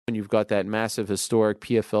you've got that massive historic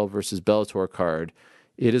PFL versus Bellator card.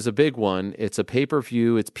 It is a big one. It's a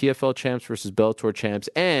pay-per-view. It's PFL champs versus Bellator champs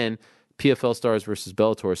and PFL stars versus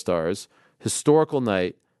Bellator stars. Historical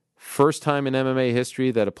night. First time in MMA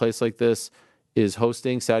history that a place like this is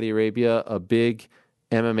hosting, Saudi Arabia, a big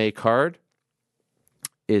MMA card.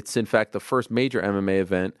 It's, in fact, the first major MMA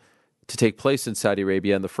event to take place in Saudi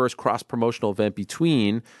Arabia and the first cross-promotional event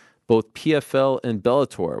between both PFL and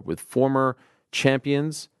Bellator, with former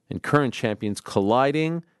champions and current champions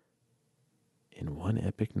colliding in one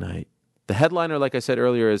epic night. The headliner, like I said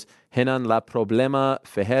earlier, is Renan La Problema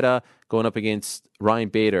Ferreira going up against Ryan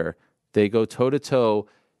Bader. They go toe-to-toe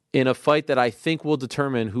in a fight that I think will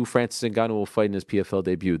determine who Francis Ngannou will fight in his PFL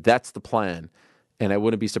debut. That's the plan, and I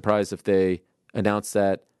wouldn't be surprised if they announce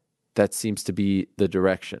that. That seems to be the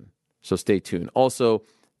direction. So stay tuned. Also,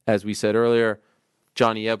 as we said earlier,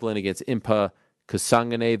 Johnny Eblen against Impa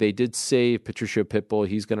Kasangane. They did save Patricio Pitbull.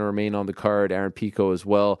 He's going to remain on the card. Aaron Pico as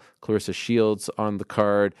well. Clarissa Shields on the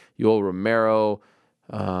card. Yoel Romero.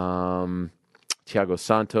 Thiago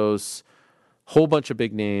Santos. Whole bunch of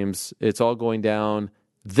big names. It's all going down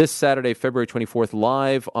this Saturday, February 24th,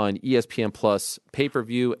 live on ESPN Plus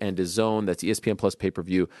pay-per-view and DAZN. That's ESPN Plus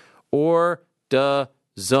pay-per-view or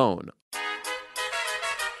DAZN.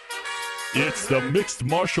 It's the Mixed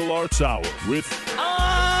Martial Arts Hour with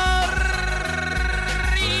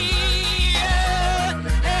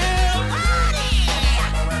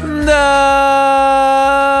The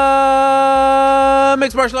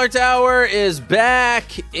Mixed Martial Arts Hour is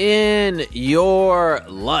back in your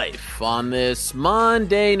life on this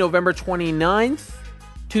Monday, November 29th,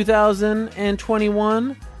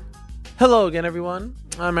 2021. Hello again, everyone.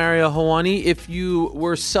 I'm Mario Hawani. If you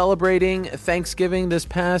were celebrating Thanksgiving this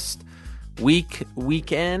past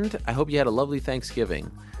weekend, I hope you had a lovely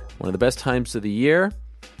Thanksgiving. One of the best times of the year.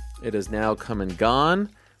 It has now come and gone.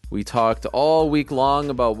 We talked all week long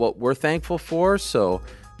about what we're thankful for, so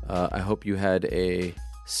I hope you had a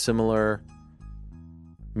similar,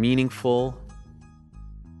 meaningful,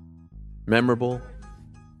 memorable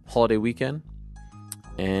holiday weekend.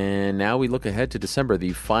 And now we look ahead to December,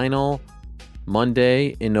 the final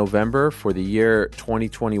Monday in November for the year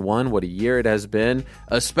 2021. What a year it has been,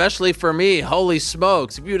 especially for me. Holy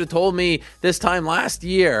smokes. If you would have told me this time last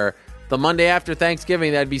year, the Monday after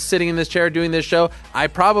Thanksgiving, that I'd be sitting in this chair doing this show, I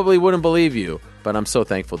probably wouldn't believe you, but I'm so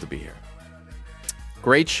thankful to be here.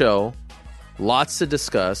 Great show. Lots to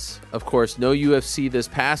discuss. Of course, no UFC this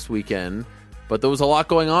past weekend, but there was a lot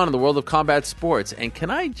going on in the world of combat sports. And can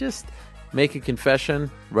I just make a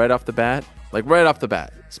confession right off the bat? Like right off the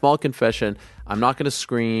bat. Small confession. I'm not going to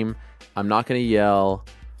scream. I'm not going to yell.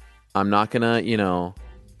 I'm not going to,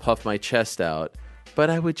 puff my chest out. But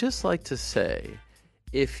I would just like to say,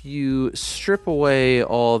 if you strip away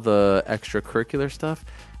all the extracurricular stuff,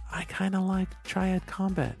 I kind of like Triad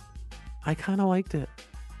Combat. I kind of liked it.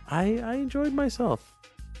 I enjoyed myself.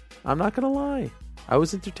 I'm not going to lie. I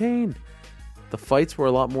was entertained. The fights were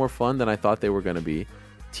a lot more fun than I thought they were going to be.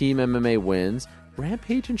 Team MMA wins.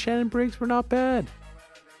 Rampage and Shannon Briggs were not bad.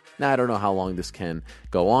 Now, I don't know how long this can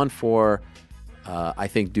go on for. I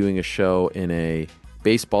think doing a show in a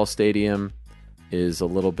baseball stadium is a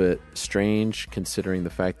little bit strange, considering the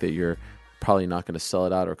fact that you're probably not going to sell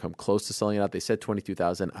it out or come close to selling it out. They said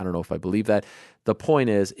 22,000. I don't know if I believe that. The point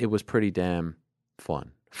is, it was pretty damn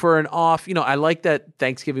fun. For an off, I like that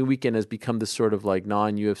Thanksgiving weekend has become this sort of like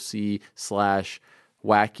non-UFC /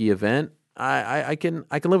 wacky event. I can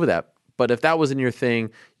live with that. But if that wasn't your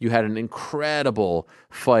thing, you had an incredible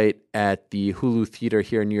fight at the Hulu Theater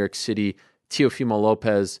here in New York City. Teofimo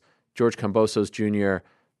Lopez, George Kambosos Jr.,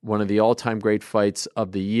 one of the all-time great fights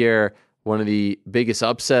of the year, one of the biggest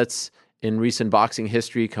upsets in recent boxing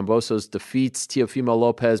history. Kambosos defeats Teofimo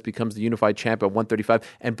Lopez, becomes the unified champ at 135.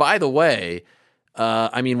 And by the way,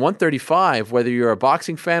 135, whether you're a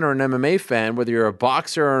boxing fan or an MMA fan, whether you're a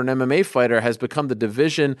boxer or an MMA fighter, has become the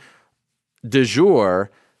division du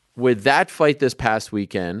jour with that fight this past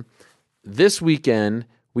weekend. This weekend,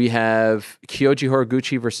 we have Kyoji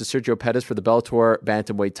Horiguchi versus Sergio Pettis for the Bellator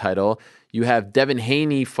bantamweight title. You have Devin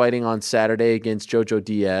Haney fighting on Saturday against Jojo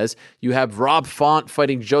Diaz. You have Rob Font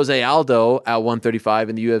fighting Jose Aldo at 135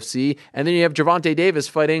 in the UFC. And then you have Gervonta Davis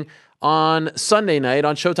fighting on Sunday night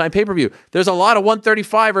on Showtime pay-per-view. There's a lot of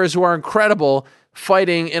 135ers who are incredible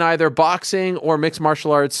fighting in either boxing or mixed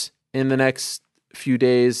martial arts in the next few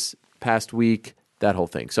days, past week, that whole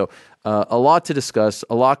thing. So a lot to discuss,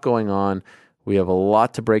 a lot going on. We have a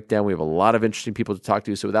lot to break down. We have a lot of interesting people to talk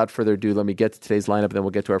to. So without further ado, let me get to today's lineup, and then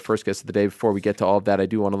we'll get to our first guest of the day. Before we get to all of that, I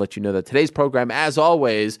do want to let you know that today's program, as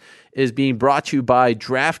always, is being brought to you by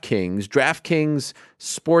DraftKings. DraftKings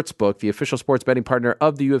Sportsbook, the official sports betting partner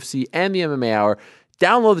of the UFC and the MMA Hour.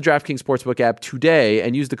 Download the DraftKings Sportsbook app today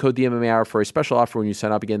and use the code TheMMAHour for a special offer when you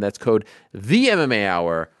sign up. Again, that's code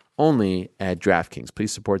TheMMAHour only at DraftKings.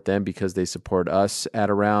 Please support them because they support us. At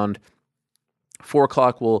around 4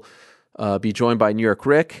 o'clock, we'll be joined by New York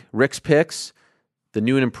Rick's Picks, the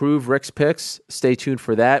new and improved Rick's Picks. Stay tuned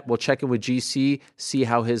for that. We'll check in with GC, see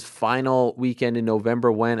how his final weekend in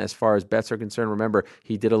November went as far as bets are concerned. Remember,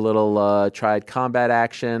 he did a little tried combat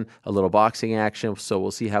action, a little boxing action, so we'll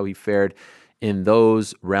see how he fared in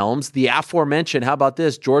those realms. The aforementioned, how about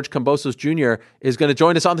this? George Kambosos Jr. is going to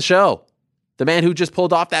join us on the show. The man who just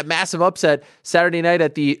pulled off that massive upset Saturday night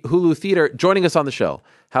at the Hulu Theater, joining us on the show.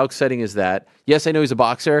 How exciting is that? Yes, I know he's a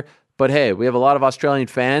boxer, but hey, we have a lot of Australian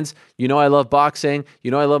fans. You know I love boxing.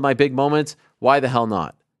 You know I love my big moments. Why the hell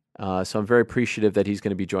not? So I'm very appreciative that he's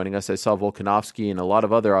going to be joining us. I saw Volkanovski and a lot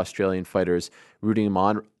of other Australian fighters rooting him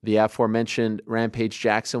on. The aforementioned Rampage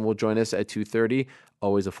Jackson will join us at 2:30.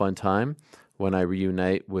 Always a fun time when I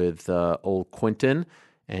reunite with old Quinton,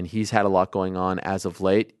 and he's had a lot going on as of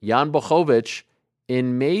late. Jan Blachowicz,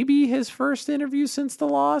 in maybe his first interview since the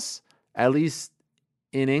loss, at least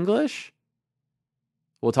in English.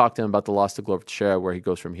 We'll talk to him about the loss to Glover Teixeira, where he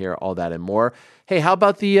goes from here, all that and more. Hey, how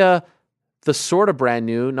about the sort of brand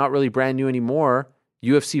new, not really brand new anymore,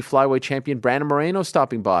 UFC flyweight champion Brandon Moreno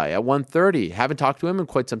stopping by at 1:30. Haven't talked to him in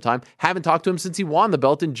quite some time. Haven't talked to him since he won the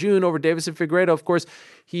belt in June over Davison Figueiredo. Of course,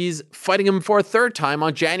 he's fighting him for a third time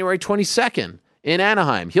on January 22nd in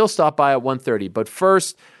Anaheim. He'll stop by at 1:30. But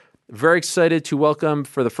first, very excited to welcome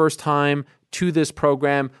for the first time to this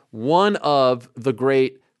program one of the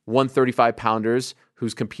great 135-pounders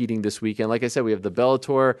who's competing this weekend. Like I said, we have the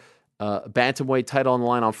Bellator bantamweight title on the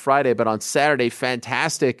line on Friday, but on Saturday,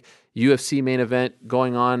 fantastic UFC main event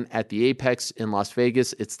going on at the Apex in Las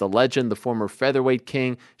Vegas. It's the legend, the former featherweight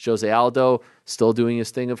king, Jose Aldo, still doing his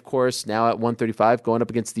thing, of course, now at 135, going up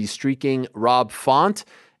against the streaking Rob Font.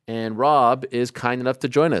 And Rob is kind enough to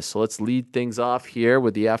join us. So let's lead things off here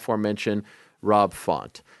with the aforementioned Rob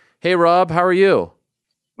Font. Hey, Rob, how are you?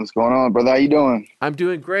 What's going on, brother? How you doing? I'm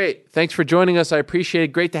doing great. Thanks for joining us. I appreciate it.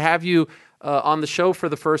 Great to have you on the show for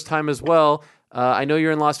the first time as well. I know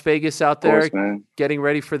you're in Las Vegas out there, getting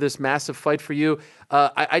ready for this massive fight for you.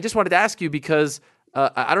 I just wanted to ask you because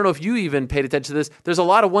I don't know if you even paid attention to this. There's a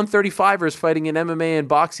lot of 135ers fighting in MMA and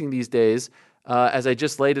boxing these days, as I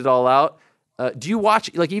just laid it all out. Do you watch,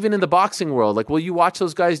 like even in the boxing world, like will you watch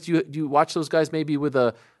those guys? Do you watch those guys maybe with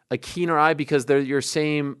a keener eye because they're your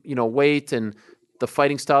same, weight and the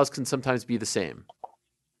fighting styles can sometimes be the same?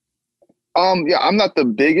 Yeah, I'm not the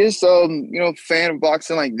biggest, fan of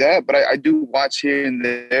boxing like that, but I do watch here and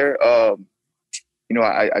there. I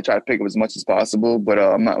try to pick up as much as possible, but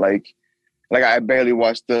I'm not like I barely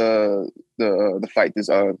watched the fight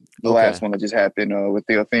the last one that just happened with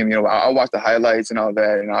Theophane. I'll watch the highlights and all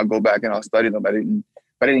that, and I'll go back and I'll study them. I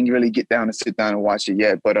didn't really get down and sit down and watch it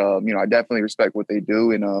yet, but I definitely respect what they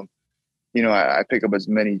do, and I pick up as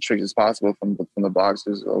many tricks as possible from the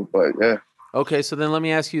boxers. But yeah. Okay, so then let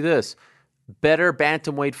me ask you this. Better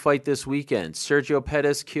bantamweight fight this weekend, Sergio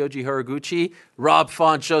Pettis, Kyoji Horiguchi, Rob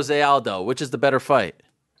Font, Jose Aldo. Which is the better fight?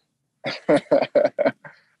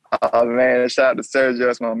 Oh, man, shout out to Sergio.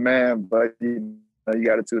 That's my man. But you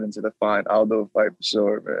got to tune into the fight. Aldo fight for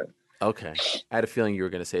sure, man. Okay. I had a feeling you were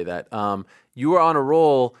going to say that. You were on a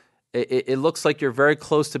roll. It looks like you're very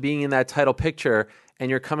close to being in that title picture, and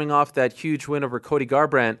you're coming off that huge win over Cody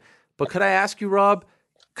Garbrandt. But could I ask you, Rob,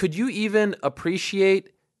 could you even appreciate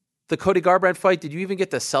the Cody Garbrandt fight? Did you even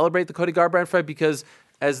get to celebrate the Cody Garbrandt fight? Because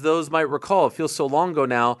as those might recall, it feels so long ago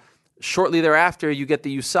now, shortly thereafter, you get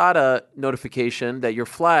the USADA notification that you're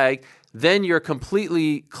flagged. Then you're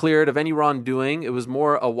completely cleared of any wrongdoing. It was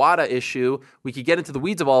more a WADA issue. We could get into the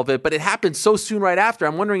weeds of all of it, but it happened so soon right after.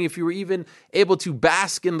 I'm wondering if you were even able to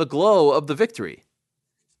bask in the glow of the victory.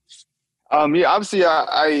 Yeah, obviously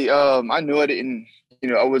I knew I didn't,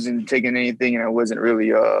 I wasn't taking anything and I wasn't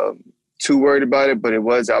really too worried about it, but it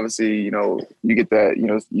was obviously, you get that,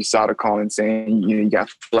 you saw the call and saying, you got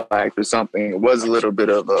flagged or something. It was a little bit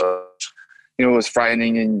of it was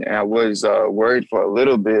frightening and I was worried for a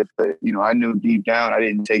little bit, but, I knew deep down I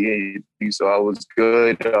didn't take anything, so I was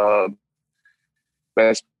good. But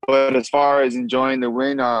as far as enjoying the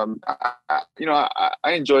win, I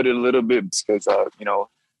enjoyed it a little bit because,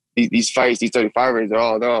 these fights, these 35ers,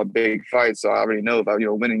 they're all big fights. So I already know about,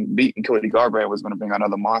 beating Cody Garbrandt was going to bring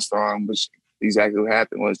another monster on, which exactly what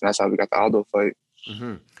happened. That's how we got the Aldo fight.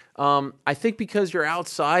 Mm-hmm. I think because you're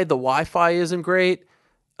outside, the Wi-Fi isn't great.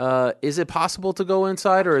 Is it possible to go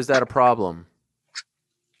inside, or is that a problem?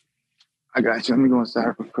 I got you. Let me go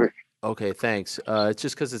inside real quick. Okay, thanks. It's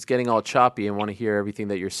just because it's getting all choppy and want to hear everything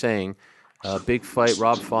that you're saying. Big fight,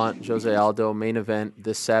 Rob Font, Jose Aldo, main event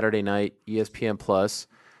this Saturday night, ESPN Plus.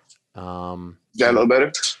 Is that a little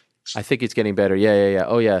better? I think it's getting better. Yeah.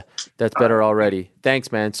 Oh, yeah, that's better already.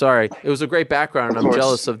 Thanks, man. Sorry, it was a great background. Of I'm course.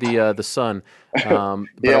 jealous of the sun. But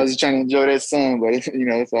Yeah, I was just trying to enjoy that sun, but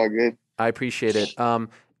it's all good. I appreciate it.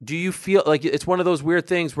 Do you feel like it's one of those weird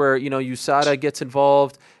things where USADA gets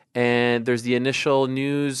involved and there's the initial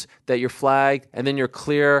news that you're flagged and then you're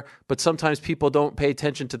clear, but sometimes people don't pay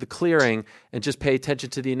attention to the clearing and just pay attention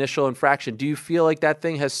to the initial infraction? Do you feel like that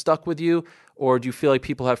thing has stuck with you, or do you feel like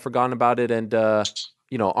people have forgotten about it and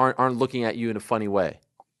aren't looking at you in a funny way?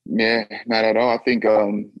 Yeah, not at all. I think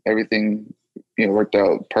everything worked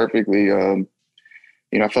out perfectly. I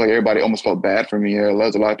feel like everybody almost felt bad for me. There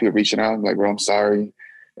was a lot of people reaching out, like, bro, I'm sorry.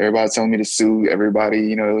 Everybody telling me to sue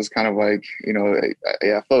everybody. It was kind of like,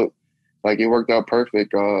 I felt like it worked out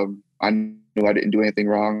perfect. I knew I didn't do anything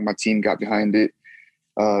wrong. My team got behind it.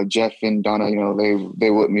 Jeff and Donna, they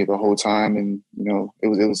with me the whole time. And, it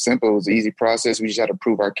was simple. It was an easy process. We just had to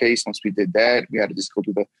prove our case. Once we did that, we had to just go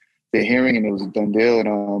through the hearing, and it was a done deal.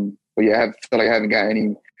 And, but yeah, I feel like I haven't got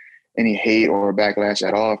any hate or backlash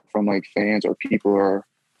at all from like fans or people,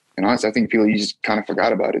 and honestly, I think people, you just kind of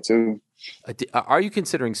forgot about it too. Are you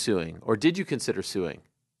considering suing, or did you consider suing?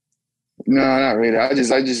 No, not really. I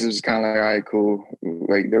just was kind of like, all right, cool.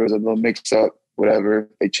 Like there was a little mix up, whatever.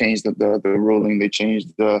 They changed the ruling. They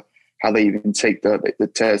changed how they even take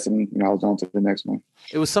the test, and I was on to the next one.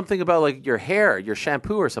 It was something about like your hair, your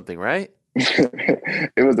shampoo or something, right?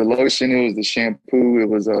 It was the lotion. It was the shampoo. It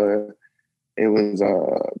was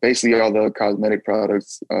basically all the cosmetic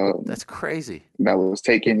products. That's crazy. That was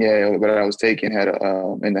taken, yeah. What I was taking had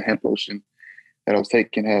in the hemp lotion that I was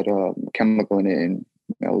taking had chemical in it, and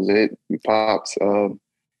that was it. We popped.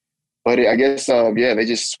 But I guess, they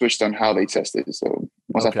just switched on how they tested. So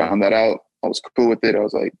once I found that out, I was cool with it. I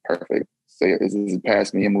was like, perfect. So this is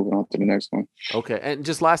past me and moving on to the next one. Okay. And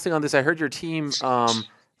just last thing on this, I heard your team,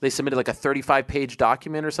 they submitted like a 35-page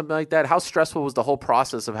document or something like that. How stressful was the whole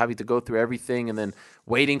process of having to go through everything and then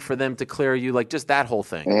waiting for them to clear you? Like just that whole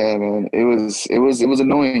thing. Yeah, man. It was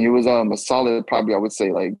annoying. It was a solid, probably I would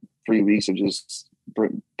say like 3 weeks of just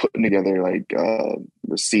putting together like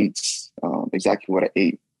receipts, exactly what I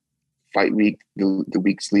ate fight week, the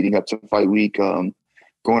weeks leading up to fight week, going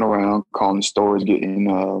around calling stores,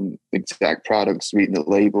 getting exact products, reading the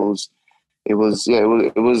labels. It was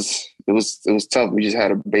tough. We just had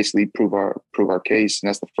to basically prove our case, and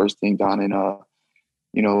that's the first thing Don and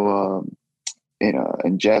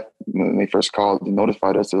Jeff, when they first called and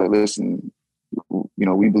notified us, they're like, listen,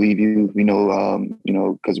 we believe you. We know,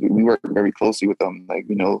 because we work very closely with them. Like,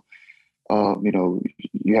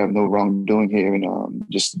 you have no wrongdoing here, and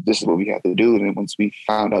just this is what we have to do. And then once we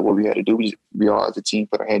found out what we had to do, we all as a team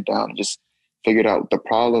put our head down and just figured out the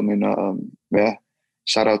problem. And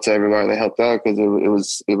shout out to everybody that helped out, because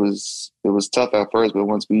it was tough at first, but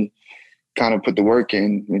once we kind of put the work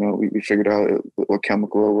in, we figured out what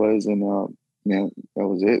chemical it was, and that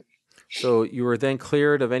was it. So you were then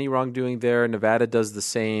cleared of any wrongdoing there. Nevada does the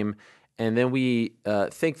same. And then we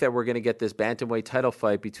think that we're going to get this bantamweight title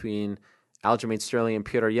fight between Aljamain Sterling and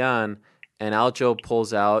Petr Yan, and Aljo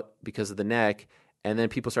pulls out because of the neck. And then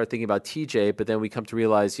people start thinking about TJ, but then we come to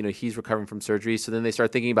realize, he's recovering from surgery. So then they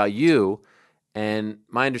start thinking about you. And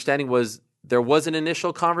my understanding was there was an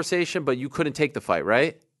initial conversation, but you couldn't take the fight,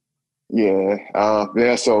 right? Yeah.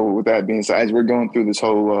 So with that being said, as we're going through this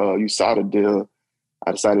whole USADA deal,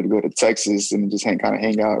 I decided to go to Texas and just kind of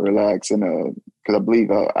hang out, relax. And because I believe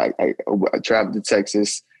I traveled to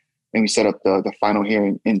Texas, and we set up the final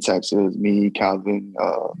hearing in Texas. Me, Calvin,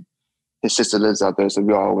 his sister lives out there. So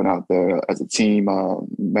we all went out there as a team.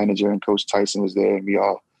 Manager and Coach Tyson was there. And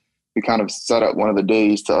we kind of set up one of the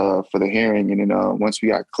days for the hearing. And then once we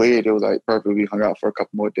got cleared, it was like perfect. We hung out for a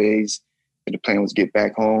couple more days. And the plan was get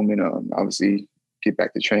back home and obviously get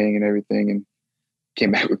back to training and everything. And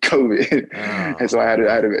came back with COVID. Oh. And so I had to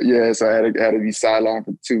be sidelined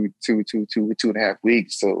for two and a half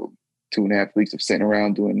weeks. So 2.5 weeks of sitting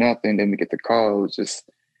around doing nothing. Then we get the call. It was just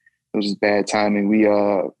bad timing. We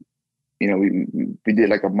we did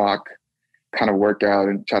like a mock kind of workout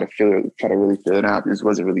and try to really feel it out. I just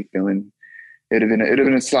wasn't really feeling. It'd have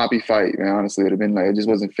been a sloppy fight, man. Honestly, it'd have been like I just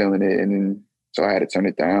wasn't feeling it, and then so I had to turn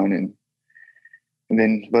it down. And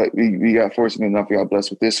then, but we got fortunate enough. We got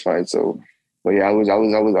blessed with this fight. So, but yeah, I was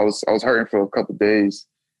hurting for a couple of days,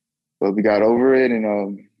 but we got over it,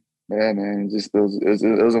 and Yeah, man. It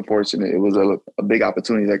was unfortunate. It was a big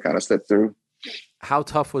opportunity that kind of stepped through. How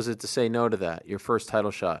tough was it to say no to that? Your first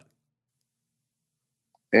title shot.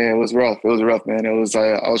 Yeah, it was rough. It was rough, man. It was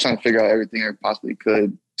I was trying to figure out everything I possibly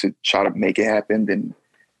could to try to make it happen. And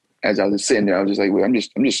as I was sitting there, I was just like, wait, I'm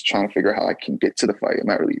just trying to figure out how I can get to the fight. I'm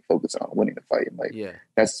not really focusing on winning the fight. And like Yeah.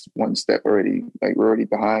 that's one step already. Like we're already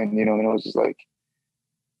behind, and I was just like,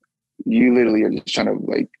 you literally are just trying to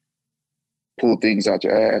like pull things out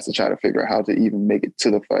your ass to try to figure out how to even make it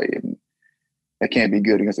to the fight. And that can't be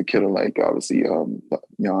good against a killer like obviously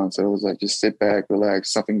Jan. So it was like just sit back,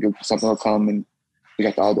 relax, something will come, and we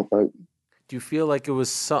got the Aldo fight. Do you feel like it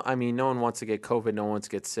was I mean, no one wants to get COVID, no one wants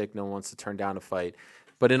to get sick, no one wants to turn down a fight.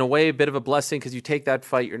 But in a way, a bit of a blessing because you take that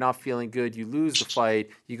fight, you're not feeling good, you lose the fight,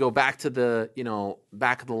 you go back to the,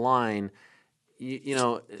 back of the line.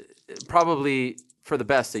 Probably for the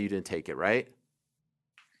best that you didn't take it, right?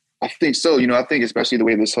 I think so. I think especially the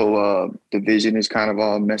way this whole division is kind of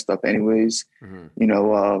all messed up, anyways.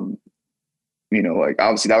 Mm-hmm. Like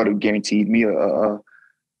obviously that would have guaranteed me a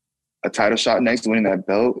title shot next, winning that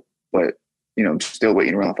belt. But still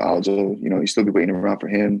waiting around for Aljo. You still be waiting around for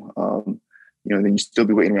him. Then you still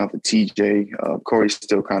be waiting around for TJ. Corey's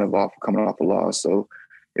still kind of coming off a loss. So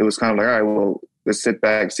it was kind of like, all right, well, let's sit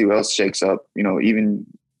back, see what else shakes up. Even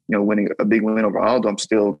winning a big win over Aldo, I'm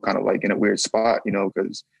still kind of like in a weird spot.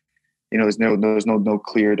 Because there's no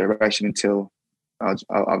clear direction until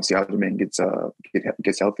obviously Aljamain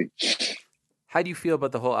gets healthy. How do you feel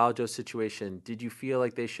about the whole Aljo situation? Did you feel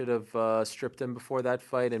like they should have stripped him before that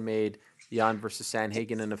fight and made Jan versus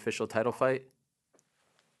Sandhagen an official title fight?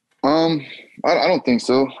 I don't think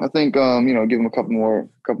so. I think give him a couple more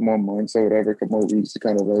months or whatever, a couple more weeks to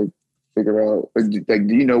kind of like figure out. Like,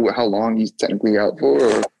 do you know how long he's technically out for?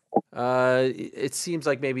 Or? It seems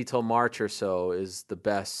like maybe till March or so is the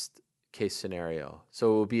best case scenario.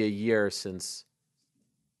 So it will be a year since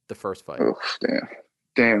the first fight. Oh,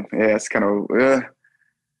 damn. Yeah, it's kind of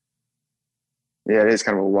yeah, it is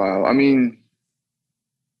kind of a while. I mean,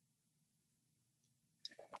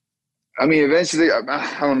 eventually, I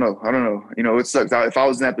don't know. It sucks. If I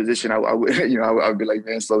was in that position, I would, I would be like,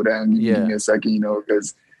 man, slow down, give me a second,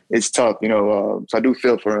 because it's tough, So I do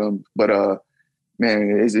feel for him, but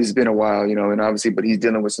man, it's been a while, and obviously, but he's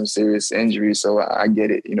dealing with some serious injuries, so I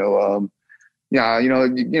get it, Yeah,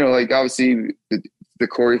 like obviously the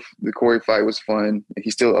Corey fight was fun.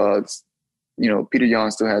 He still, Peter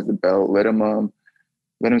Yan still has the belt. Let him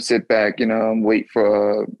sit back, wait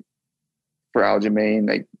for Aljamain.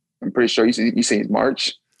 Like I'm pretty sure you say it's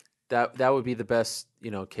March. That would be the best,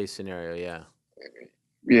 case scenario. Yeah.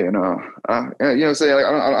 Yeah, no. Say like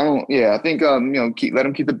I don't. Yeah, I think let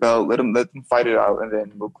him keep the belt. Let them fight it out, and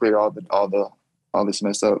then we'll clear all this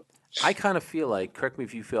mess up. I kind of feel like, correct me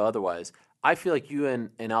if you feel otherwise, I feel like you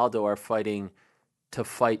and Aldo are fighting to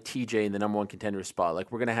fight TJ in the number one contender spot.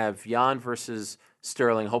 Like we're going to have Jan versus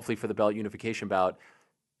Sterling, hopefully for the belt unification bout.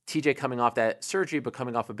 TJ coming off that surgery, but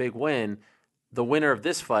coming off a big win. The winner of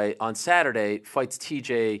this fight on Saturday fights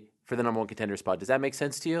TJ for the number one contender spot. Does that make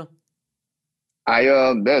sense to you?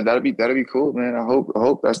 That'd be cool, man. I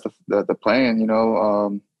hope that's the plan.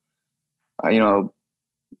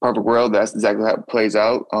 Perfect world. That's exactly how it plays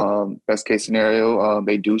out. Best case scenario,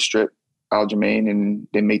 they do strip Aljamain and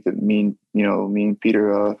they make the mean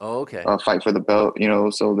Peter fight for the belt.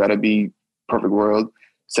 So that'd be perfect world.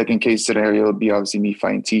 Second case scenario would be obviously me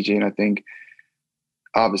fighting TJ, and I think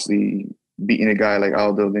obviously beating a guy like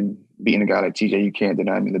Aldo, then beating a guy like TJ, you can't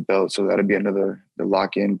deny me the belt. So that'd be the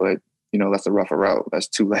lock in, but. That's the rougher route. That's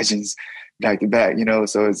two legends back to back,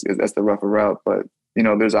 so that's the rougher route. But,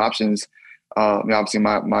 there's options. Obviously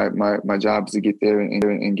my job is to get there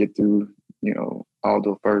and get through,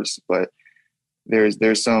 Aldo first, but there's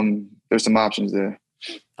some options there.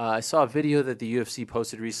 I saw a video that the UFC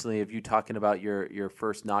posted recently of you talking about your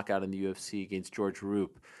first knockout in the UFC against George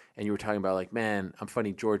Roop. And you were talking about like, man, I'm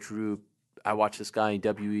fighting George Roop. I watched this guy in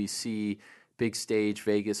WEC, big stage,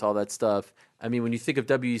 Vegas, all that stuff. I mean, when you think of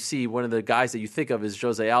WEC, one of the guys that you think of is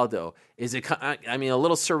Jose Aldo. Is it, a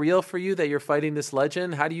little surreal for you that you're fighting this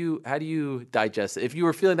legend? How do you digest it? If you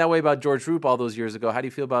were feeling that way about George Roop all those years ago, how do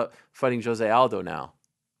you feel about fighting Jose Aldo now?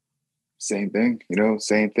 Same thing,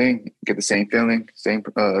 same thing. Get the same feeling, same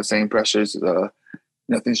pressures.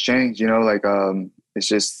 Nothing's changed, it's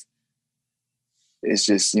just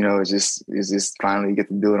finally get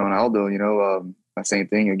to do it on Aldo, same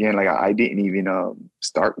thing again. Like I didn't even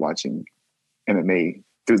start watching MMA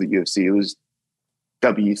through the UFC. It was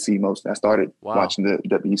WEC most. I started watching the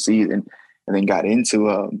WEC and then got into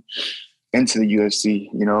the UFC.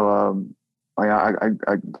 I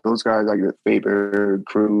those guys like the Faber,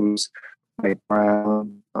 Cruz, Mike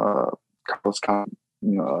Brown, Carlos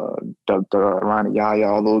Doug Ronnie Yaya,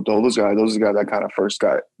 all those guys. Those are the guys that kind of first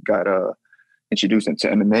got introduced into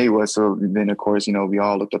MMA was. So then, of course, we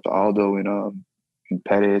all looked up to Aldo and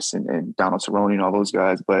Pettis and Donald Cerrone and all those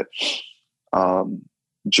guys. But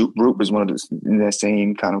Juke Root was one of those in that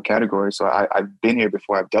same kind of category. So I've been here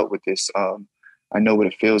before. I've dealt with this. I know what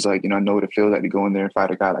it feels like. I know what it feels like to go in there and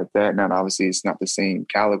fight a guy like that. Now, obviously, it's not the same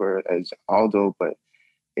caliber as Aldo, but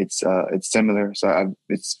it's similar. So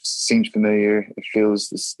it seems familiar. It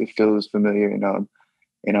feels familiar, and I'm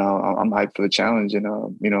hyped for the challenge. And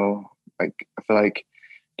I feel like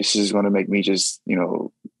this is going to make me just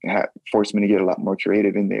force me to get a lot more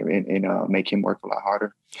creative in there and make him work a lot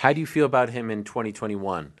harder. How do you feel about him in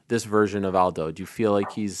 2021? This version of Aldo, do you feel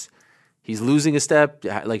like he's losing a step?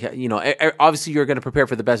 Like, obviously you're going to prepare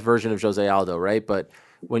for the best version of Jose Aldo, right? But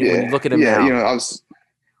when you look at him now,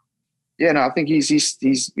 I think he's a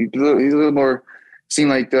little more. Seemed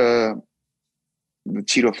like the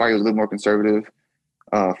Cheeto fight was a little more conservative.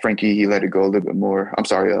 Frankie, he let it go a little bit more. I'm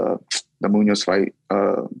sorry, the Munoz fight,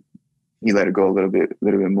 he let it go a little bit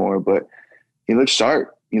more. But he looks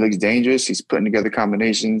sharp. He looks dangerous. He's putting together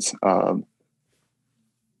combinations.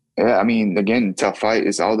 Yeah, I mean, again, tough fight.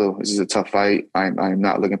 It's Aldo. This is a tough fight. I'm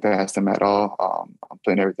not looking past him at all. I'm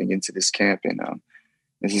putting everything into this camp, and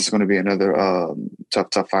this is going to be another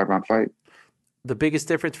tough 5-round fight. The biggest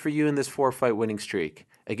difference for you in this 4-fight winning streak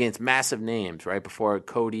against massive names, right before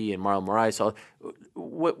Cody and Marlon Moraes. So,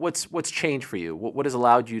 what's changed for you? What has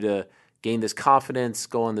allowed you to gain this confidence,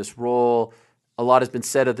 go on this role? A lot has been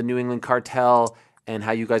said of the New England cartel and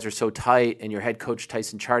how you guys are so tight, and your head coach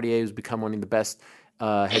Tyson Chartier, who's become one of the best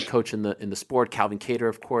head coach in the sport. Calvin Kattar,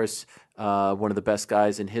 of course, one of the best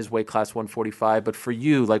guys in his weight class, 145. But for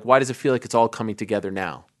you, like, why does it feel like it's all coming together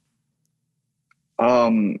now?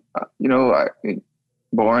 Boring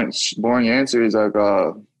answer is like,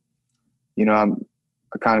 I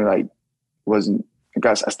kind of like wasn't.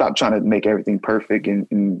 I stopped trying to make everything perfect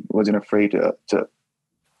and wasn't afraid to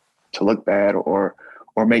look bad or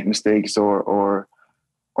make mistakes or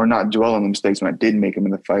not dwell on the mistakes when I did make them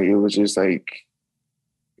in the fight. It was just like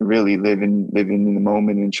really living in the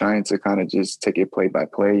moment and trying to kind of just take it play by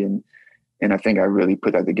play. And I think I really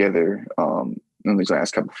put that together in these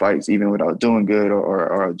last couple of fights, even without doing good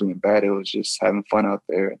or doing bad. It was just having fun out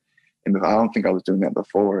there. And I don't think I was doing that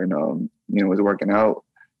before. And, it was working out.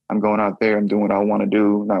 I'm going out there, I'm doing what I want to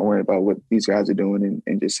do, not worrying about what these guys are doing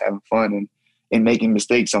and just having fun and making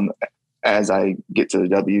mistakes as I get to the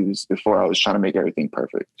W's. Before I was trying to make everything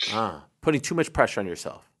perfect. Putting too much pressure on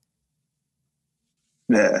yourself.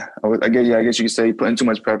 Yeah, I guess you could say putting too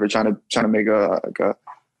much pressure, trying to make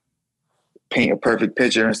paint a perfect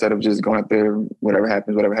picture instead of just going out there, whatever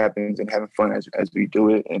happens, and having fun as we do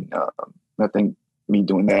it. And I think me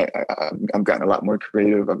doing that, I've gotten a lot more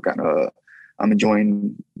creative. I'm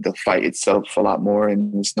enjoying the fight itself a lot more,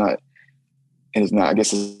 and it's not. I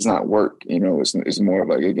guess it's not work. It's more of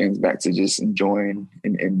like, again, it's back to just enjoying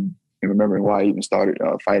and remembering why I even started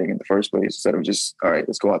fighting in the first place, instead of just, all right,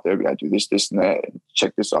 let's go out there, we got to do this, and that, and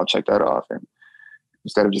check this off, check that off. And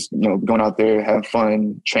instead of just, going out there, having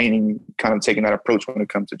fun, training, kind of taking that approach when it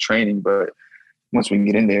comes to training. But once we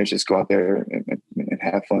get in there, it's just go out there and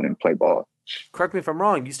have fun and play ball. Correct me if I'm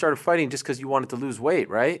wrong. You started fighting just because you wanted to lose weight,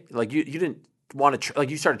 right? Like you didn't want to,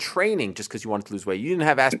 you started training just because you wanted to lose weight. You didn't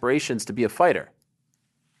have aspirations to be a fighter.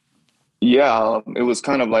 Yeah, it was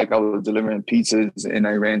kind of like I was delivering pizzas, and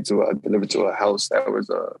I delivered to a house that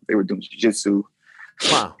was they were doing jiu-jitsu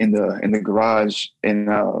in the garage,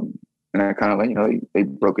 and I kind of like, they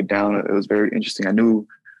broke it down. It was very interesting. I knew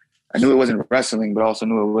it wasn't wrestling, but I also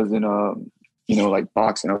knew it wasn't like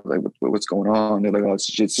boxing. I was like, what's going on? They're like, oh, it's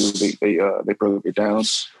jiu-jitsu. They broke it down.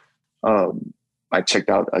 I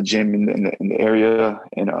checked out a gym in the area,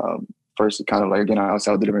 and first, kind of like, again, I was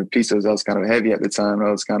out delivering pizzas. I was kind of heavy at the time.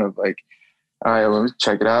 I was kind of like, all right, well, let's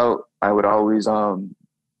check it out. I would always kind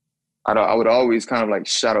of like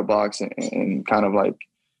shadow box and kind of like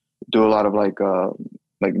do a lot of like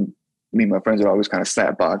me and my friends would always kind of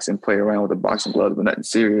slap box and play around with the boxing gloves, but nothing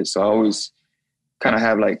serious. So I always kind of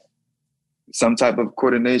have like some type of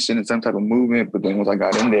coordination and some type of movement. But then once I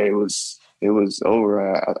got in there, it was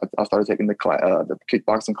over. I started taking the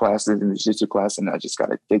kickboxing classes and the jiu-jitsu class, and I just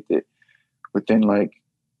got addicted. Within like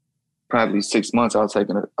probably 6 months, I was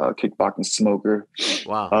taking a kickboxing smoker.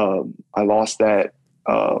 Wow. I lost that,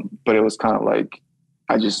 but it was kind of like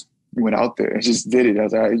I just went out there and just did it. I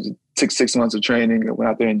was like, it took 6 months of training. I went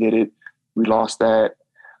out there and did it. We lost that.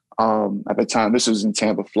 At the time, this was in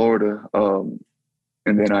Tampa, Florida, and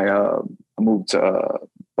then I moved to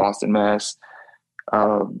Boston, Mass,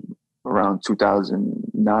 around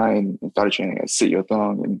 2009, 9 and started training at Sit Your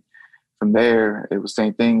Thong. And from there, it was the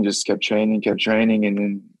same thing, just kept training, and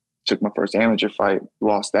then took my first amateur fight,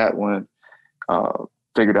 lost that one,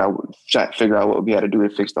 figured out what we had to do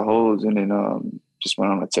to fix the holes, and then just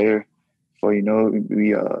went on a tear. Before you know it,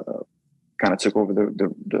 we kind of took over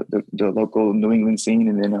the local New England scene,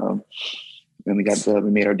 and then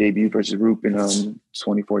we made our debut versus Roop in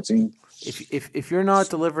 2014. If you're not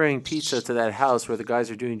delivering pizza to that house where the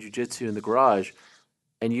guys are doing jiu-jitsu in the garage,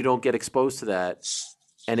 and you don't get exposed to that,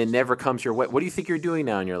 and it never comes your way, what do you think you're doing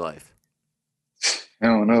now in your life? I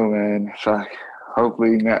don't know, man.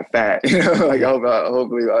 Hopefully not fat. Like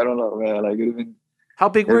hopefully, I don't know, man. Like it'd been. How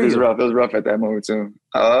big were you? Rough. It was rough at that moment too.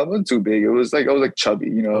 I wasn't too big. It was like I was like chubby.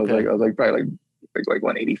 Okay. I was like probably like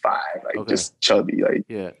 185, like just chubby. Like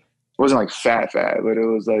yeah. It wasn't like fat, but it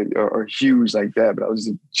was like or huge like that. But I was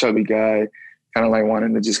just a chubby guy, kind of like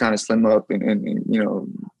wanting to just kind of slim up and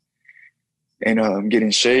get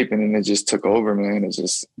in shape. And then it just took over, man. It's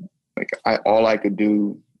just like all I could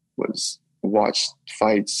do was watch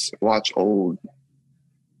fights, watch old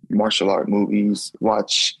martial art movies,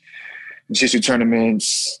 watch jiu-jitsu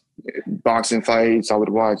tournaments, boxing fights. I would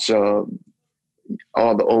watch all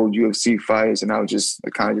the old UFC fights, and I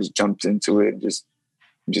kind of just jumped into it and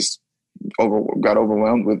just got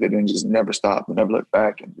overwhelmed with it and just never stopped and never looked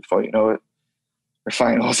back. And before you know it, we're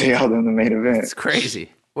fighting Jose Aldo in the main event. It's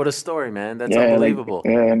crazy. What a story, man. That's unbelievable.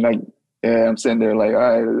 I'm sitting there like,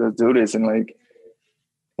 all right, let's do this. And like,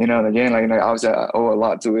 again, like obviously I owe a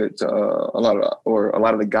lot to it, a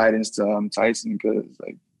lot of the guidance to Tyson, because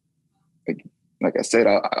like I said,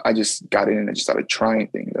 I just got in and I just started trying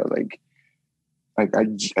things. I was like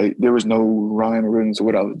there was no rhyme or reason to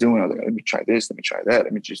what I was doing. I was like, let me try this, let me try that,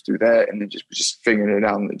 let me just do that, and then just figuring it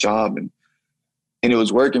out on the job, and it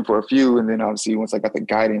was working for a few. And then obviously once I got the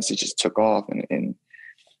guidance, it just took off, and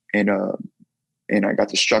I got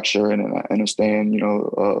the structure, and I understand,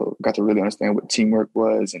 got to really understand what teamwork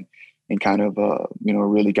was, and kind of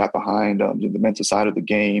really got behind the mental side of the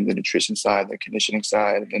game, the nutrition side, the conditioning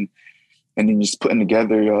side, and then just putting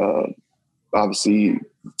together obviously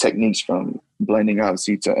techniques from blending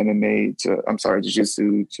obviously to MMA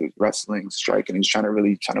jiu-jitsu to wrestling, striking, and just trying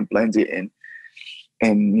to blend it and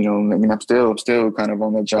I'm still kind of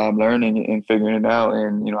on the job learning and figuring it out,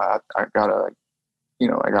 and I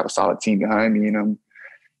got a solid team behind me, and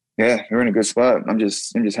we're in a good spot. I'm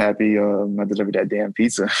just happy I delivered that damn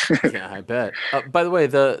pizza. Yeah, I bet. By the way,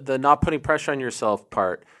 the not putting pressure on yourself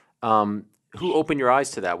part, who opened your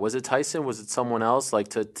eyes to that? Was it Tyson? Was it someone else? Like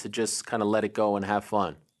to just kind of let it go and have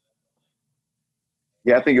fun?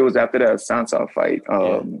 Yeah, I think it was after that Sansa fight.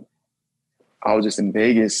 I was just in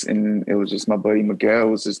Vegas, and it was just my buddy Miguel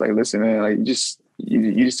was just like, listen, man, like you just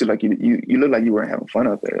look like you look like you weren't having fun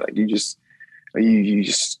out there. Like you just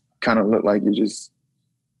kind of look like you're just,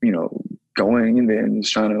 going in there and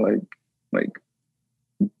just trying to like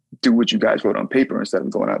do what you guys wrote on paper instead of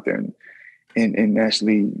going out there and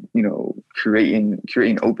actually,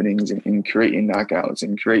 creating openings and creating knockouts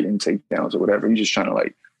and creating takedowns or whatever. You're just trying to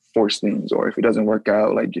like force things, or if it doesn't work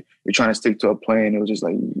out, like you're trying to stick to a plan. It was just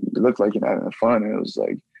like, it looked like you're not having fun. And it was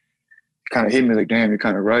like, kind of hit me like, damn, you're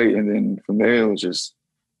kind of right. And then from there, it was just,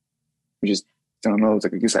 I don't know, it's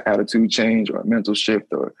like, I guess an attitude change or a mental shift,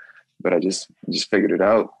 but I just figured it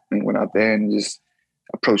out and went out there and just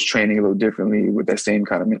approached training a little differently with that same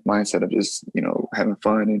kind of mindset of just, having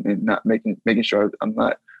fun and not making sure I'm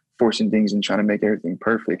not forcing things and trying to make everything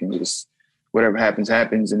perfect, and just whatever happens,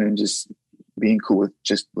 and then just being cool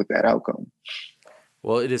with that outcome.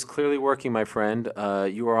 Well, it is clearly working, my friend.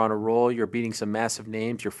 You are on a roll. You're beating some massive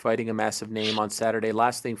names. You're fighting a massive name on Saturday.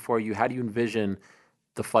 Last thing for you, how do you envision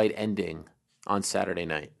the fight ending on Saturday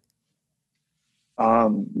night?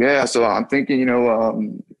 So I'm thinking,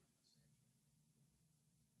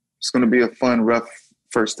 it's going to be a fun, rough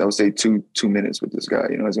first, I would say 2 minutes with this guy.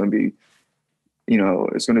 It's going to be,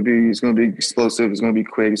 it's going to be explosive. It's going to be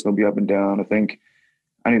quick. It's going to be up and down. I think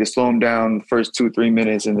I need to slow him down the first 2-3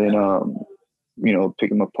 minutes, and then,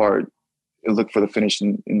 pick him apart and look for the finish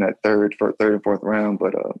in that third and fourth round.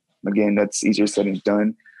 But again, that's easier said than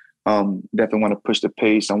done. Definitely want to push the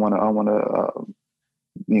pace. I want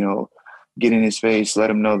to, get in his face, let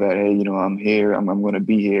him know that, hey, I'm here. I'm going to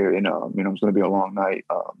be here, and it's going to be a long night.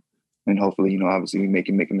 And hopefully, obviously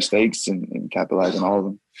making mistakes and capitalize on all of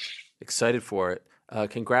them. Excited for it.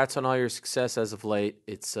 Congrats on all your success as of late.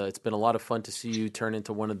 It's been a lot of fun to see you turn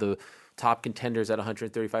into one of the top contenders at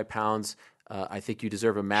 135 pounds. I think you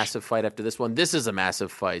deserve a massive fight after this one. This is a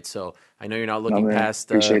massive fight, so I know you're not looking past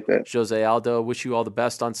Jose Aldo. Wish you all the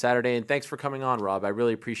best on Saturday, and thanks for coming on, Rob. I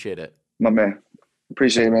really appreciate it. My man.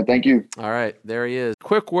 Appreciate it, man. Thank you. All right, there he is.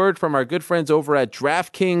 Quick word from our good friends over at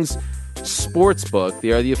DraftKings Sportsbook.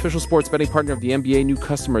 They are the official sports betting partner of the NBA. New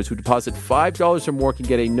customers who deposit $5 or more can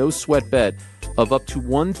get a no-sweat bet of up to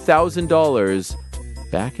 $1,000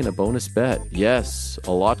 back in a bonus bet. Yes,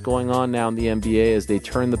 a lot going on now in the NBA as they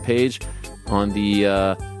turn the page on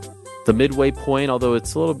the midway point, although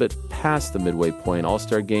it's a little bit past the midway point.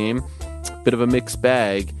 All-Star game, bit of a mixed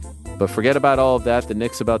bag. But forget about all of that. The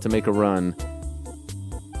Knicks about to make a run.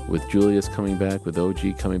 With Julius coming back, with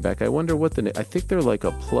OG coming back. I wonder what I think they're like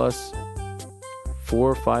a plus 400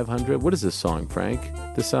 or 500. What is this song, Frank?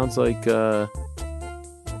 This sounds like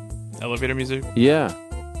elevator music? Yeah.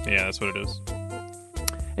 Yeah, that's what it is.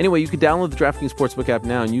 Anyway, you can download the DraftKings Sportsbook app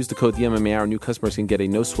now and use the code TheMMAHour. New customers can get a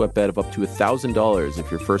no-sweat bet of up to $1,000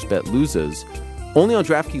 if your first bet loses. Only on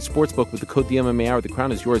DraftKings Sportsbook with the code TheMMAHour. The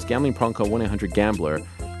crown is yours. Gambling problem, call 1-800-GAMBLER.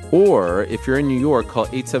 Or if you're in New York, call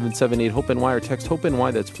 877-8-HOPE-NY or text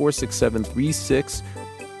HOPE-NY. That's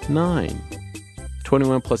 467-369.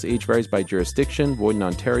 21 plus age varies by jurisdiction. Void in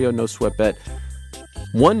Ontario. No sweat bet.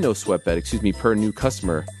 One no sweat bet, per new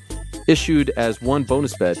customer. Issued as one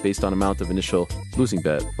bonus bet based on amount of initial losing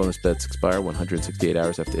bet. Bonus bets expire 168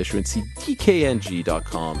 hours after issuance. See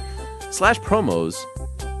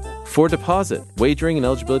DKNG.com/promos for deposit. Wagering and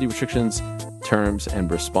eligibility restrictions, terms,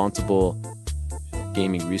 and responsible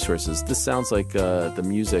gaming resources. This sounds like the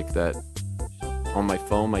music that on my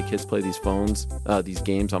phone, my kids play these games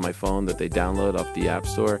on my phone that they download off the App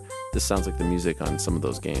Store. This sounds like the music on some of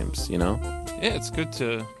those games, Yeah, it's good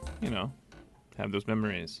to, have those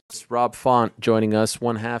memories. It's Rob Font joining us,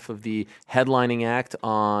 one half of the headlining act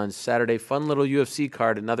on Saturday. Fun little UFC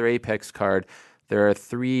card, another Apex card. There are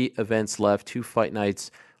 3 events left, 2 fight nights,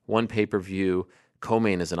 1 pay-per-view.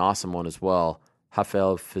 Co-main is an awesome one as well.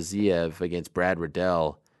 Rafael Fiziev against Brad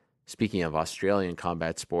Riddell. Speaking of Australian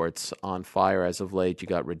combat sports, on fire as of late. You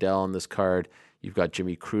got Riddell on this card. You've got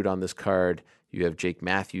Jimmy Crute on this card. You have Jake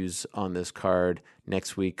Matthews on this card.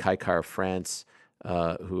 Next week, Kai Kara France,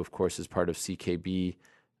 who, of course, is part of CKB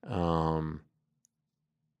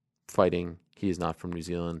fighting. He is not from New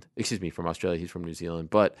Zealand. From Australia. He's from New Zealand.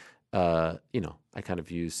 But, I kind of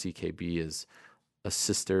view CKB as a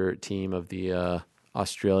sister team of the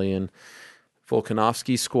Australian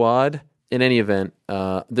Volkanovski squad. In any event,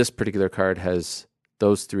 this particular card has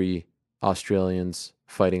those 3 Australians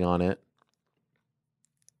fighting on it.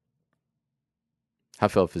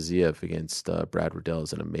 Rafael Fiziev against Brad Riddell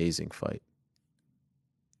is an amazing fight.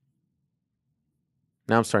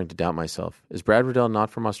 Now I'm starting to doubt myself. Is Brad Riddell not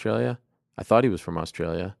from Australia? I thought he was from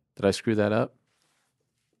Australia. Did I screw that up?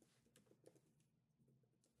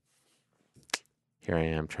 Here I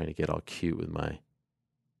am trying to get all cute with my...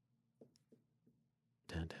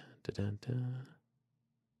 Dun, dun, dun, dun, dun.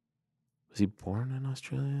 Was he born in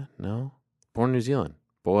Australia? No. Born in New Zealand.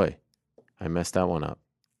 Boy, I messed that one up.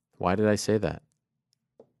 Why did I say that?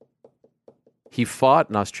 He fought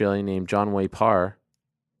an Australian named John Way Parr.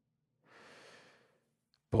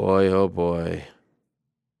 Boy, oh boy.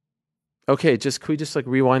 Okay, can we just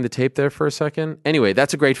rewind the tape there for a second? Anyway,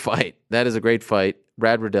 that's a great fight. That is a great fight.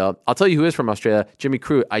 Brad Riddell. I'll tell you who is from Australia. Jimmy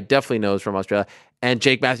Crute, I definitely know is from Australia. And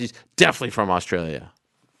Jake Matthews, definitely from Australia.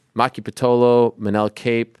 Maki Pitolo, Manel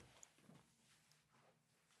Cape.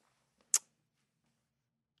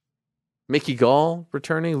 Mickey Gall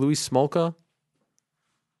returning. Louis Smolka.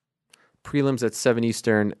 Prelims at 7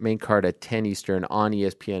 Eastern. Main card at 10 Eastern on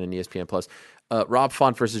ESPN and ESPN+. Rob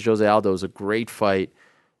Font versus Jose Aldo is a great fight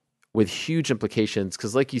with huge implications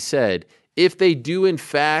because, like you said, if they do in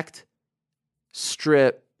fact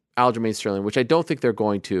strip Aljamain Sterling, which I don't think they're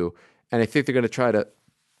going to, and I think they're going to try to,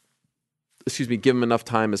 give him enough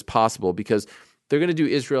time as possible because they're going to do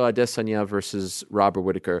Israel Adesanya versus Robert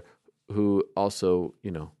Whittaker, who also,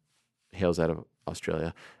 hails out of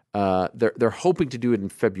Australia. They're hoping to do it in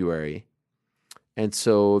February, and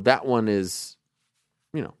so that one is,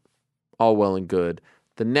 all well and good.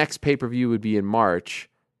 The next pay-per-view would be in March.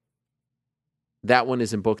 That one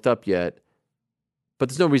isn't booked up yet, but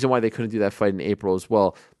there's no reason why they couldn't do that fight in April as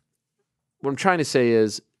well. What I'm trying to say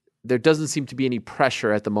is there doesn't seem to be any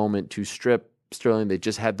pressure at the moment to strip Sterling. They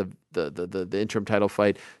just had the interim title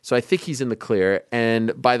fight, so I think he's in the clear.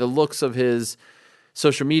 And by the looks of his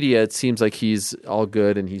social media, it seems like he's all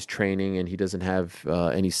good and he's training and he doesn't have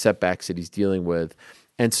any setbacks that he's dealing with.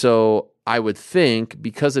 And so I would think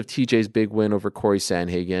because of TJ's big win over Corey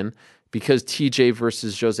Sandhagen, because TJ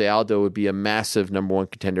versus Jose Aldo would be a massive number 1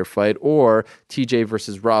 contender fight, or TJ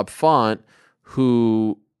versus Rob Font,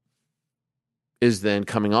 who is then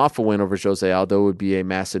coming off a win over Jose Aldo, would be a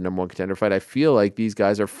massive number 1 contender fight. I feel like these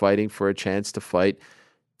guys are fighting for a chance to fight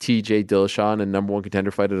TJ Dillashaw in a number 1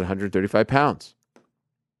 contender fight at 135 pounds.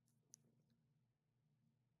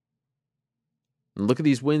 And look at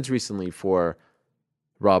these wins recently for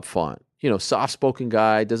Rob Font. Soft-spoken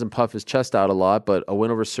guy, doesn't puff his chest out a lot, but a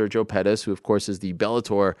win over Sergio Pettis, who, of course, is the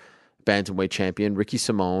Bellator bantamweight champion, Ricky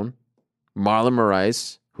Simone, Marlon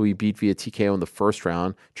Moraes, who he beat via TKO in the first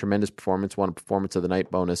round. Tremendous performance, won a performance of the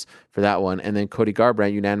night bonus for that one. And then Cody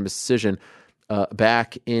Garbrandt, unanimous decision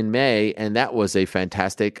back in May, and that was a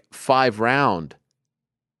fantastic 5-round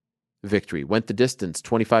victory. Went the distance,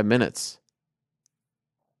 25 minutes.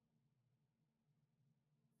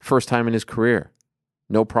 First time in his career.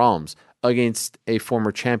 No problems against a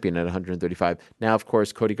former champion at 135. Now, of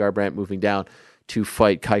course, Cody Garbrandt moving down to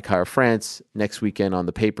fight Kai Kara-France next weekend on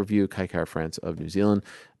the pay-per-view, Kai Kara-France of New Zealand.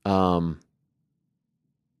 But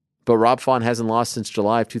Rob Font hasn't lost since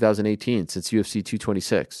July of 2018, since UFC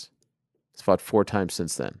 226. He's fought 4 times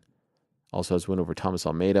since then. Also has a win over Thomas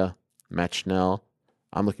Almeida, Matt Schnell.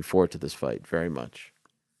 I'm looking forward to this fight very much.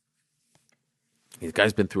 This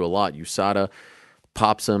guy's been through a lot. USADA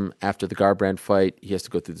pops him after the Garbrandt fight. He has to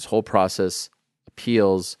go through this whole process,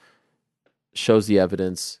 appeals, shows the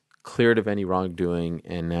evidence, cleared of any wrongdoing,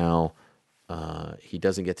 and now he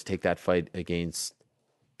doesn't get to take that fight against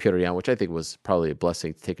Petr Yan, which I think was probably a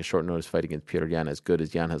blessing to take a short notice fight against Petr Yan, as good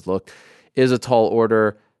as Yan has looked. Is a tall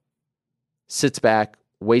order, sits back,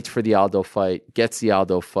 waits for the Aldo fight, gets the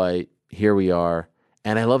Aldo fight. Here we are.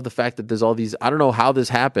 And I love the fact that there's all these, I don't know how this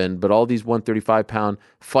happened, but all these 135-pound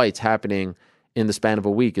fights happening in the span of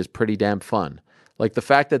a week is pretty damn fun. Like the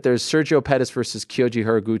fact that there's Sergio Pettis versus Kyoji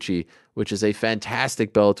Horiguchi, which is a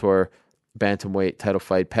fantastic Bellator bantamweight title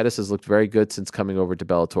fight. Pettis has looked very good since coming over to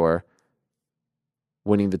Bellator,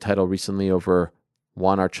 winning the title recently over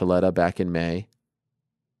Juan Archuleta back in May.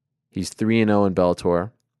 He's 3-0 in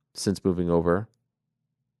Bellator since moving over.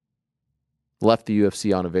 Left the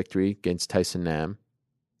UFC on a victory against Tyson Nam.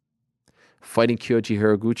 Fighting Kyoji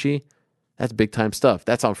Horiguchi, that's big-time stuff.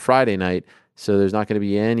 That's on Friday night, so there's not going to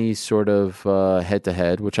be any sort of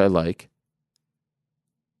head-to-head, which I like.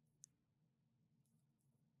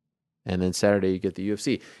 And then Saturday, you get the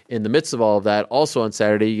UFC. In the midst of all of that, also on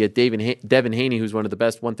Saturday, you get Devin Haney, who's one of the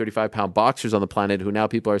best 135-pound boxers on the planet, who now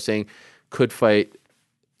people are saying could fight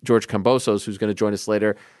George Kambosos, who's going to join us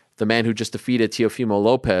later. The man who just defeated Teofimo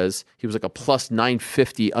Lopez. He was like a plus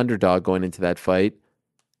 950 underdog going into that fight.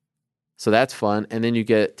 So that's fun. And then you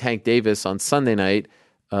get Tank Davis on Sunday night,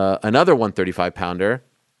 another 135-pounder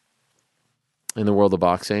in the world of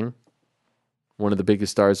boxing. One of the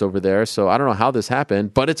biggest stars over there. So I don't know how this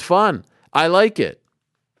happened, but it's fun. I like it.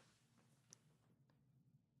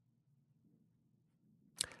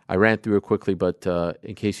 I ran through it quickly, but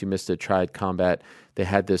in case you missed it, Triad Combat, they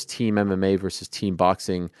had this team MMA versus team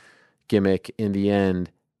boxing gimmick. In the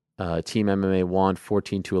end, team MMA won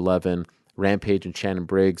 14-11. Rampage and Shannon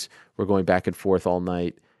Briggs were going back and forth all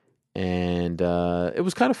night. And it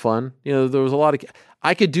was kind of fun. There was a lot of...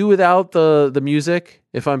 I could do without the music,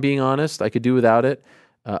 if I'm being honest. I could do without it.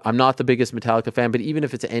 I'm not the biggest Metallica fan, but even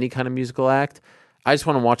if it's any kind of musical act, I just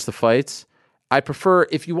want to watch the fights. I prefer,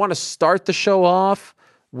 if you want to start the show off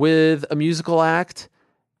with a musical act,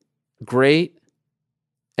 great.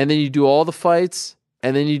 And then you do all the fights,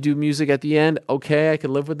 and then you do music at the end. Okay, I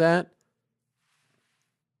can live with that.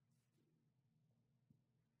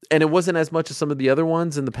 And it wasn't as much as some of the other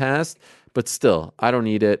ones in the past, but still, I don't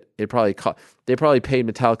need it. They probably paid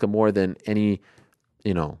Metallica more than any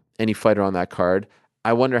fighter on that card.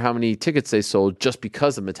 I wonder how many tickets they sold just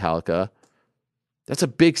because of Metallica. That's a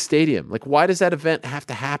big stadium. Like, why does that event have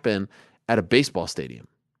to happen at a baseball stadium?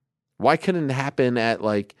 Why couldn't it happen at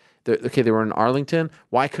they were in Arlington.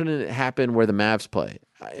 Why couldn't it happen where the Mavs play?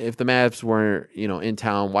 If the Mavs were, in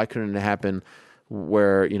town, why couldn't it happen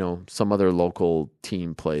where, some other local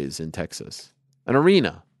team plays in Texas? An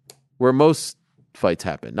arena where most fights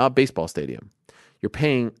happen, not baseball stadium. You're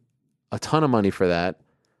paying a ton of money for that.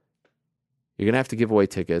 You're going to have to give away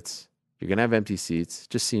tickets. You're going to have empty seats. It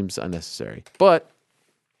just seems unnecessary. But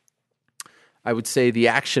I would say the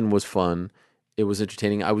action was fun. It was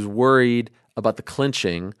entertaining. I was worried about the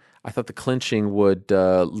clinching. I thought the clinching would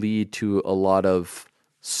lead to a lot of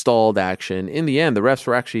stalled action. In the end, the refs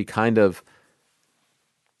were actually kind of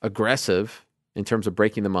aggressive in terms of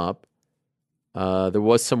breaking them up. There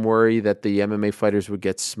was some worry that the MMA fighters would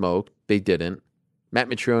get smoked. They didn't. Matt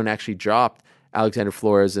Mitrione actually dropped Alexander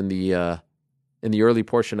Flores in the early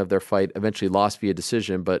portion of their fight, eventually lost via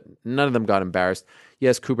decision, but none of them got embarrassed.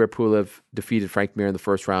 Yes, Kubrat Pulev defeated Frank Mir in the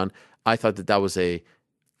first round. I thought that was a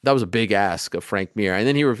big ask of Frank Mir. And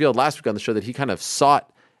then he revealed last week on the show that he kind of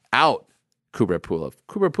sought out Kubrat Pulev.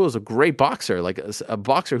 Kubrat Pulev is a great boxer, like a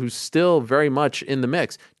boxer who's still very much in the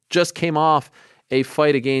mix. Just came off a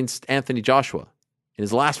fight against Anthony Joshua in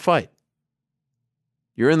his last fight.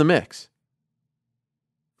 You're in the mix.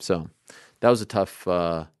 So that was a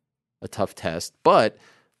tough test. But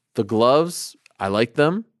the gloves, I liked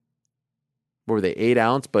them. What were they? 8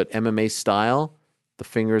 ounce, but MMA style. The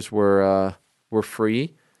fingers were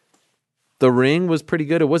free. The ring was pretty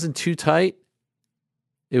good. It wasn't too tight.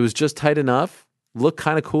 It was just tight enough. Looked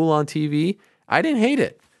kind of cool on TV. I didn't hate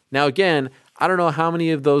it. Now, again, I don't know how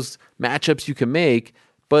many of those matchups you can make,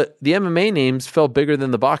 but the MMA names felt bigger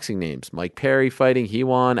than the boxing names. Mike Perry fighting, he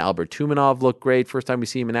won. Albert Tumanov looked great. First time we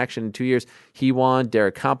see him in action in 2 years, he won.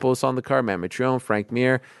 Derek Campos on the card, Matt Mitrione, Frank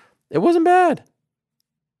Mir. It wasn't bad.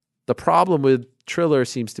 The problem with Triller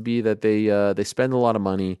seems to be that they spend a lot of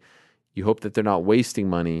money. You hope that they're not wasting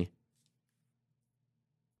money,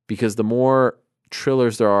 because the more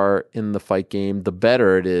Trillers there are in the fight game, the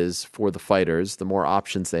better it is for the fighters, the more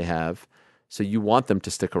options they have. So you want them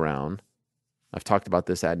to stick around. I've talked about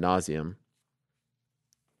this ad nauseum.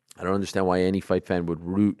 I don't understand why any fight fan would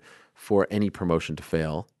root for any promotion to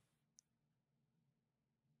fail.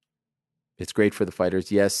 It's great for the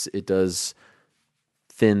fighters. Yes, it does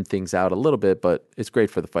thin things out a little bit, but it's great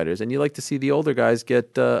for the fighters. And you like to see the older guys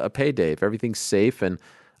get a payday. If everything's safe and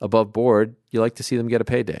above board, you like to see them get a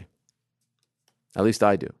payday. At least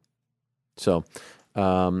I do. So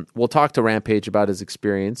we'll talk to Rampage about his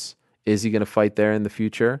experience. Is he going to fight there in the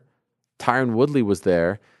future? Tyron Woodley was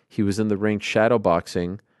there. He was in the ring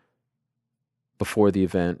shadowboxing before the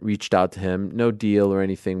event. Reached out to him. No deal or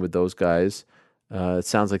anything with those guys. It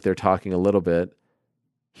sounds like they're talking a little bit.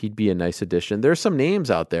 He'd be a nice addition. There's some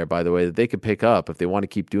names out there, by the way, that they could pick up if they want to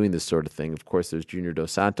keep doing this sort of thing. Of course, there's Junior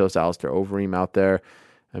Dos Santos, Alistair Overeem out there.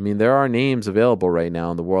 I mean, there are names available right now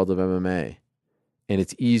in the world of MMA. And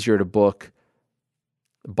it's easier to book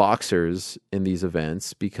boxers in these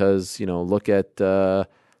events because, look at the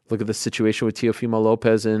situation with Teofimo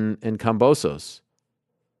Lopez and Kambosos.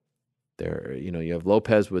 There, you have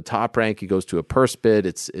Lopez with Top Rank. He goes to a purse bid.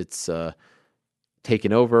 It's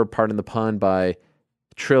taken over, pardon the pun, by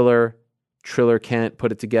Triller. Triller can't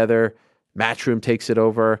put it together. Matchroom takes it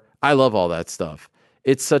over. I love all that stuff.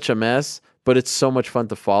 It's such a mess, but it's so much fun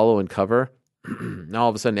to follow and cover. Now all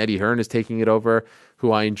of a sudden Eddie Hearn is taking it over,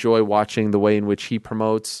 who I enjoy watching the way in which he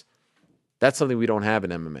promotes. That's something we don't have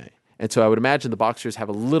in MMA. And so I would imagine the boxers have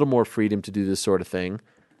a little more freedom to do this sort of thing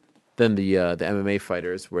than the MMA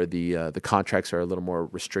fighters, where the contracts are a little more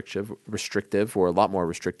restrictive or a lot more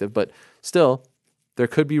restrictive. But still, there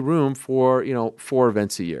could be room for 4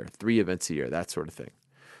 events a year, 3 events a year, that sort of thing.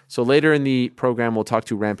 So later in the program, we'll talk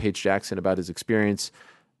to Rampage Jackson about his experience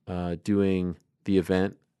doing the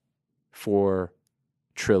event for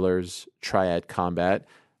Triller's Triad Combat.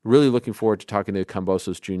 Really looking forward to talking to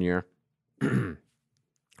Kambosos Jr.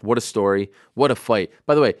 What a story. What a fight.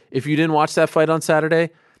 By the way, if you didn't watch that fight on Saturday,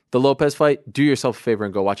 the Lopez fight, do yourself a favor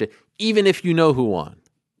and go watch it, even if you know who won,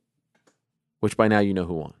 which by now you know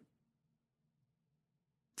who won.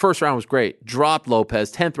 First round was great. Dropped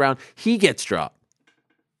Lopez. 10th round, he gets dropped.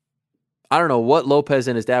 I don't know what Lopez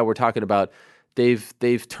and his dad were talking about.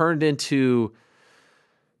 They've turned into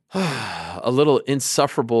a little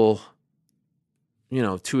insufferable,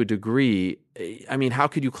 to a degree. I mean, how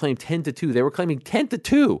could you claim 10-2? They were claiming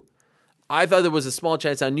 10-2. I thought there was a small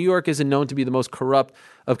chance. Now, New York isn't known to be the most corrupt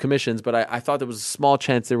of commissions, but I thought there was a small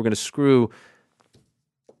chance they were going to screw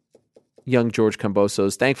young George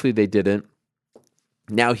Kambosos. Thankfully, they didn't.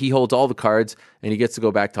 Now he holds all the cards, and he gets to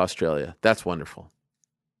go back to Australia. That's wonderful.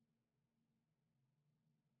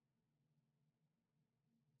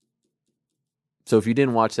 So if you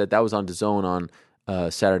didn't watch that, that was on DAZN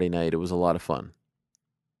on Saturday night. It was a lot of fun.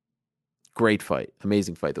 Great fight.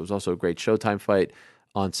 Amazing fight. There was also a great Showtime fight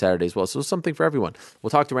on Saturday as well. So something for everyone. We'll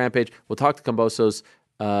talk to Rampage. We'll talk to Kambosos.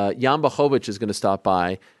 Jan Blachowicz is going to stop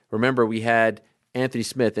by. Remember, we had Anthony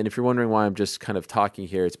Smith, and if you're wondering why I'm just kind of talking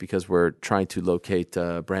here, it's because we're trying to locate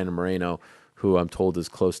Brandon Moreno, who I'm told is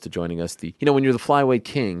close to joining us. When you're the flyweight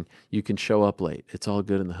king, you can show up late. It's all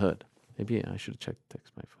good in the hood. Maybe I should have checked the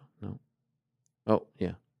text my phone. No. Oh,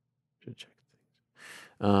 yeah. Should have checked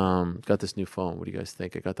things. Got this new phone. What do you guys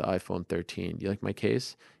think? I got the iPhone 13. Do you like my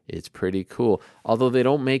case? It's pretty cool. Although they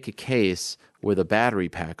don't make a case with a battery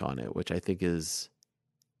pack on it, which I think is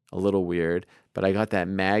a little weird. But I got that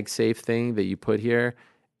MagSafe thing that you put here.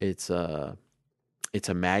 It's a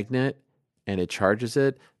magnet, and it charges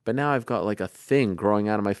it. But now I've got like a thing growing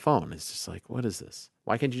out of my phone. It's just like, what is this?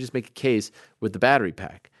 Why can't you just make a case with the battery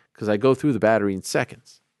pack? Because I go through the battery in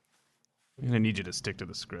seconds. I'm going to need you to stick to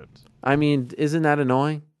the script. I mean, isn't that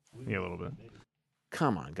annoying? Yeah, a little bit.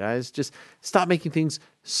 Come on, guys. Just stop making things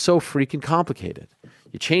so freaking complicated.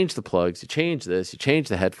 You change the plugs, you change this, you change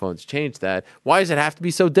the headphones, you change that. Why does it have to be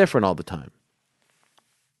so different all the time?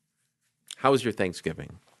 How was your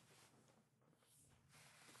Thanksgiving?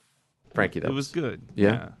 Frankie, It was good.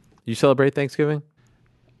 Yeah? You celebrate Thanksgiving?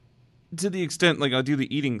 To the extent, like, I'll do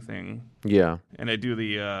the eating thing. Yeah. And I do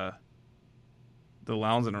the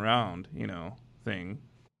lounging around, thing.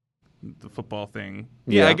 The football thing.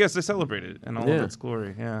 Yeah, I guess I celebrated it in all of its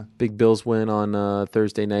glory. Yeah. Big Bills win on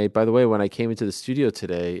Thursday night. By the way, when I came into the studio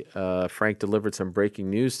today, Frank delivered some breaking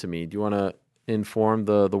news to me. Do you want to inform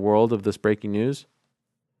the world of this breaking news?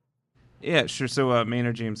 Yeah, sure. So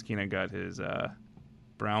Maynard James Keenan got his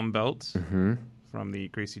brown belt from the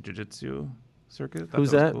Gracie Jiu-Jitsu circuit. Who's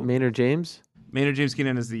that? Cool. Maynard James? Maynard James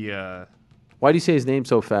Keenan is the... Why do you say his name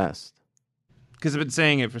so fast? Because I've been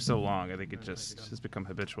saying it for so long. I think it just has become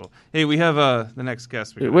habitual. Hey, we have the next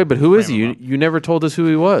guest. Wait, but who is he? You never told us who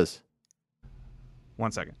he was.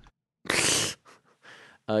 1 second.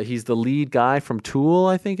 He's the lead guy from Tool,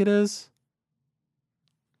 I think it is.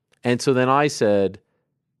 And so then I said,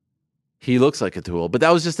 he looks like a Tool. But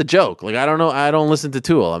that was just a joke. Like, I don't know. I don't listen to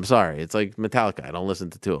Tool. I'm sorry. It's like Metallica. I don't listen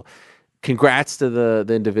to Tool. Congrats to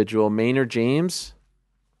the individual. Maynard James.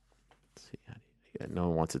 No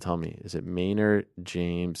one wants to tell me. Is it Maynard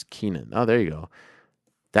James Keenan? Oh, there you go.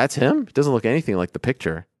 That's him? It doesn't look anything like the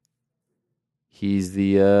picture. He's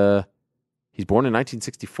born in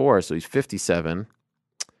 1964, so he's 57.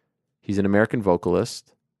 He's an American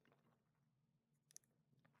vocalist.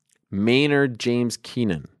 Maynard James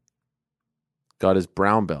Keenan got his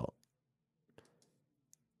brown belt.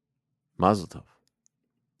 Mazel tov.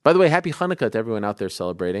 By the way, happy Hanukkah to everyone out there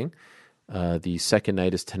celebrating. The second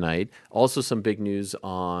night is tonight. Also, some big news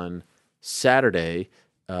on Saturday.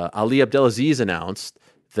 Ali Abdelaziz announced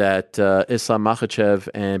that Islam Makhachev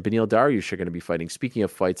and Beneil Dariush are going to be fighting. Speaking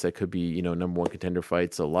of fights that could be, number one contender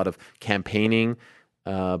fights, a lot of campaigning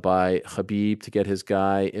by Khabib to get his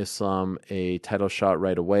guy Islam a title shot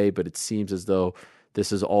right away. But it seems as though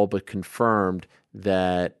this is all but confirmed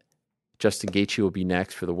that Justin Gaethje will be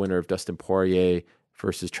next for the winner of Dustin Poirier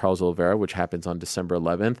versus Charles Oliveira, which happens on December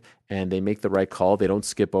 11th. And they make the right call. They don't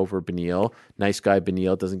skip over Beneil. Nice guy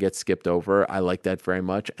Beneil doesn't get skipped over. I like that very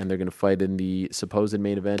much. And they're going to fight in the supposed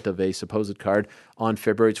main event of a supposed card on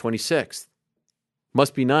February 26th.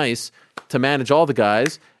 Must be nice to manage all the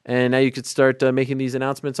guys. And now you could start making these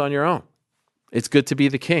announcements on your own. It's good to be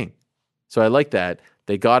the king. So I like that.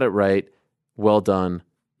 They got it right. Well done,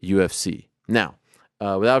 UFC. Now,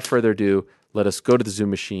 without further ado, let us go to the Zoom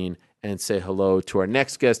machine and say hello to our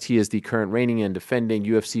next guest. He is the current reigning and defending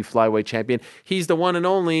UFC flyweight champion. He's the one and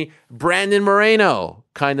only Brandon Moreno.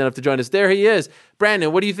 Kind enough to join us. There he is.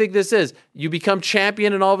 Brandon, what do you think this is? You become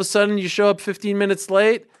champion and all of a sudden you show up 15 minutes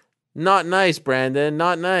late? Not nice, Brandon.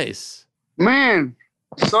 Not nice. Man,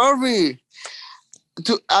 sorry.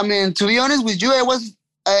 To be honest with you,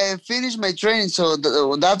 I finished my training, so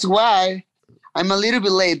that's why I'm a little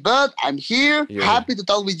bit late. But I'm here, happy to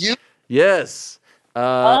talk with you. Yes.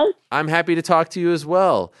 I'm happy to talk to you as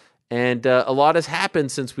well. And a lot has happened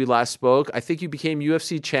since we last spoke. I think you became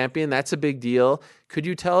UFC champion. That's a big deal. Could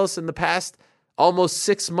you tell us in the past almost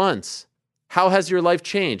 6 months, how has your life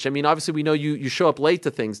changed? I mean, obviously we know you show up late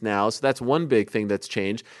to things now, so that's one big thing that's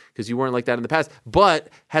changed because you weren't like that in the past. But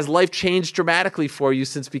has life changed dramatically for you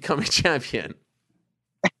since becoming champion?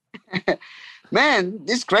 Man,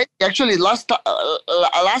 this is great. Actually, last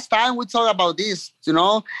time we talked about this,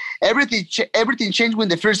 everything changed with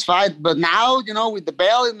the first fight. But now, with the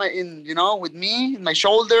belt with me in my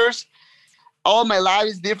shoulders, all my life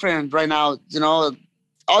is different right now.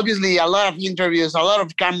 Obviously, a lot of interviews, a lot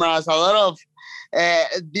of cameras, a lot of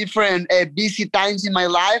different busy times in my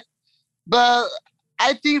life. But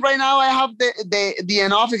I think right now I have the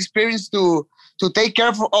enough experience to take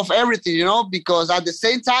care of everything, because at the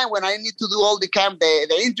same time, when I need to do all the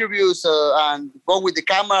interviews and go with the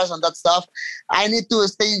cameras and that stuff, I need to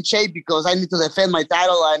stay in shape because I need to defend my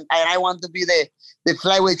title and I want to be the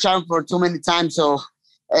flyweight champ for too many times. So,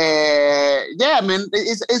 it's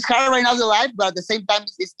hard right now in life, but at the same time,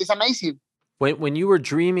 it's amazing. When you were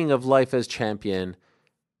dreaming of life as champion,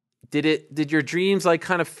 did your dreams like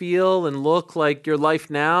kind of feel and look like your life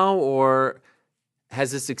now, or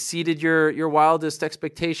has this exceeded your wildest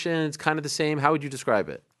expectations? Kind of the same. How would you describe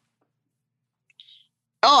it?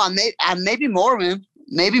 Oh, and maybe more, man.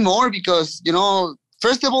 Maybe more because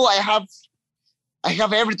first of all, I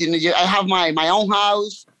have everything. I have my own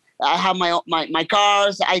house. I have my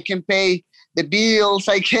cars. I can pay the bills.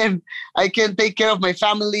 I can take care of my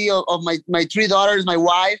family, of my 3 daughters, my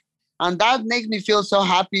wife, and that makes me feel so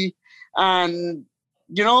happy. And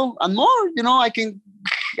and more. I can.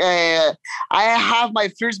 I have my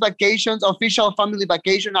first vacations, official family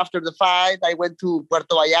vacation after the fight. I went to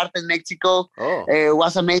Puerto Vallarta in Mexico. Oh. It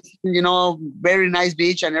was amazing, very nice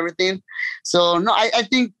beach and everything. So no, I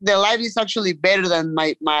think the life is actually better than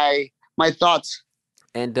my my thoughts.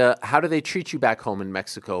 And how do they treat you back home in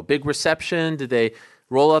Mexico? Big reception? Did they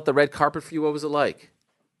roll out the red carpet for you? What was it like?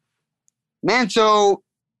 Man, so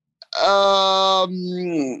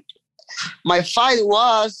my fight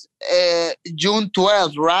was June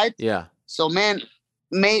 12th, right? Yeah. So, man,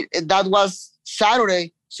 that was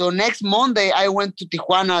Saturday. So next Monday, I went to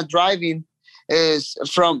Tijuana driving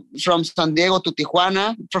from San Diego to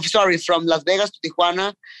Tijuana. From Las Vegas to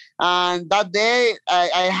Tijuana. And that day,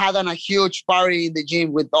 I had a huge party in the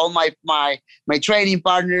gym with all my training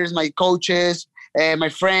partners, my coaches, my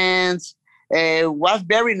friends. It was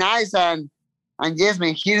very nice. And yes,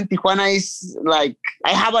 man, here in Tijuana is like,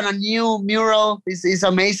 I have a new mural. It's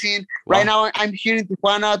amazing. Wow. Right now, I'm here in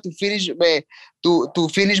Tijuana to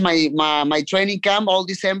finish my training camp all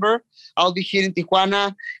December. I'll be here in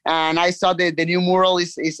Tijuana, and I saw the new mural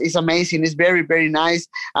is amazing. It's very, very nice,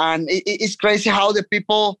 and it's crazy how the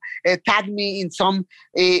people tag me in some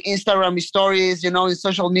Instagram stories, in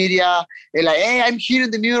social media. They're like, "Hey, I'm here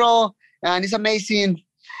in the mural, and it's amazing."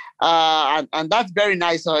 And that's very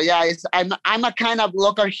nice. So yeah, I'm a kind of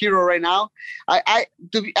local hero right now.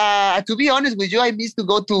 To be honest with you, I miss to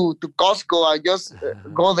go to Costco and just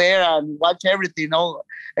go there and watch everything.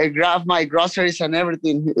 Grab my groceries and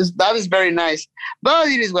everything. That is very nice, but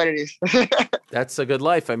it is what it is. That's a good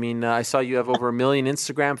life. I mean, I saw you have over 1 million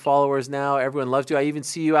Instagram followers now. Everyone loves you. I even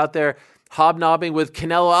see you out there hobnobbing with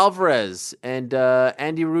Canelo Alvarez and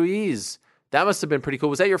Andy Ruiz. That must have been pretty cool.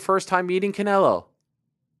 Was that your first time meeting Canelo?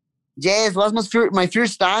 Yes, it was my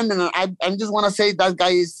first time, and I just want to say that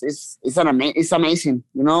guy is amazing.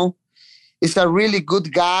 He's a really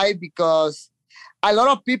good guy because a lot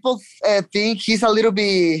of people think he's a little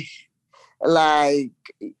bit like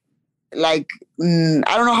I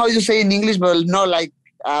don't know how you say in English, but no, like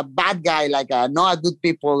a bad guy, like not a good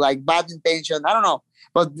people, like bad intention. I don't know,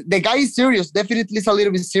 but the guy is serious. Definitely, is a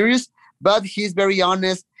little bit serious, but he's very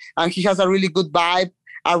honest, and he has a really good vibe.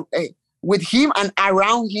 With him and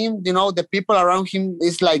around him, the people around him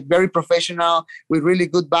is like very professional with really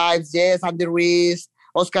good vibes. Yes, Andy Ruiz,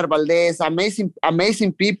 Oscar Valdez,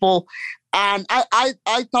 amazing people. And I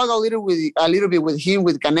talk a little bit with him,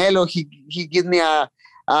 with Canelo. He gave me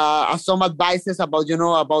some advices about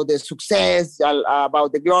about the success,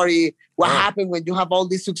 about the glory, what happened when you have all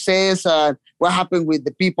this success, what happened with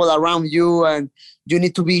the people around you, and you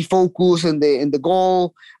need to be focused in the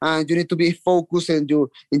goal, and you need to be focused in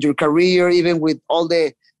your career, even with all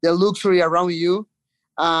the luxury around you.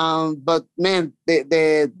 But man,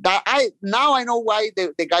 now I know why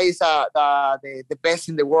the guy is the best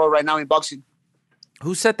in the world right now in boxing.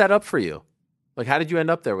 Who set that up for you? Like, how did you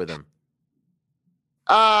end up there with him?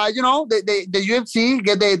 The UFC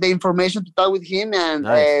get the information to talk with him, and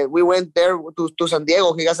nice. We went there to San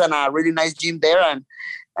Diego. He has a really nice gym there,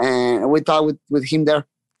 and we talked with him there.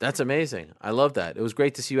 That's amazing. I love that. It was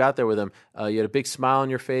great to see you out there with him. You had a big smile on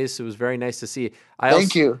your face. It was very nice to see.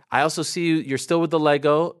 Thank you. I also see you're still with the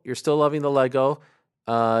Lego. You're still loving the Lego.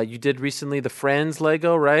 You did recently the Friends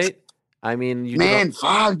Lego, right? I mean, you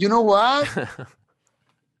fuck. You know what?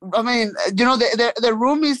 I mean, the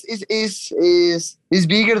room is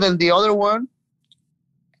bigger than the other one.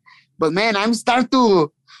 But man, I'm starting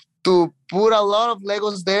to put a lot of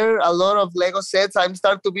Legos there, a lot of Lego sets. I'm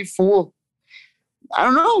starting to be full. I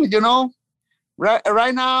don't know,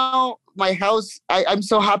 right now, my house, I'm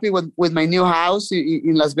so happy with my new house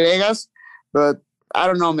in Las Vegas, but I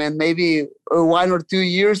don't know, man, maybe 1 or 2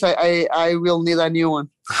 years, I will need a new one.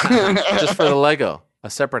 Just for the Lego, a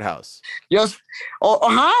separate house.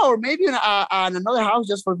 Or maybe another house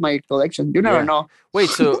just for my collection. You never know. Wait,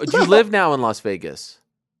 so do you live now in Las Vegas?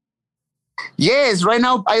 Yes, right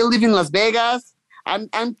now I live in Las Vegas. I'm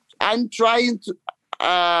trying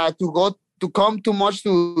to come too much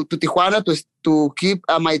to Tijuana to keep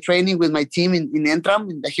my training with my team in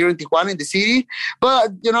Entram here in Tijuana in the city.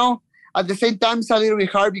 But at the same time, it's a little bit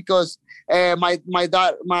hard because my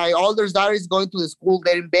older daughter is going to the school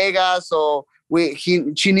there in Vegas, so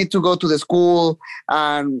she needs to go to the school,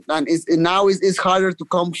 and now it's harder to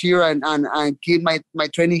come here and keep my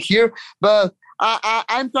training here. But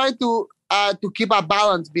I'm trying to keep a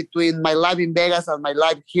balance between my life in Vegas and my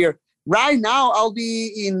life here. Right now, I'll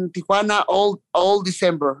be in Tijuana all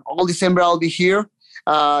December. All December, I'll be here,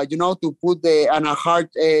 to put a hard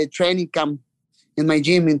training camp in my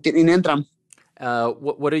gym in Entram.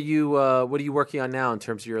 What are you working on now in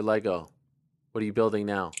terms of your Lego? What are you building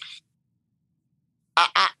now?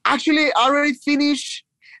 I actually already finished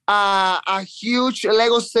a huge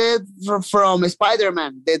Lego set from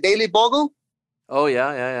Spider-Man, the Daily Bugle. Oh,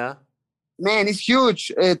 yeah. Man, it's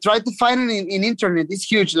huge. Try to find it in internet. It's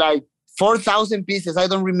huge, like 4,000 pieces. I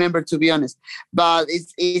don't remember, to be honest, but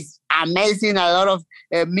it's amazing. A lot of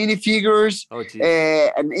minifigures,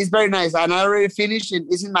 and it's very nice. And I already finished it.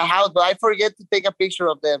 It's in my house, but I forget to take a picture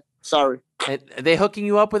of them. Sorry. And are they hooking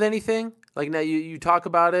you up with anything? Like now you talk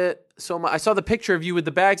about it so much. I saw the picture of you with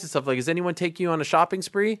the bags and stuff. Like, is anyone taking you on a shopping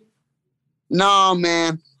spree? No,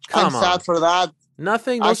 man. I'm sad for that.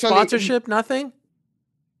 Nothing? No sponsorship? Nothing?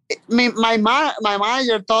 My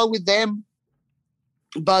manager talked with them,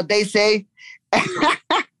 but they say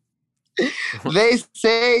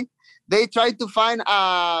they try to find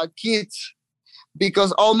kids,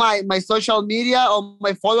 because all my social media, all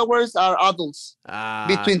my followers are adults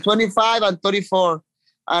between 25 and 34,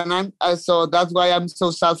 and so that's why I'm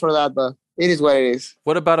so sad for that. But it is what it is.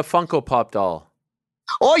 What about a Funko Pop doll?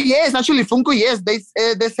 Oh yes, actually Funko. Yes, they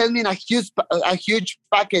sent me a huge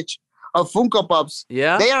package of Funko Pops.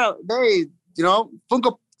 Yeah, they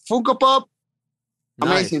Funko Pop.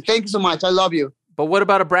 Amazing. Nice. Thank you so much. I love you. But what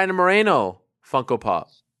about a Brandon Moreno Funko Pop?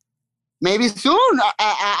 Maybe soon.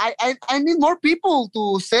 I need more people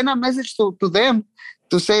to send a message to them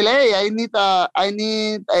to say, hey, I need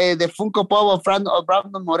the Funko Pop of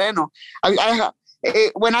Brandon Moreno.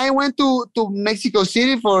 When I went to Mexico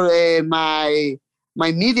City for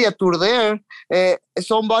my media tour there,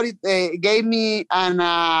 somebody gave me an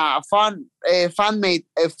fan-made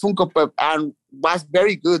Funko Pop, and was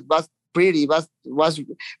very good. Was pretty. Was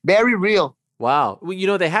very real. Wow.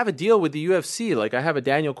 Well, they have a deal with the UFC. Like, I have a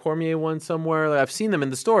Daniel Cormier one somewhere. Like, I've seen them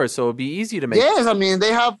in the store, so it'd be easy to make. Yes, I mean,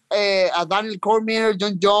 they have a Daniel Cormier,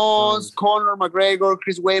 John Jones, Conor McGregor,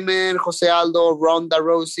 Chris Weidman, Jose Aldo, Ronda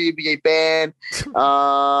Rousey, BJ Penn.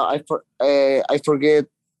 I forget.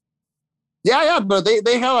 Yeah, but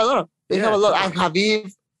they have a lot. They have a lot. And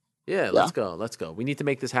Khabib. Yeah, let's go. We need to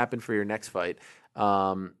make this happen for your next fight.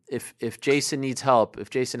 If Jason needs help,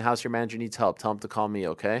 if Jason House, your manager, needs help, tell him to call me,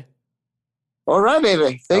 okay? All right,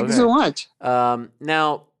 baby. Thank you so much.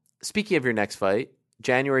 Now, speaking of your next fight,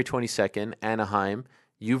 January 22nd, Anaheim,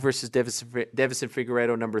 you versus Davison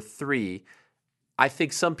Figueiredo, number 3. I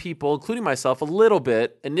think some people, including myself, a little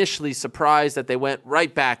bit initially surprised that they went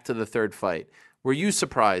right back to the third fight. Were you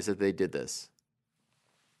surprised that they did this?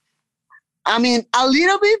 I mean, a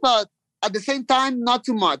little bit, but at the same time, not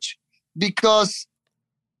too much, because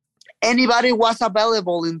anybody was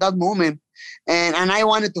available in that moment, and I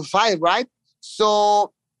wanted to fight, right?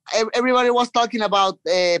 So everybody was talking about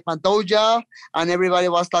Pantoja, and everybody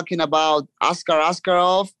was talking about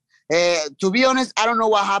Askarov. To be honest, I don't know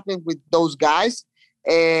what happened with those guys.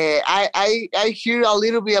 I hear a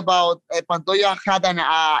little bit about Pantoja had an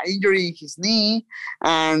injury in his knee,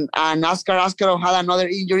 and Askarov had another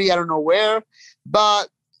injury, I don't know where. But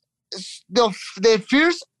the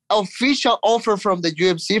first official offer from the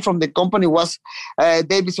UFC, from the company, was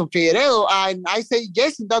Davison Figueiredo, and I say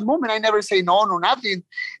yes in that moment. I never say no, nothing.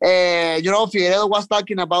 Figueiredo was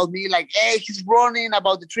talking about me like, hey, he's running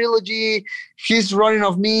about the trilogy, he's running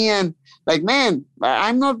of me, and like, man,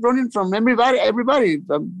 I'm not running from everybody. I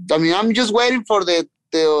mean, I'm just waiting for the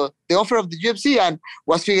offer of the UFC, and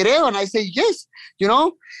was Figueiredo, and I say yes.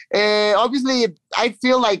 Obviously, I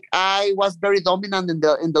feel like I was very dominant in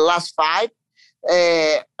the last fight.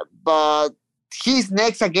 But he's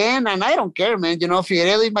next again, and I don't care, man.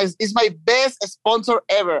 Figueiredo is my best sponsor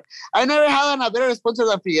ever. I never had a better sponsor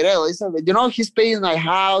than Figueiredo. He's paying my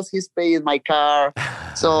house, he's paying my car,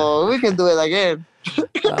 so we can do it again.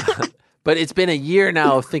 But it's been a year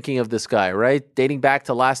now of thinking of this guy, right? Dating back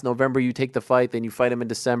to last November, you take the fight, then you fight him in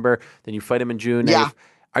December, then you fight him in June. Yeah.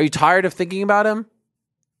 Are you tired of thinking about him?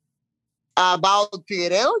 About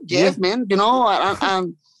Figueiredo? Yes, man.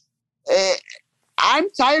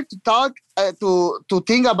 I'm tired to talk to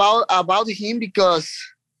think about him, because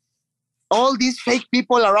all these fake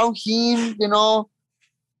people around him,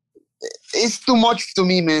 it's too much to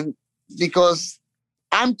me, man. Because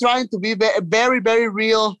I'm trying to be very, very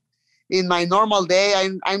real in my normal day.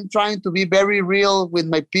 I'm trying to be very real with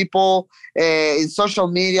my people in social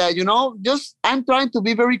media. I'm trying to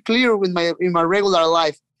be very clear in my regular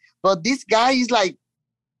life. But this guy is like,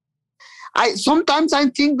 sometimes I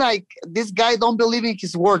think like this guy don't believe in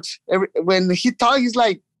his words. When he talks, he's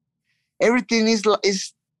like, everything is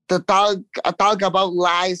the talk about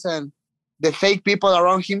lies and the fake people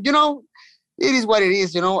around him. It is what it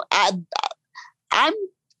is.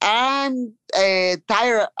 I'm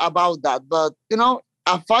tired about that. But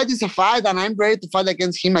a fight is a fight, and I'm ready to fight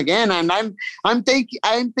against him again. And I'm taking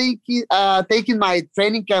my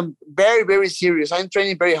training camp very, very serious. I'm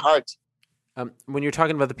training very hard. When you're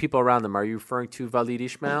talking about the people around them, are you referring to Walid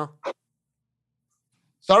Ismail?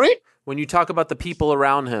 Sorry? When you talk about the people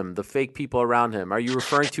around him, the fake people around him, are you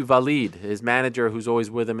referring to Valid, his manager, who's always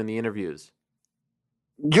with him in the interviews?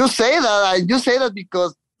 You say that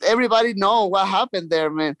because everybody know what happened there,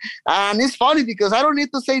 man. And it's funny because I don't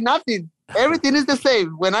need to say nothing. Everything is the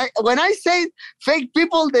same. When I say fake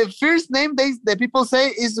people, the first name the people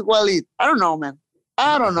say is Walid. I don't know, man.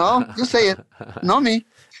 I don't know. You say it. Not me.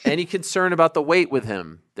 Any concern about the weight with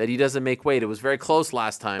him, that he doesn't make weight? It was very close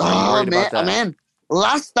last time. Are you worried man, about that? Man.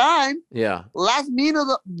 Last time, last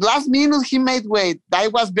minute he made weight. I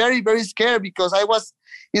was very, very scared because I was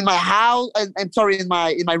in my house. I'm sorry, in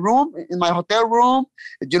my room, in my hotel room.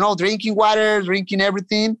 Drinking water, drinking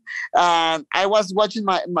everything. And I was watching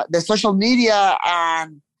the social media,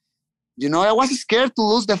 and I was scared to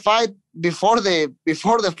lose the fight before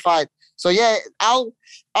the fight. So yeah,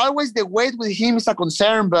 always the weight with him is a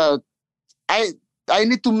concern, but I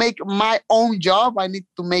need to make my own job. I need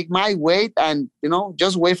to make my weight and,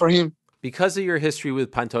 just wait for him. Because of your history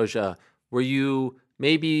with Pantoja, were you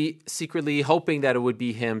maybe secretly hoping that it would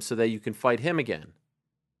be him so that you can fight him again?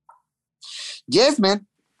 Yes, man.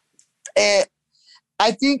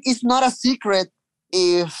 I think it's not a secret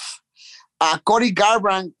if Cody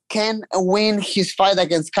Garbrandt can win his fight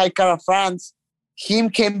against Kai Kara France. Him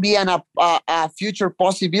can be a future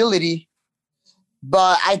possibility.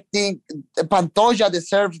 But I think Pantoja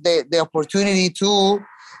deserves the opportunity too,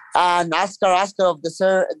 and Askarov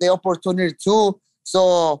deserves the opportunity too.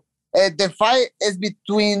 So the fight is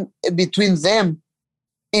between them,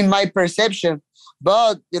 in my perception.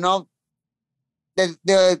 But the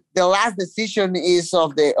last decision is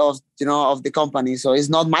of the company. So it's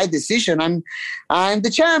not my decision. I'm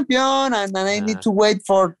the champion, and I need to wait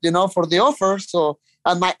for for the offer. So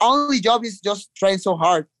and my only job is just train so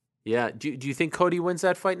hard. Yeah. Do you think Cody wins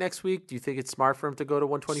that fight next week? Do you think it's smart for him to go to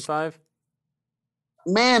 125?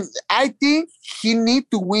 Man, I think he need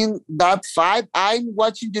to win that fight. I'm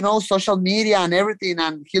watching, social media and everything,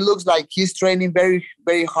 and he looks like he's training very,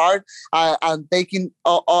 very hard and taking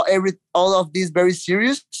all of this very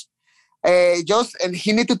serious. And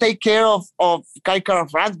he need to take care of Kai Kara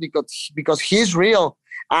France because he's real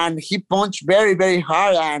and he punched very, very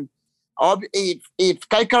hard. And if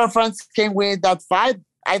Kai Kara France can win that fight,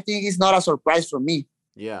 I think it's not a surprise for me.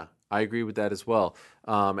 Yeah, I agree with that as well.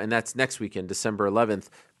 And that's next weekend, December 11th.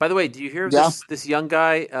 By the way, do you hear of this young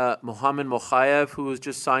guy, Mohamed Mokaev, who was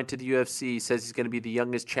just signed to the UFC? He says he's going to be the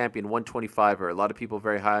youngest champion, 125er. A lot of people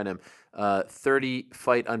very high on him.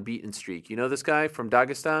 30-fight unbeaten streak. You know this guy from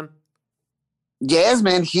Dagestan? Yes,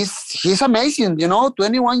 man. He's amazing.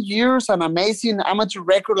 21 years, an amazing amateur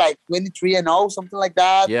record, like 23-0, something like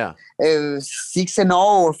that. Yeah. 6-0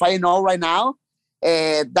 or 5-0 right now.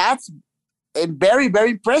 That's very,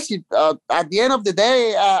 very impressive. At the end of the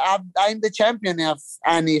day, I'm the champion.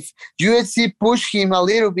 And if UFC push him a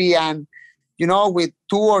little bit and, with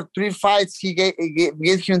 2 or 3 fights, he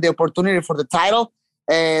gives him the opportunity for the title,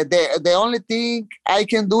 the only thing I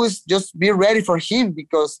can do is just be ready for him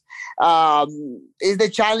because it's the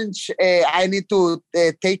challenge I need to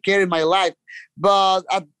take care in my life. But,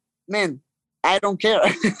 man, I don't care.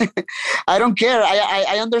 I don't care.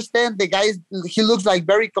 I understand the guy. He looks like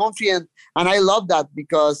very confident, and I love that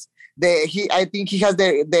because I think he has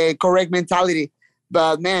the correct mentality.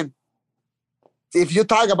 But man, if you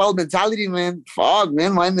talk about mentality, man,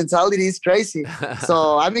 my mentality is crazy.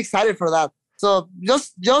 So I'm excited for that. So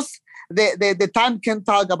just the time can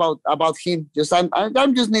talk about him.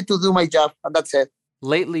 I'm just need to do my job, and that's it.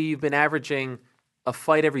 Lately, you've been averaging a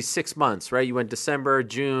fight every 6 months, right? You went December,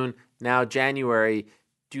 June, now January.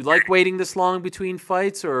 Do you like waiting this long between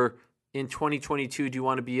fights, or in 2022, do you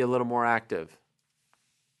want to be a little more active?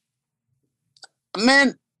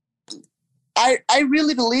 Man, I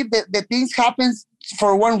really believe that the things happen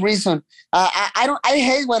for one reason. I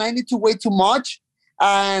hate when I need to wait too much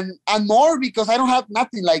and more because I don't have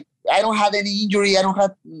nothing. Like I don't have any injury. I don't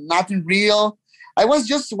have nothing real. I was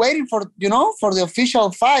just waiting for the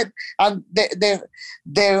official fight, and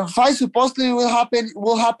the fight supposedly will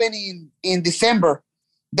happen in December.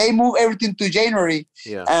 They move everything to January,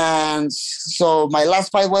 and so my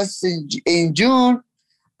last fight was in June.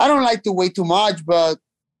 I don't like to wait too much, but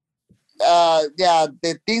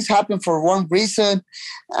the things happen for one reason,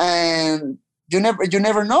 and you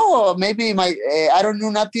never know. Maybe I don't know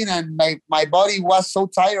nothing, and my body was so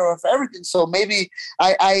tired of everything. So maybe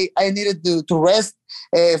I needed to rest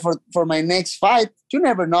for my next fight. You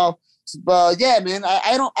never know. But yeah, man,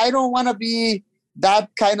 I don't want to be that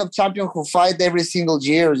kind of champion who fight every single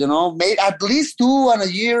year. Maybe at least 2 in a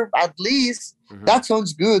year, at least. Mm-hmm. That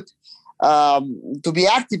sounds good. To be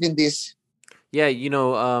active in this. Yeah,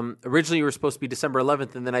 originally you were supposed to be December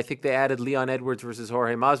 11th, and then I think they added Leon Edwards versus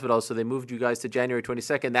Jorge Masvidal, so they moved you guys to January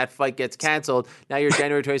 22nd. That fight gets canceled. Now you're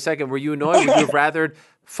January 22nd. Were you annoyed? Would you have rather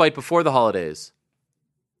fight before the holidays?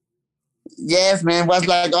 Yes, man. Was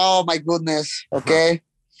like, oh my goodness. Okay,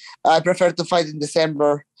 I prefer to fight in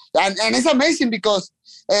December, and it's amazing because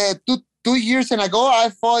 2 years ago I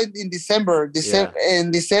fought in December,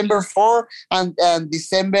 in December 4 and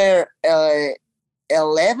December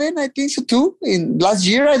 11, I think so too. In last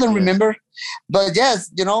year, I don't remember, but yes,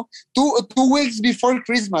 2 weeks before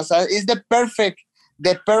Christmas is the perfect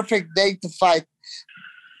day to fight.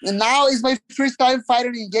 And now it's my first time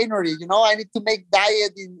fighting in January. I need to make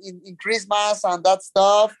diet in Christmas and that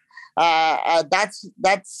stuff.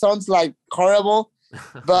 That sounds like horrible,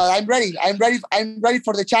 but I'm ready. I'm ready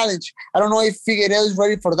for the challenge. I don't know if Figueiredo is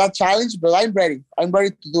ready for that challenge, but I'm ready. I'm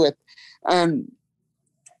ready to do it. And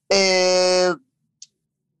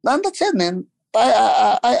that's it, man.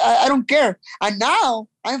 I don't care. And now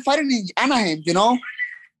I'm fighting in Anaheim. You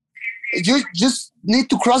just need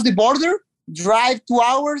to cross the border, drive 2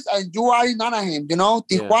 hours, and you are in Anaheim.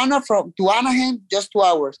 Tijuana to Anaheim, just 2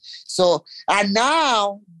 hours. So, and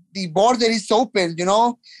now the border is open.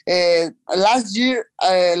 Last year,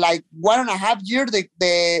 like 1.5 years,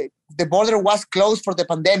 the border was closed for the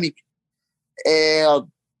pandemic.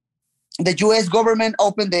 The U.S. government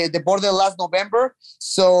opened the border last November.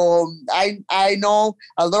 So I know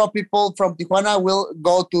a lot of people from Tijuana will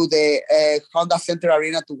go to the Honda Center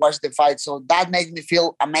Arena to watch the fight. So that makes me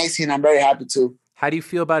feel amazing. I'm very happy too. How do you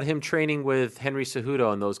feel about him training with Henry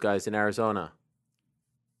Cejudo and those guys in Arizona?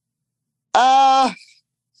 A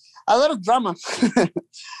lot of drama.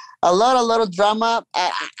 a lot of drama.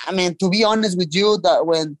 I mean, to be honest with you, that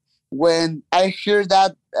when I heard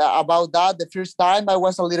that about that the first time, I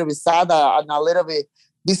was a little bit sad and a little bit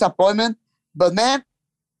disappointment. But man,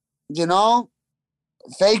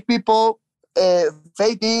 fake people,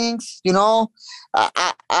 fake things.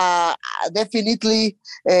 Definitely,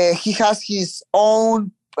 he has his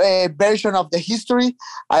own version of the history.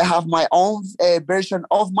 I have my own version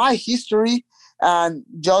of my history, and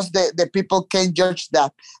just the people can judge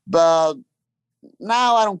that. But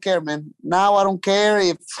now I don't care, man. Now I don't care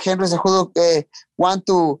if Henry Cejudo want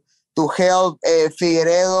to help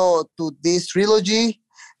Figueiredo to this trilogy.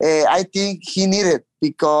 I think he needed,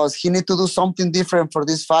 because he need to do something different for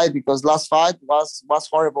this fight, because last fight was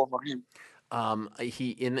horrible for him.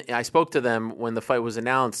 I spoke to them when the fight was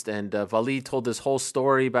announced, and Waleed told this whole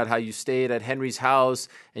story about how you stayed at Henry's house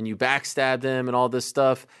and you backstabbed him and all this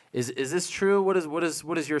stuff. Is this true? What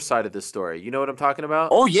is your side of this story? You know what I'm talking about?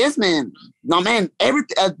 Oh yes, man. No, man.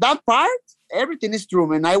 That part, everything is true,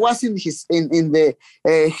 man. I was in the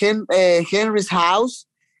Henry's house.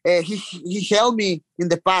 He helped me in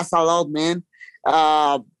the past a lot, man.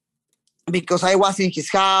 Because I was in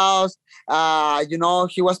his house.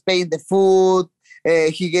 He was paying the food.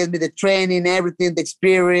 He gave me the training, everything, the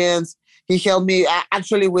experience. He helped me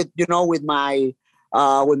actually with my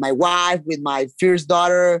wife, with my first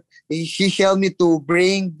daughter. He helped me to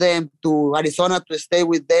bring them to Arizona to stay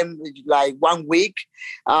with them like 1 week.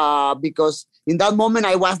 Because in that moment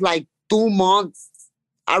I was like 2 months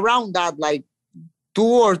around that, like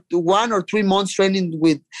 1 or 3 months training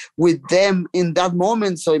with them in that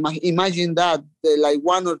moment. So imagine that, like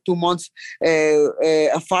 1 or 2 months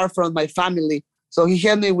far from my family. So he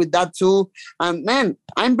helped me with that too. And man,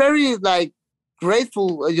 I'm very like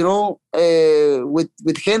grateful,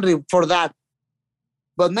 with Henry for that.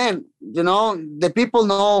 But man, the people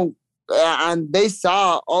know, and they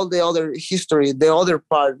saw all the other history, the other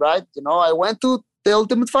part, right? I went to the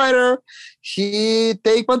Ultimate Fighter. He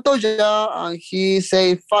take Pantoja and he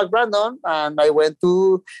say fuck Brandon, and I went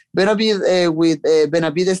to Benavides with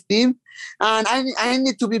Benavides team. And I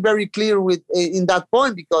need to be very clear with in that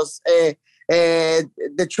point, because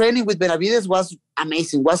the training with Benavides was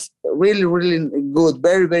amazing, was really, really good,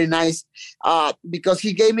 very, very nice, because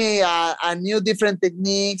he gave me a new different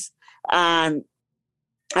techniques and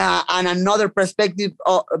another perspective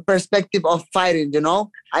of fighting.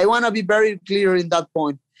 I want to be very clear in that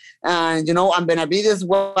point. And and Benavides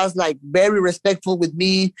was like very respectful with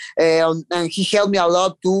me, and he helped me a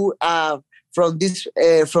lot too, from this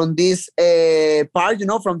part, from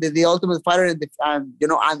the Ultimate Fighter and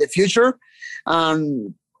the future,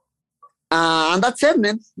 and that's it,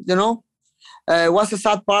 man. It was a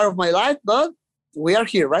sad part of my life, but we are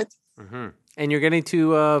here, right? Mm-hmm. And you're getting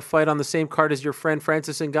to fight on the same card as your friend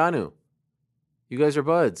Francis Ngannou. You guys are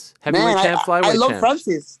buds. Heavyweight champ, flyweight champ. I love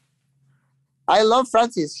Francis. I love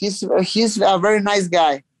Francis. He's a very nice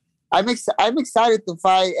guy. I'm excited to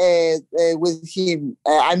fight with him.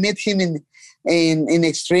 I met him in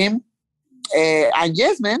Extreme. And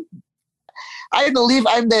yes, man, I believe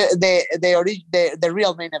I'm the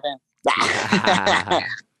real main event.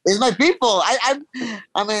 It's my people. I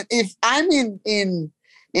mean, if I'm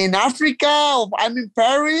in Africa or I'm in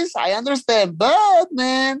Paris, I understand. But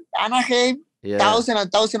man, Anaheim,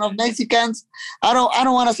 thousand of Mexicans. I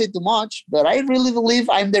don't want to say too much, but I really believe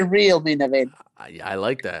I'm the real main event. I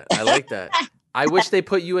like that. I wish they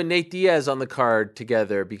put you and Nate Diaz on the card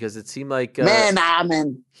together because it seemed like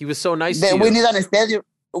man, he was so nice to you. We need an stadium.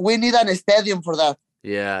 We need an stadium for that.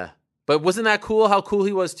 Yeah, but wasn't that cool? How cool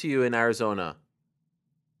he was to you in Arizona.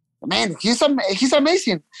 Man, he's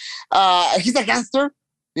amazing. He's a gangster,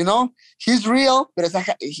 you know. He's real, but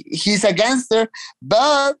he's a gangster.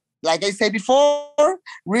 But like I said before,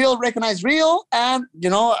 real recognize real, and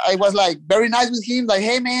you know, I was like very nice with him. Like,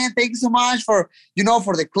 hey man, thank you so much for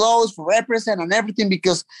the clothes, for represent and everything,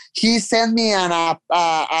 because he sent me a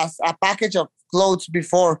package of clothes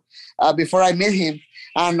before I met him,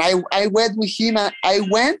 and I went with him. I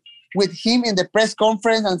went with him in the press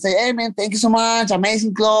conference and say, hey man, thank you so much,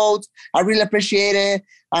 amazing clothes, I really appreciate it.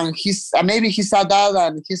 And maybe he saw that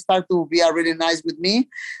and he started to be really nice with me.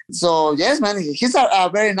 So yes, man, he's a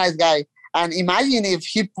very nice guy. And imagine if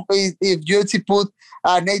UFC put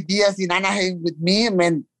Nate Diaz in Anaheim with me,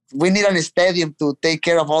 man, we need a stadium to take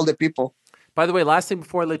care of all the people. By the way, last thing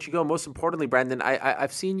before I let you go, most importantly, Brandon,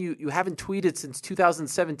 I've seen you haven't tweeted since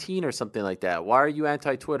 2017 or something like that. Why are you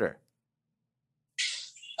anti-Twitter?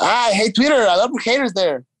 I hate Twitter. A lot of haters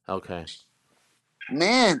there. Okay.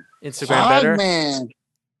 Man. Instagram better? Man.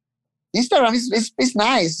 Instagram is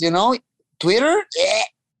nice, you know. Twitter, yeah.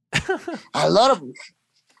 a lot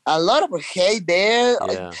of hate there.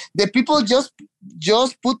 Yeah. The people just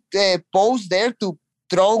put posts there to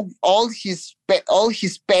throw all his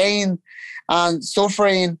pain and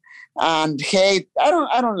suffering and hate. I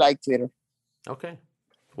don't like Twitter. Okay.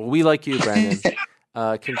 Well, we like you, Brandon.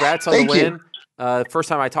 Congrats on the win. First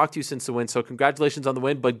time I talked to you since the win, so congratulations on the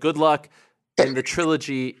win. But good luck in the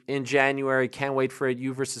trilogy in January. Can't wait for it.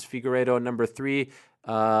 You versus Figueiredo, number 3.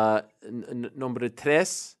 Number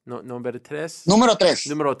tres.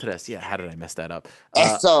 Número tres. Yeah, how did I mess that up?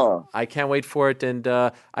 I can't wait for it, and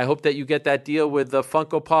I hope that you get that deal with the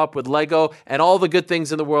Funko Pop, with Lego, and all the good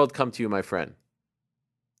things in the world come to you, my friend.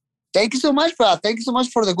 Thank you so much, bro. Thank you so much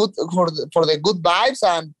for the good vibes,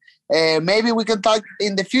 and maybe we can talk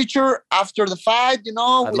in the future after the fight. You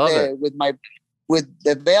know, with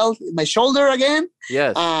the belt in my shoulder again.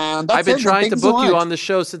 Yes. I've been trying to book you on the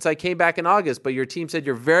show since I came back in August, but your team said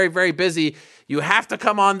you're very, very busy. You have to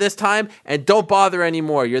come on this time and don't bother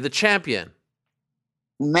anymore. You're the champion.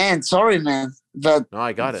 Man, sorry, man. But no,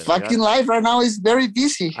 I got it. Fucking life right now is very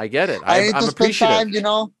busy. I get it. I need to spend time, you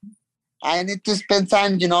know. I need to spend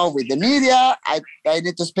time, you know, with the media. I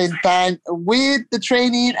need to spend time with the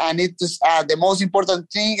training. I need to, the most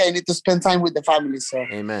important thing, I need to spend time with the family. So,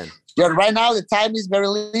 amen. Yeah, right now the time is very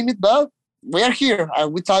limited, but we are here.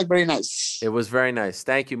 We talk very nice. It was very nice.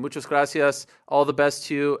 Thank you. Muchas gracias. All the best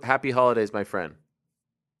to you. Happy holidays, my friend.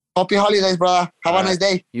 Happy holidays, brother. Have a nice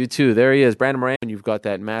day. You too. There he is, Brandon Moreno. You've got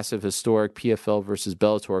that massive, historic PFL versus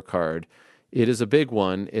Bellator card. It is a big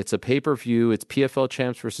one. It's a pay-per-view. It's PFL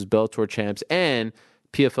champs versus Bellator champs and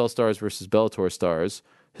PFL stars versus Bellator stars.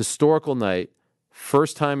 Historical night.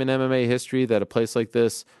 First time in MMA history that a place like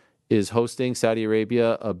this is hosting, Saudi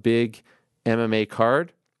Arabia, a big MMA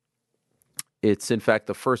card. It's, in fact,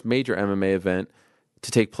 the first major MMA event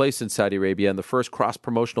to take place in Saudi Arabia and the first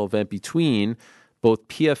cross-promotional event between both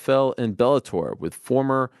PFL and Bellator, with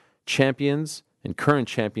former champions and current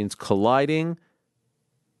champions colliding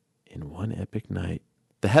in one epic night.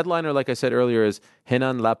 The headliner, like I said earlier, is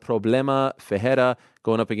Renan La Problema Ferreira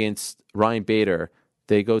going up against Ryan Bader.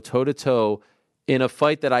 They go toe-to-toe in a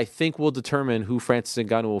fight that I think will determine who Francis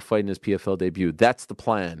Ngannou will fight in his PFL debut. That's the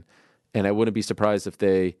plan. And I wouldn't be surprised if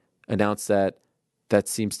they announce that. That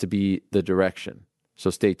seems to be the direction. So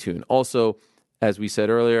stay tuned. Also, as we said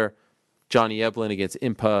earlier, Johnny Eblen against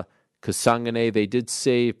Impa Kasangane. They did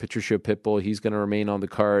save Patricio Pitbull. He's going to remain on the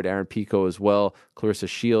card. Aaron Pico as well. Clarissa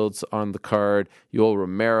Shields on the card. Yoel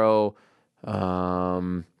Romero.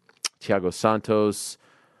 Thiago Santos.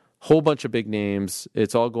 Whole bunch of big names.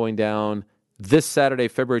 It's all going down this Saturday,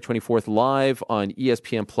 February 24th, live on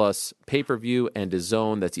ESPN Plus pay-per-view and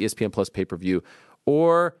DAZN. That's ESPN Plus pay-per-view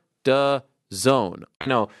or DAZN. I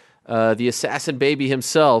know the assassin baby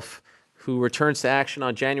himself, who returns to action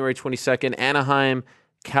on January 22nd, Anaheim,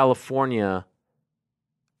 California.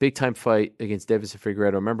 Big-time fight against Davison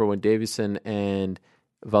Figueiredo. Remember when Davison and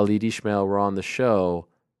Walid Ismail were on the show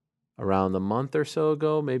around a month or so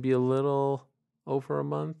ago, maybe a little over a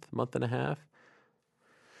month and a half?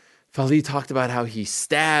 Walid talked about how he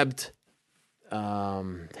stabbed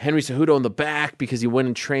Henry Cejudo in the back because he went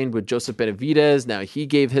and trained with Joseph Benavidez. Now he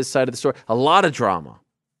gave his side of the story. A lot of drama.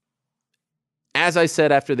 As I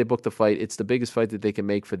said after they booked the fight, it's the biggest fight that they can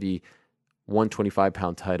make for the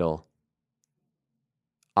 125-pound title.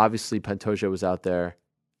 Obviously, Pantoja was out there.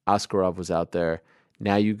 Askarov was out there.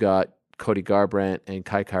 Now you got Cody Garbrandt and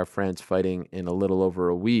Kai Kara-France fighting in a little over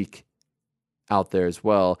a week out there as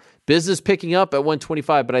well. Business picking up at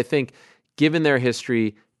 125, but I think given their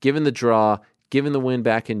history, given the draw, given the win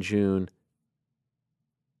back in June,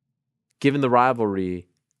 given the rivalry,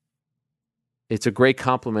 it's a great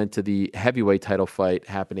compliment to the heavyweight title fight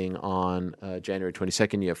happening on January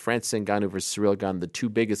 22nd. You have Francis Ngannou versus Cyril Gane, the two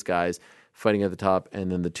biggest guys fighting at the top, and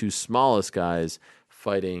then the two smallest guys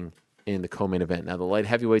fighting in the co-main event. Now, the light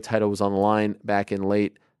heavyweight title was on the line back in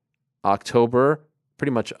late October,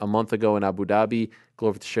 pretty much a month ago in Abu Dhabi.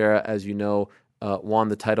 Glover Teixeira, as you know, won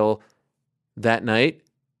the title that night,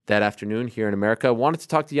 that afternoon here in America. Wanted to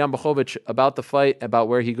talk to Jan Blachowicz about the fight, about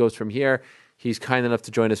where he goes from here. He's kind enough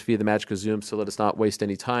to join us via the Magic of Zoom, so let us not waste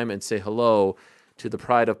any time and say hello to the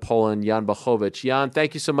pride of Poland, Jan Blachowicz. Jan,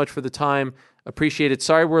 thank you so much for the time. Appreciate it.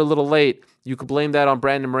 Sorry we're a little late. You could blame that on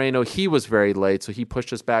Brandon Moreno. He was very late, so he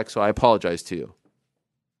pushed us back, so I apologize to you.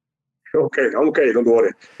 Okay, I'm okay. Don't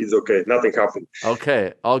worry. It's okay. Nothing happened.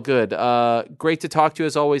 Okay, all good. Great to talk to you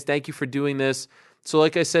as always. Thank you for doing this. So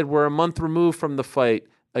like I said, we're a month removed from the fight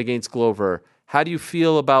against Glover. How do you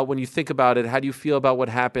feel about, when you think about it, how do you feel about what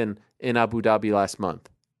happened in Abu Dhabi last month?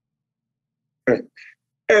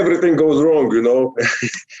 Everything goes wrong, you know.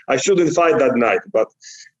 I shouldn't fight that night, but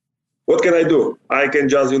what can I do? I can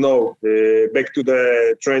just, back to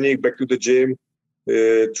the training, back to the gym,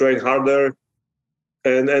 train harder,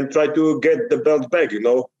 and try to get the belt back, and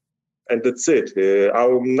that's it.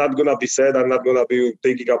 I'm not going to be sad. I'm not going to be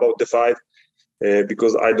thinking about the fight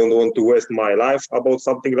because I don't want to waste my life about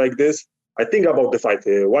something like this. I think about the fight,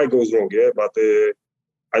 why it goes wrong, but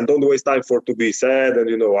I don't waste time to be sad, and,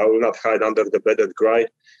 I will not hide under the bed and cry.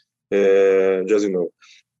 Just,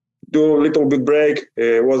 do a little bit break.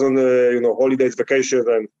 Was on, holidays, vacation,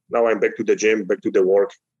 and now I'm back to the gym, back to the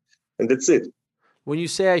work, and that's it. When you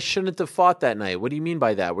say I shouldn't have fought that night, what do you mean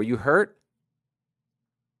by that? Were you hurt?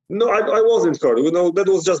 No, I wasn't hurt. That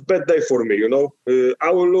was just bad day for me, I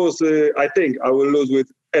will lose, I think I will lose with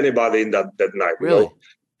anybody in that night. Really?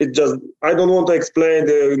 It just, I don't want to explain,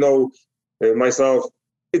 myself.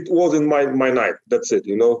 It wasn't my night. That's it,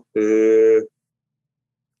 and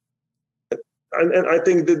I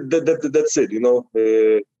think that's it,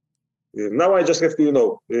 now I just have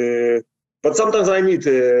to, but sometimes I need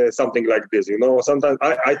something like this, Sometimes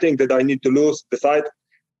I think that I need to lose the fight.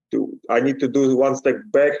 I need to do one step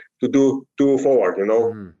back to do two forward,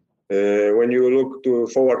 Mm-hmm. When you look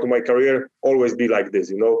forward to my career, always be like this,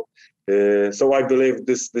 So I believe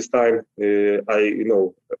this time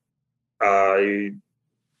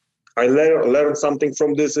I learned something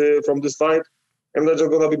from this fight, and I'm just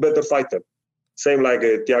gonna be better fighter. Same like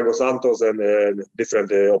Thiago Santos and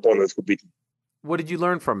different opponents who beat me. What did you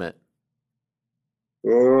learn from it?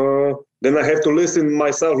 Then I have to listen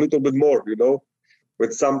myself a little bit more,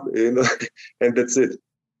 with some, and that's it.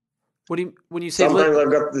 When you say sometimes I've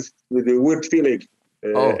got this weird feeling,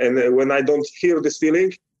 and when I don't hear this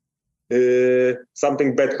feeling,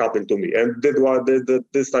 something bad happened to me, and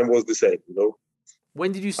this time was the same,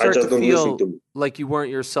 When did you start to feel like you weren't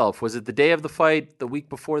yourself? Was it the day of the fight, the week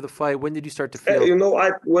before the fight? When did you start to feel?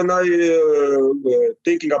 When I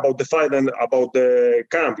thinking about the fight and about the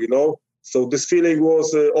camp, so this feeling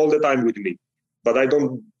was all the time with me. But I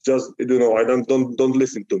don't just, I don't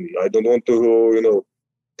listen to me. I don't want to,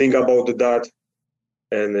 think about that.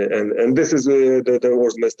 And this is the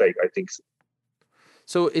worst mistake, I think.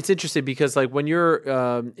 So it's interesting because, like, when you're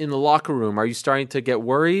in the locker room, are you starting to get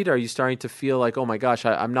worried? Are you starting to feel like, oh my gosh,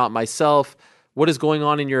 I'm not myself? What is going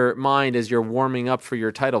on in your mind as you're warming up for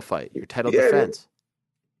your title fight, your title defense?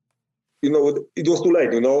 It was too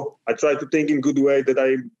late, I tried to think in good way that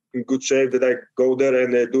I'm in good shape, that I go there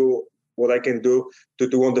and do what I can do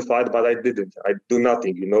to win the fight, but I didn't. I do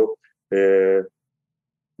nothing,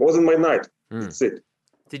 wasn't my night. That's it.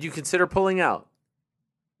 Did you consider pulling out?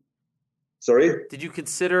 Sorry? Did you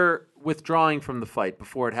consider withdrawing from the fight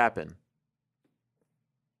before it happened?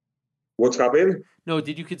 What's happened? No,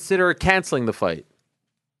 did you consider canceling the fight?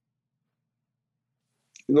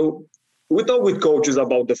 We talk with coaches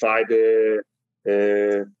about the fight,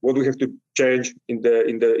 what we have to change in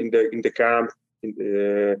the camp.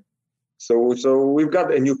 So we've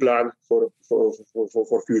got a new plan for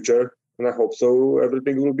future, and I hope so.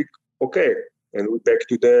 Everything will be okay, and we're back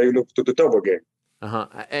to the top again.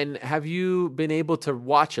 And have you been able to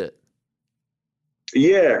watch it?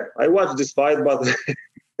 Yeah, I watched this fight, but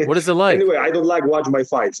what is it like? Anyway, I don't like watch my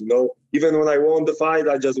fights. Even when I won the fight,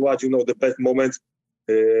 I just watch the best moments.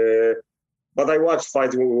 But I watch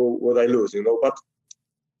fights when I lose. But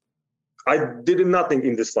I did nothing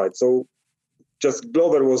in this fight. So just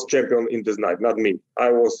Glover was champion in this night, not me.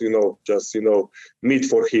 I was, just meat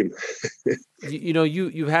for him.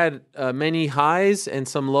 You've had many highs and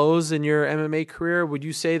some lows in your MMA career. Would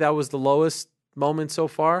you say that was the lowest moment so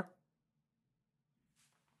far?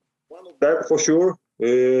 One of them for sure.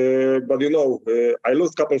 But I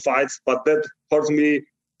lost a couple fights, but that hurts me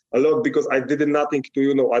a lot because I did nothing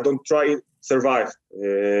to I don't try survive,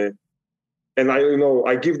 and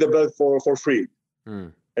I give the belt for free,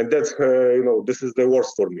 and that's this is the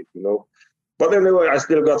worst for me, But anyway, I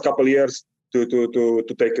still got a couple years to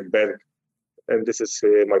take it back, and this is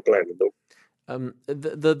my plan,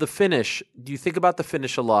 The finish. Do you think about the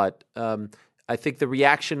finish a lot? I think the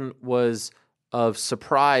reaction was of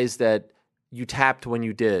surprise that you tapped when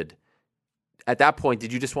you did. At that point,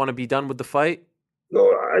 did you just want to be done with the fight? No,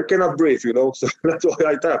 I cannot breathe, so that's why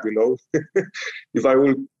I tap,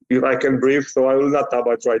 If I can breathe, so I will not tap.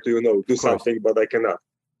 I try to, do something, but I cannot.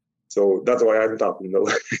 So that's why I'm tapping,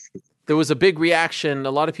 There was a big reaction.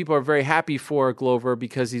 A lot of people are very happy for Glover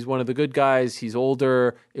because he's one of the good guys. He's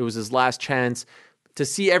older. It was his last chance. To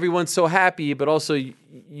see everyone so happy, but also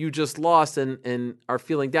you just lost and are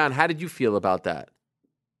feeling down. How did you feel about that?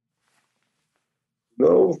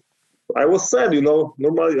 No, I was sad,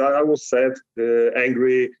 Normally, I was sad,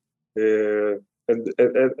 angry,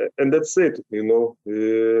 and that's it,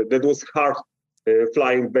 That was hard,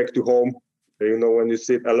 flying back to home. When you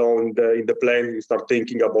sit alone in the plane, you start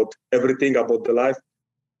thinking about everything, about the life.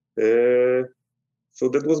 So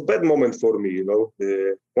that was bad moment for me,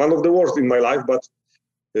 One of the worst in my life, but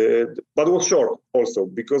it was short also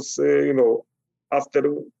because,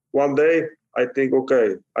 after one day, I think,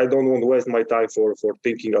 okay, I don't want to waste my time for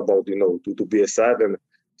thinking about, to be sad and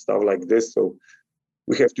stuff like this. So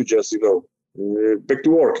we have to just, back to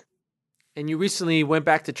work. And you recently went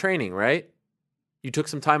back to training, right? You took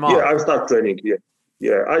some time off. Yeah, I start training.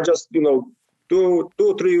 Yeah. I just,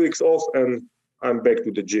 2-3 weeks off and I'm back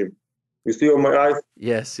to the gym. You see on my eye?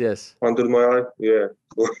 Yes. Under my eye? Yeah.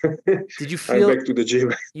 Did you feel? I'm back to the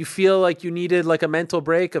gym. You feel like you needed like a mental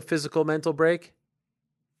break, a physical mental break?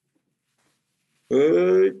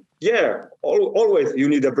 Yeah, always you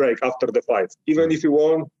need a break after the fight. Even if you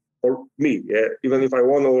won, or me, even if I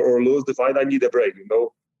won or lose the fight, I need a break,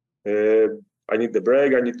 I need the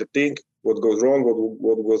break, I need to think what goes wrong, what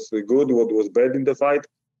was good, what was bad in the fight,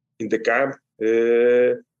 in the camp.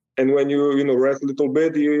 And when you rest a little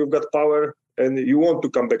bit, you've got power and you want to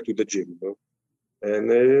come back to the gym, And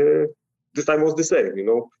this time was the same,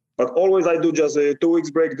 But always I do just a 2 weeks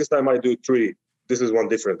break. This time I do 3. This is one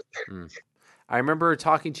different. I remember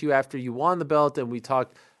talking to you after you won the belt, and we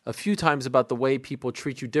talked a few times about the way people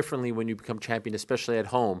treat you differently when you become champion, especially at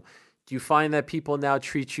home. Do you find that people now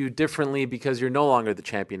treat you differently because you're no longer the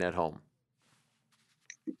champion at home?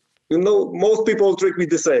 Most people treat me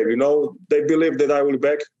the same, They believe that I will be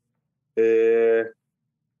back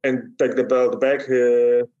and take the belt back.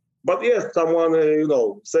 But yes, someone,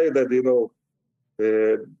 say that,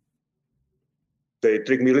 they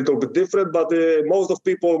treat me a little bit different, but most of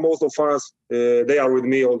fans, they are with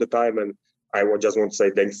me all the time, and I just want to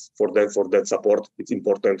say thanks for them for that support. It's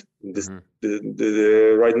important in this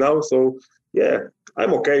right now. So yeah,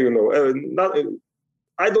 I'm okay.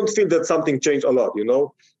 I don't feel that something changed a lot.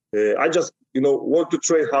 I just want to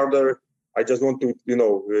train harder. I just want to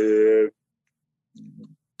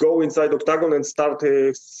go inside octagon and start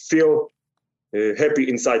feel happy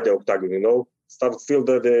inside the octagon. Start feel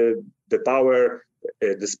the power.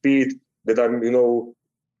 The speed that I'm,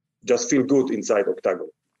 just feel good inside octagon.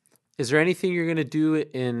 Is there anything you're going to do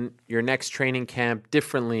in your next training camp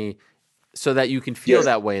differently so that you can feel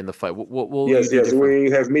that way in the fight? What will you do different?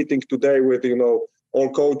 We have meeting today with, all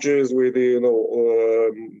coaches, with,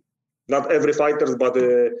 not every fighters, but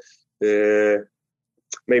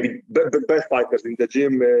maybe the best fighters in the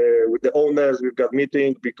gym, with the owners. We've got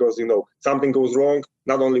meeting because, something goes wrong,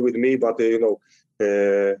 not only with me, but,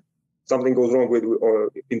 something goes wrong with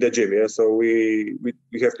in the gym, So we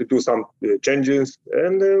have to do some changes,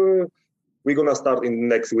 and we're gonna start in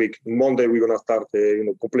next week. Monday we're gonna start,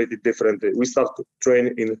 completely different. We start to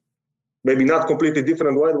train in maybe not completely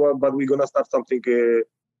different way, but we're gonna start something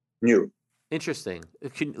new. Interesting.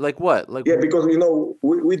 Like what? Because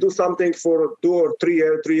we do something for 2 or 3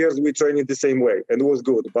 years. 3 years we train in the same way, and it was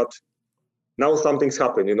good, but. Now something's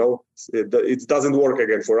happened, it doesn't work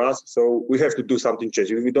again for us. So we have to do something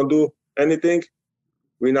change. If we don't do anything,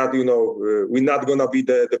 we're not, we're not going to be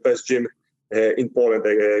the best gym in Poland,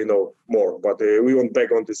 more. But we went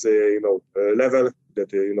back on this, level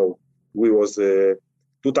that, we was 2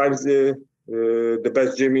 times the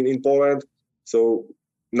best gym in Poland. So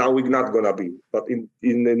now we're not gonna be. But in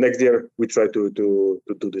the next year, we try to do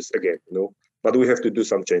this again, But we have to do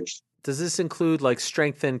some change. Does this include like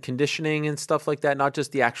strength and conditioning and stuff like that? Not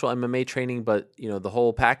just the actual MMA training, but, the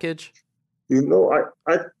whole package?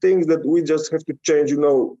 I think that we just have to change,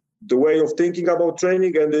 the way of thinking about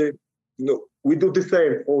training, and we do the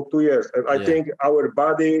same for 2 years, and I think our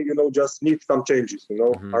body, just needs some changes.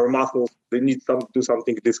 Our muscles, they need do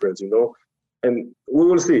something different, and we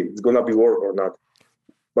will see it's gonna be work or not.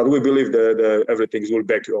 But we believe that everything will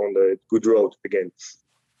back on the good road again.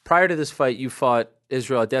 Prior to this fight, you fought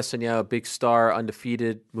Israel Adesanya, a big star,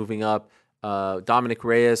 undefeated, moving up. Dominic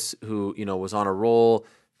Reyes, who was on a roll,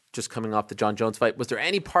 just coming off the John Jones fight. Was there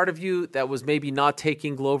any part of you that was maybe not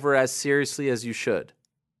taking Glover as seriously as you should?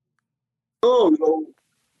 No,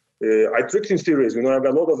 I treat him serious. I have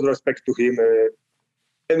a lot of respect to him.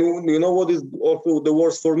 And you know what is also the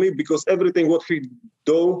worst for me? Because everything what he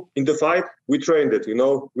do in the fight, we trained it.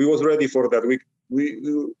 We was ready for that.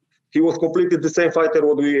 He was completely the same fighter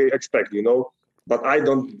what we expect. But I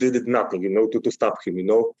did it nothing. To stop him.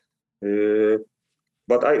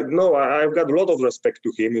 But I've got a lot of respect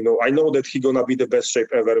to him. I know that he's gonna be the best shape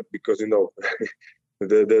ever because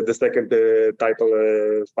the second title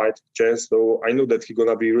fight chance. So I know that he's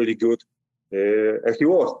gonna be really good, and he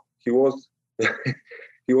was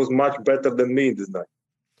he was much better than me in this night.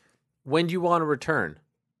 When do you want to return?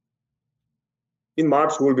 In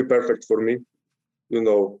March will be perfect for me.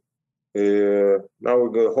 Now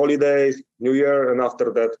the holidays, New Year, and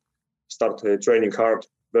after that start training hard,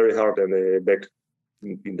 very hard, and back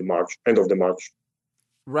in the March, end of the March.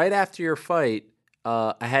 Right after your fight,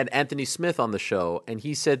 I had Anthony Smith on the show, and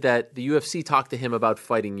he said that the UFC talked to him about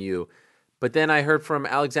fighting you. But then I heard from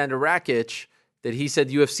Alexander Rakic that he said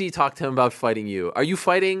UFC talked to him about fighting you. Are you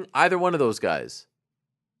fighting either one of those guys?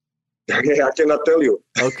 I cannot tell you.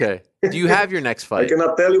 Okay. Do you have your next fight? I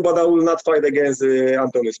cannot tell you, but I will not fight against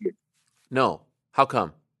Anthony Smith. No. How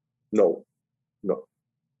come? No.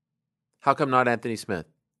 How come not Anthony Smith?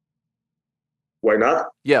 Why not?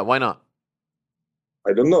 Yeah, why not?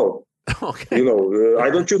 I don't know. Okay. I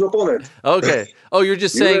don't choose opponents. Okay. Oh, you're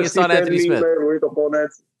just saying it's not Anthony Smith. With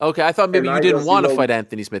opponents. Okay, I thought maybe you didn't want to fight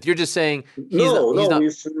Anthony Smith. You're just saying he's not.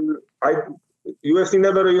 UFC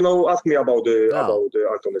never, asked me about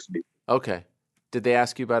Anthony Smith. Okay. Did they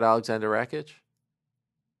ask you about Alexander Rakic?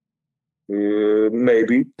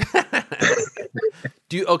 Maybe.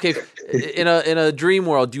 In a dream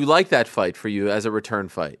world, do you like that fight for you as a return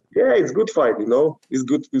fight? Yeah, it's good fight. It's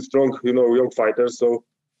good, strong, young fighters. So,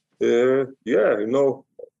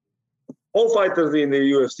 all fighters in the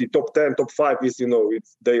UFC, top 10, top 5 is,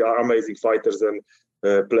 they are amazing fighters, and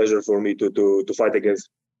pleasure for me to fight against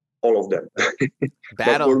all of them.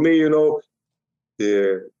 Battle. But for me,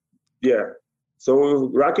 So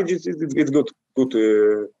Rakic is good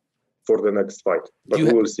for the next fight, but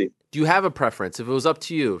we will see. Do you have a preference? If it was up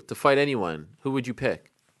to you to fight anyone, who would you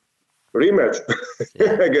pick? Rematch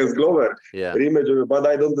against Glover. Yeah. Rematch, but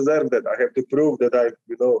I don't deserve that. I have to prove that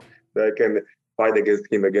that I can fight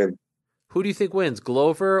against him again. Who do you think wins,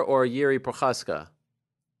 Glover or Jiří Procházka?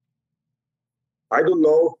 I don't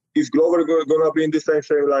know. Is Glover gonna be in the same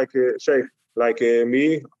shape like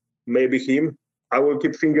me? Maybe him. I will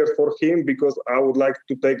keep fingers for him because I would like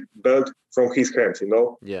to take belt from his hands.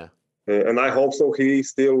 Yeah. And I hope so. He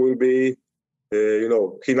still will be.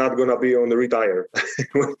 He's not gonna be on the retire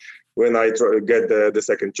when I get the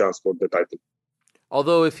second chance for the title.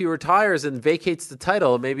 Although if he retires and vacates the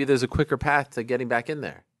title, maybe there's a quicker path to getting back in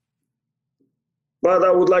there. But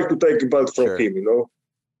I would like to take a belt from him,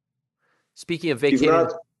 Speaking of vacating,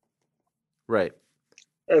 right?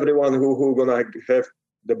 Everyone who gonna have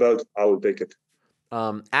the belt, I will take it.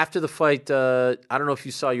 After the fight, I don't know if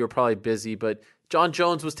you saw. You were probably busy, but John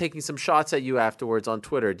Jones was taking some shots at you afterwards on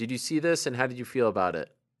Twitter. Did you see this, and how did you feel about it?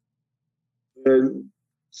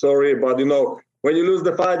 Sorry, but when you lose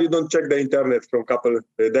the fight, you don't check the internet for a couple of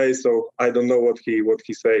days, so I don't know what he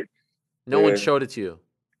say. No one showed it to you.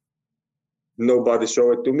 Nobody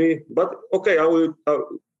showed it to me, but okay, I will.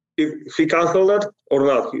 If he canceled that or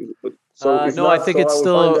not. So no, I think it's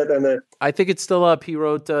still. I think it's still up. He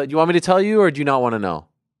wrote. Do you want me to tell you, or do you not want to know?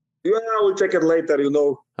 Yeah, I will check it later.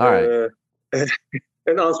 All right.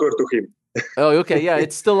 And answer to him. Oh, okay. Yeah,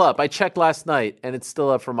 it's still up. I checked last night, and it's still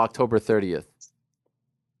up from October 30th.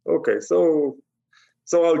 Okay, so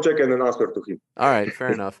I'll check and then answer to him. All right,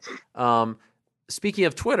 fair enough. Speaking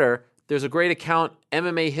of Twitter, there's a great account,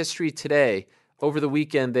 MMA History Today. Over the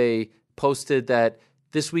weekend, they posted that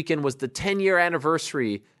this weekend was the 10-year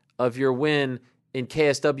anniversary of your win in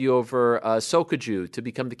KSW over Sokoju to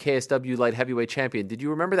become the KSW light heavyweight champion. Did you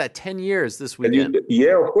remember that 10 years this weekend?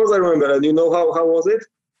 Yeah, of course I remember. And you know how was it?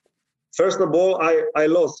 First of all, I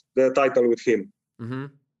lost the title with him. Mm-hmm.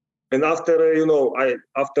 And after,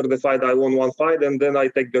 after the fight, I won one fight, and then I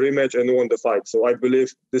take the rematch and won the fight. So I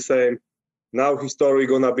believe the same. Now his story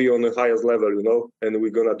going to be on the highest level, and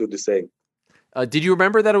we're going to do the same. Did you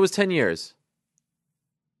remember that it was 10 years?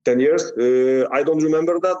 10 years? I don't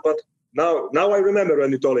remember that, but now I remember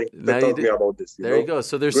when you told me about this. There you go.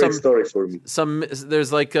 So there's Great story for me.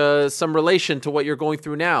 There's like some relation to what you're going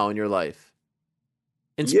through now in your life.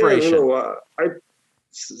 Inspiration. Yeah,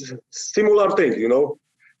 similar thing,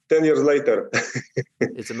 10 years later.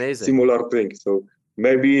 It's amazing. Similar thing. So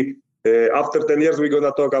maybe after 10 years, we're going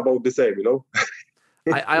to talk about the same,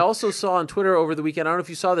 I also saw on Twitter over the weekend, I don't know if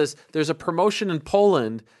you saw this, there's a promotion in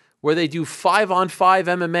Poland where they do 5-on-5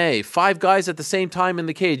 MMA, 5 guys at the same time in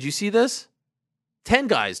the cage. You see this? 10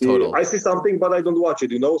 guys total. I see something, but I don't watch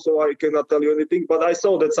it, so I cannot tell you anything. But I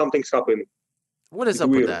saw that something's happening. What is up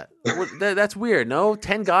with that? That's weird, no?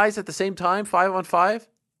 10 guys at the same time, 5-on-5?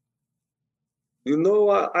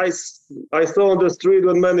 I saw on the street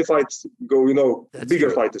when many fights go, That's bigger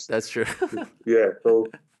true. fighters. That's true. Yeah, so...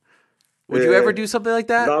 Would you ever do something like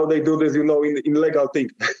that? Now they do this, in legal thing.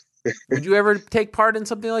 Would you ever take part in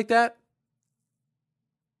something like that?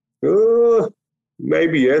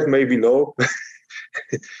 Maybe yes, maybe no.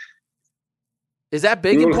 Is that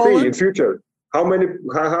big in Poland? Poland? See in future. How many?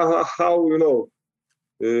 How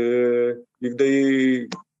if they,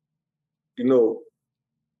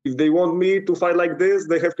 if they want me to fight like this,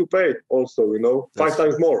 they have to pay also. 5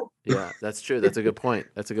 times more. Yeah, that's true. That's a good point.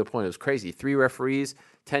 It was crazy. 3 referees,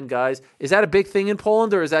 10 guys. Is that a big thing in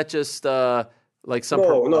Poland, or is that just like some?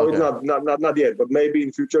 No, it's not yet. But maybe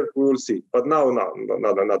in future we will see. But now,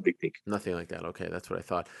 not big thing. Nothing like that. Okay, that's what I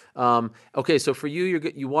thought. Okay, so for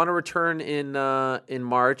you want to return in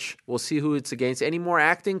March. We'll see who it's against. Any more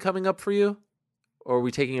acting coming up for you, or are we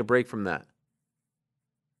taking a break from that?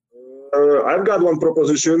 I've got one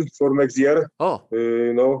proposition for next year. Oh,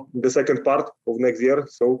 the second part of next year.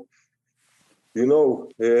 So, we will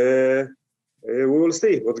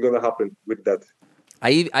see what's gonna happen with that.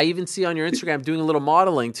 I even see on your Instagram doing a little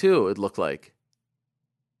modeling too. It looked like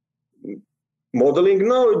modeling.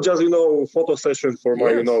 No, just photo session for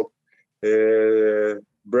my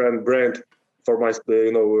brand for my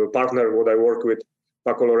partner what I work with,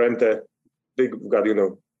 Paco Lorente. Big got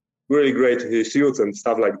really great suits and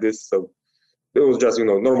stuff like this. So it was just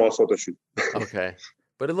normal photo shoot. Okay,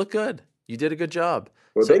 but it looked good. You did a good job.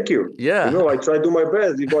 Well, thank you. Yeah. I try to do my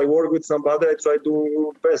best. If I work with somebody, I try to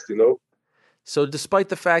do best. So despite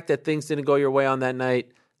the fact that things didn't go your way on that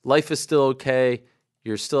night, life is still okay.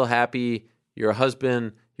 You're still happy. You're a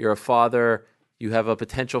husband. You're a father. You have a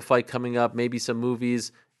potential fight coming up, maybe some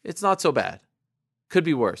movies. It's not so bad. Could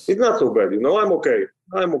be worse. It's not so bad. I'm okay.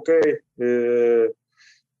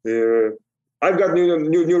 I've got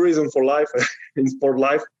new reason for life, in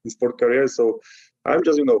sport career. So I'm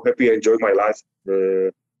just, happy, enjoy my life.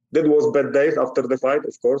 That was bad days after the fight,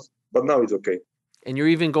 of course, but now it's okay. And you're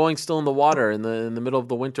even going still in the water in the middle of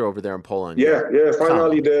the winter over there in Poland. Yeah.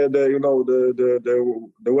 Finally, the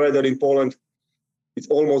weather in Poland, it's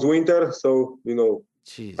almost winter, so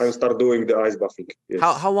Jeez. I start doing the ice bathing. Yes.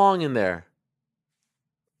 How long in there?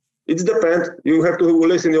 It depends. You have to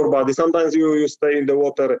listen your body. Sometimes you stay in the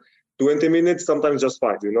water 20 minutes, sometimes just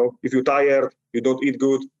 5. If you're tired, you don't eat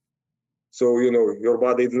good, so your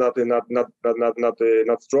body is not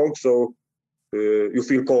strong, so you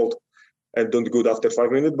feel cold and don't good after 5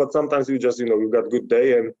 minutes. But sometimes you just you got good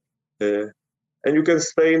day and you can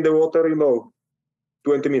stay in the water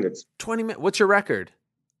 20 minutes. 20 minutes. What's your record?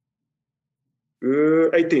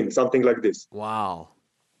 18, something like this. Wow.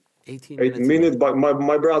 18 minutes. But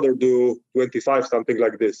my brother do 25, something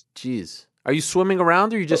like this. Jeez. Are you swimming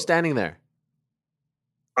around or are you just standing there?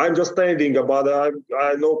 I'm just standing, but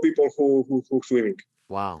I know people who swimming.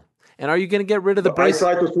 Wow. And are you going to get rid of the brace?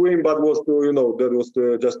 I tried to swim, but was that was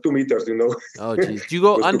just 2 meters, Oh, geez. Do you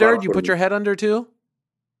go under? Do you put your head under too?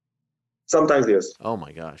 Sometimes, yes. Oh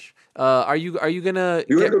my gosh. Are you gonna?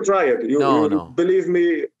 You have to try it. No. Believe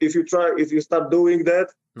me, if you start doing that,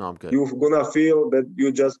 no, I'm good. You're gonna feel that you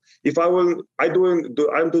just. If I'm doing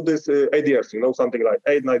this 8 years, something like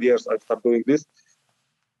 8-9 years. I start doing this,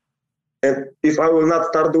 and if I will not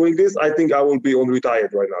start doing this, I think I will be on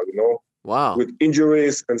retired right now. Wow. With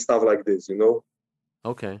injuries and stuff like this,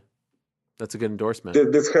 Okay, that's a good endorsement.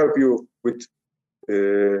 This help you with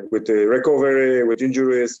recovery, with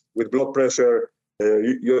injuries, with blood pressure.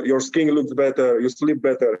 Your skin looks better, you sleep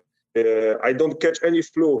better. I don't catch any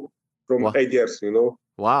flu from 8 years,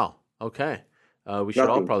 Wow. Okay. We should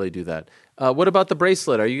all Nothing. probably do that. What about the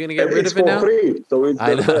bracelet? Are you going to get rid of it now? It's for free, so it's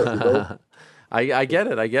I the know. best, I get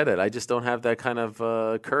it. I get it. I just don't have that kind of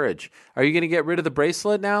courage. Are you going to get rid of the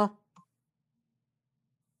bracelet now?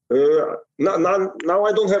 Now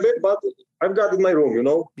I don't have it, but I've got it in my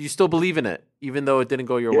room, You still believe in it, even though it didn't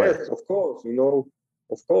go your way? Yes, of course,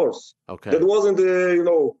 of course. Okay. That wasn't,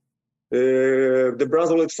 the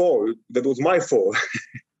bracelet fall. That was my fault.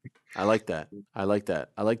 I like that. I like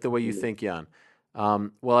the way you think, Jan.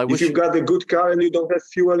 Well, I wish if you've got a good car and you don't have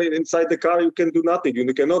fuel inside the car, you can do nothing.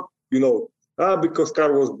 You cannot, because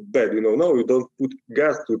car was bad, No, you don't put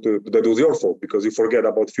gas to that was your fault because you forget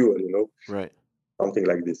about fuel, Right. Something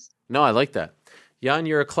like this. No, I like that. Jan,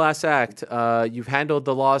 you're a class act. You've handled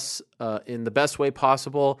the loss in the best way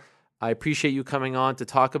possible. I appreciate you coming on to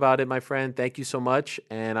talk about it, my friend. Thank you so much,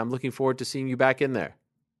 and I'm looking forward to seeing you back in there.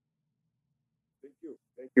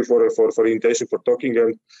 Thank you for the invitation, for talking,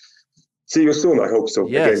 and see you soon. I hope so.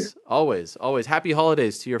 Yes, again. Always. Happy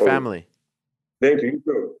holidays to your family. Thank you. You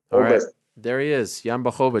too. All right. Best. There he is, Jan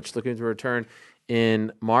Blachowicz, looking to return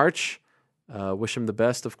in March. Wish him the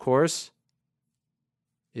best, of course.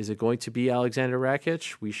 Is it going to be Alexander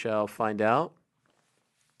Rakic? We shall find out.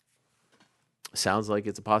 Sounds like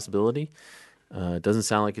it's a possibility. Doesn't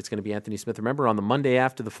sound like it's going to be Anthony Smith. Remember, on the Monday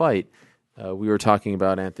after the fight, we were talking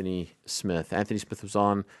about Anthony Smith. Anthony Smith was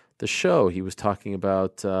on the show. He was talking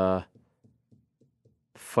about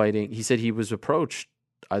fighting. He said he was approached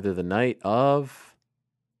either the night of,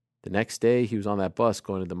 the next day. He was on that bus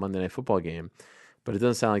going to the Monday Night Football game. But it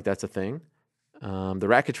doesn't sound like that's a thing. The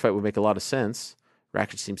Rakic fight would make a lot of sense.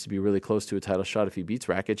 Rakic seems to be really close to a title shot. If he beats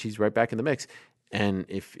Rakic, he's right back in the mix. And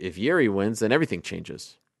if Yuri wins, then everything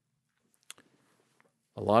changes.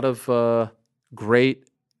 A lot of great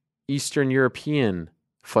Eastern European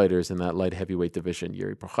fighters in that light heavyweight division.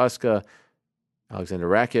 Yuri Prochaska, Alexander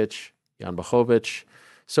Rakic, Jan Blachowicz.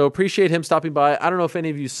 So appreciate him stopping by. I don't know if any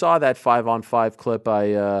of you saw that 5-on-5 clip.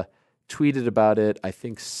 I tweeted about it, I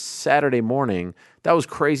think, Saturday morning. That was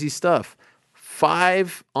crazy stuff.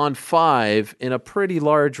 5-on-5 in a pretty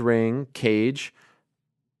large ring cage.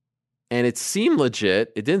 And it seemed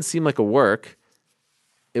legit. It didn't seem like a work.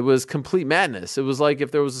 It was complete madness. It was like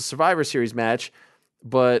if there was a Survivor Series match,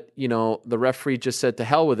 but, the referee just said to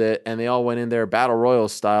hell with it, and they all went in there Battle Royal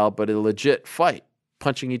style, but a legit fight,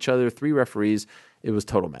 punching each other, 3 referees. It was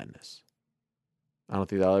total madness. I don't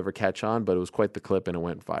think that'll ever catch on, but it was quite the clip, and it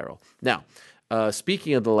went viral. Now,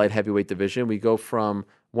 speaking of the light heavyweight division, we go from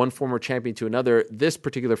one former champion to another. This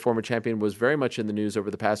particular former champion was very much in the news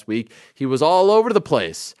over the past week. He was all over the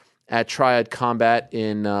place at Triad Combat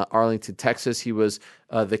in Arlington, Texas. He was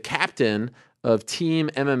the captain of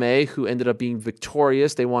Team MMA, who ended up being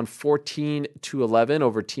victorious. They won 14-11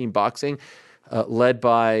 over Team Boxing, led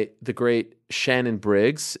by the great Shannon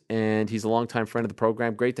Briggs, and he's a longtime friend of the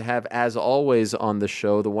program. Great to have, as always, on the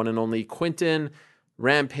show, the one and only Quinton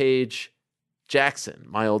Rampage Jackson,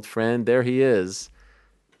 my old friend. There he is.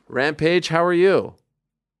 Rampage, how are you?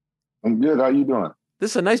 I'm good. How you doing?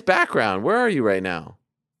 This is a nice background. Where are you right now?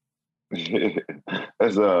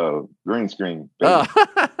 That's a green screen. Oh.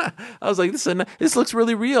 I was like, this looks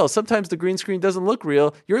really real. Sometimes the green screen doesn't look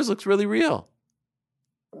real. Yours looks really real.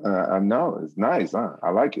 I know. It's nice, huh? I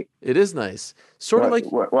like it. It is nice. Sort of like...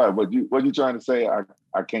 What you trying to say?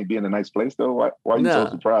 I can't be in a nice place, though? Why are you so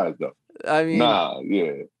surprised, though? I mean...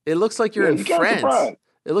 yeah. It looks like you're in France. Surprised.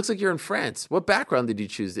 It looks like you're in France. What background did you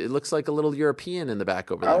choose? It looks like a little European in the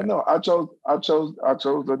back over there. I don't know. I chose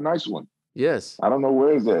a nice one. Yes. I don't know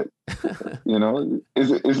where is that.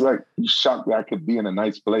 It's like shocked that I could be in a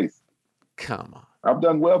nice place. Come on. I've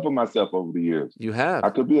done well for myself over the years. You have.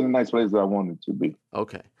 I could be in a nice place that I wanted to be.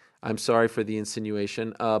 Okay. I'm sorry for the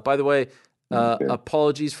insinuation. By the way,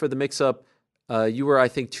 apologies for the mix-up. You were, I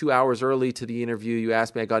think, 2 hours early to the interview. You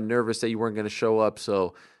asked me. I got nervous that you weren't going to show up.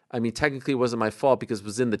 So, I mean, technically it wasn't my fault because it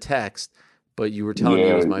was in the text, but you were telling me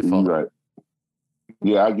it was my fault. Right.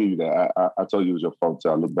 Yeah, I give you that. I told you it was your fault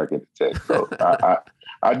until I look back at the text. So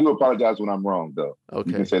I do apologize when I'm wrong, though. Okay.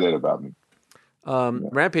 You can say that about me.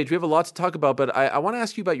 Rampage, we have a lot to talk about, but I want to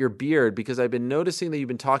ask you about your beard because I've been noticing that you've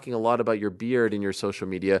been talking a lot about your beard in your social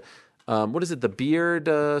media. What is it, the Beard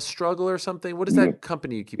Struggle or something? What is that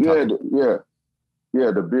company you keep talking about? Yeah,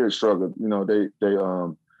 the Beard Struggle.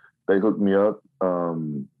 They hooked me up.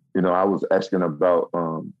 I was asking about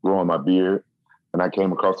growing my beard, and I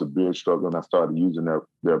came across the Beard Struggle, and I started using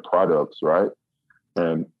their products, right?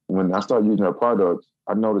 And when I started using their products,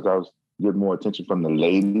 I noticed I was getting more attention from the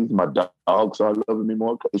ladies. My dogs started loving me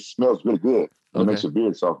more. It smells really good. It makes your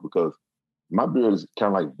beard soft because, my beard is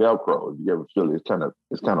kind of like Velcro. If you ever feel it,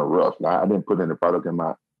 it's kind of rough. I didn't put any product in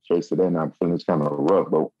my face today, and I'm feeling it's kind of rough.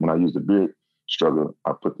 But when I use the beard struggle,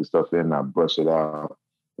 I put the stuff in, and I brush it out,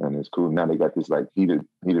 and it's cool. Now they got this like heated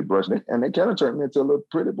brush, and they kind of turned me into a little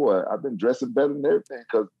pretty boy. I've been dressing better than everything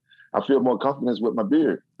because I feel more confidence with my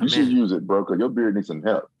beard. You should use it, bro, because your beard needs some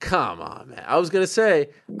help. Come on, man. I was going to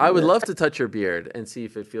say, I would love to touch your beard and see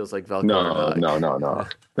if it feels like Velcro or not. No.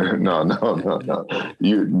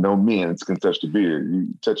 No men can touch the beard.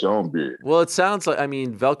 You touch your own beard. Well, it sounds like,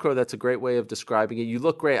 Velcro, that's a great way of describing it. You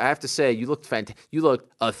look great. I have to say, you looked fantastic. You looked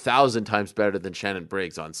 1,000 times better than Shannon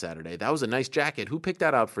Briggs on Saturday. That was a nice jacket. Who picked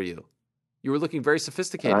that out for you? You were looking very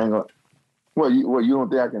sophisticated. You don't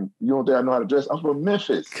think I know how to dress? I'm from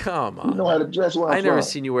Memphis. Come on. You know how to dress where I'm from. I never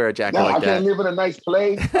seen you wear a jacket like that. I can't live in a nice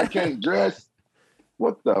place. I can't dress.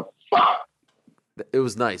 What the fuck? It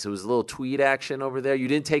was nice. It was a little tweed action over there. You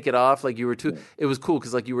didn't take it off like you were too. It was cool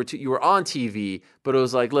because like you were on TV, but it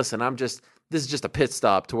was like, listen, this is just a pit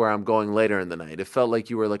stop to where I'm going later in the night. It felt like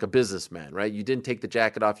you were like a businessman, right? You didn't take the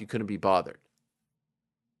jacket off. You couldn't be bothered.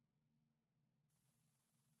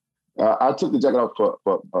 I took the jacket off for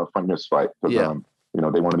Frank Mir's fight because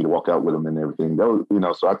they wanted me to walk out with him and everything. That was,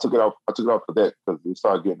 so I took it off. I took it off for that because it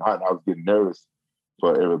started getting hot and I was getting nervous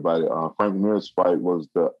for everybody. Frank Mir's fight was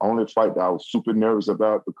the only fight that I was super nervous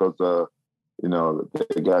about because the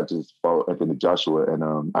guy just fought Anthony Joshua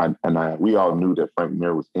and we all knew that Frank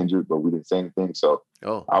Mir was injured, but we didn't say anything. So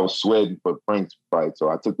I was sweating for Frank's fight, so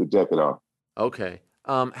I took the jacket off. Okay.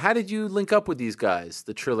 How did you link up with these guys,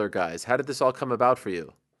 the Triller guys? How did this all come about for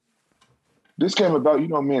you? This came about,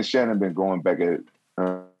 me and Shannon been going back and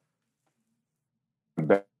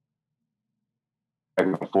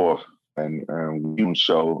forth, and we did a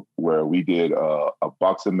show where we did a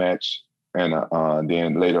boxing match and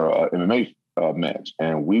then later a MMA match,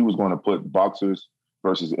 and we was going to put boxers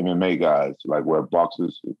versus MMA guys, like where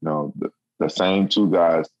boxers, the same two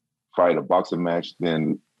guys fight a boxing match,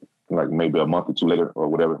 then like maybe a month or two later or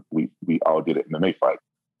whatever, we all did an MMA fight,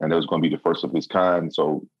 and it was going to be the first of its kind.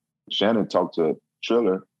 So Shannon talked to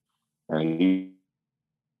Triller, and he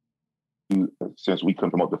since we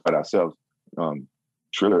couldn't promote the fight ourselves,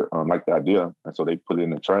 Triller liked the idea, and so they put it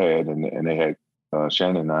in the triad, and they had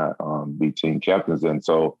Shannon and I be team captains. And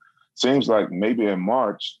so seems like maybe in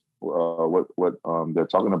March, what they're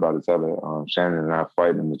talking about is having Shannon and I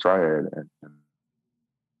fight in the triad in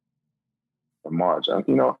March.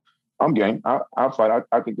 I'm game. I'll fight.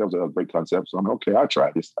 I think that was a great concept. So I'm okay. I'll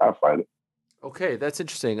try this. I'll fight it. Okay, that's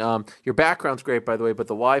interesting. Your background's great, by the way, but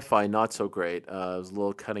the Wi-Fi not so great. It was a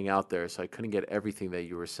little cutting out there, so I couldn't get everything that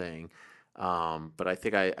you were saying. But I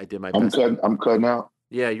think I did my best. I'm cutting out?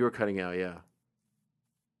 Yeah, you were cutting out, yeah.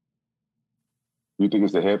 You think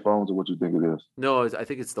it's the headphones or what you think it is? No, I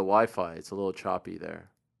think it's the Wi-Fi. It's a little choppy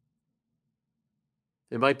there.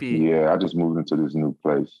 It might be... Yeah, I just moved into this new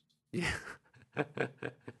place. Yeah.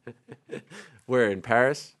 Where, in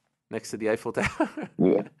Paris? Next to the Eiffel Tower?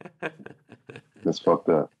 Yeah. That's fucked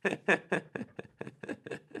up.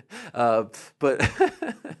 But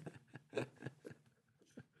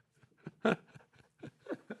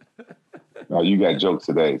no, you got jokes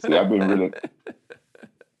today. See, I've been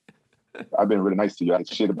really nice to you. I had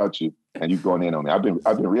shit about you, and you going in on me. I've been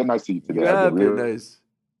real nice to you today. Yeah, I've been nice.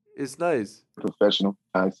 It's nice. Professional,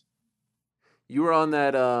 nice. You were on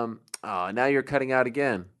that. Now you're cutting out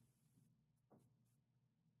again.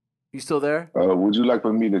 You still there? Would you like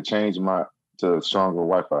for me to change to stronger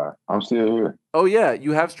Wi-Fi? I'm still here. Oh yeah,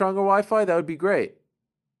 you have stronger Wi-Fi? That would be great.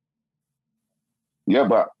 Yeah,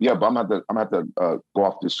 but I'm at to go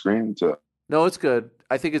off the screen to. No, it's good.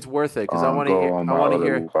 I think it's worth it because I want to hear. I want to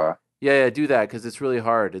hear. Wi-Fi. Yeah, do that because it's really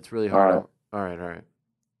hard. It's really hard. All right.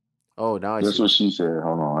 Oh, now I see. That's what she said.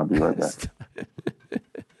 Hold on, I'll be right back.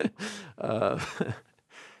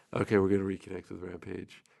 Okay, we're gonna reconnect with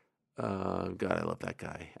Rampage. God, I love that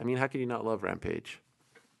guy. I mean, how can you not love Rampage?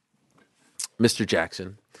 Mr.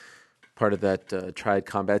 Jackson, part of that Triad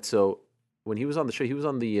Combat. So when he was on the show, he was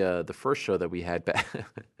on the first show that we had back.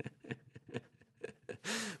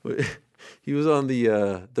 He was on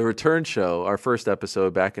the return show, our first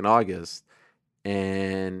episode back in August,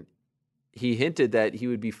 and he hinted that he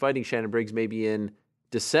would be fighting Shannon Briggs maybe in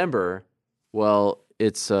December. Well,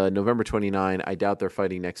 it's November 29. I doubt they're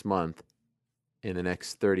fighting next month in the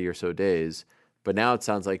next 30 or so days. But now it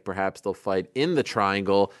sounds like perhaps they'll fight in the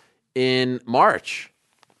Triangle in March.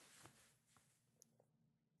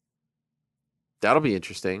 That'll be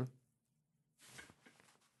interesting.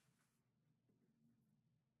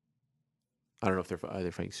 I don't know if they're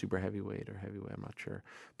either fighting super heavyweight or heavyweight. I'm not sure.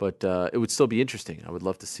 But it would still be interesting. I would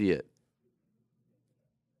love to see it.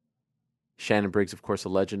 Shannon Briggs, of course, a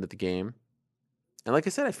legend of the game. And like I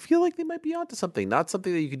said, I feel like they might be onto something. Not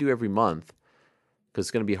something that you could do every month, because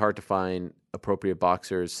it's going to be hard to find appropriate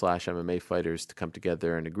boxers / MMA fighters to come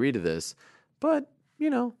together and agree to this. But,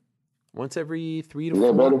 once every 3 to 4.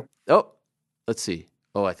 Is that better? Oh, let's see.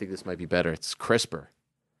 Oh, I think this might be better. It's crisper.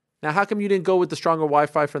 Now, how come you didn't go with the stronger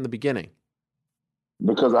Wi-Fi from the beginning?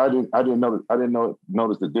 Because I didn't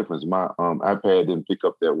notice the difference. My iPad didn't pick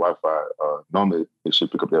up that Wi-Fi. Normally it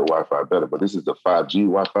should pick up that Wi-Fi better, but this is the 5G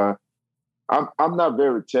Wi-Fi. I'm not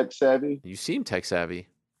very tech savvy. You seem tech savvy.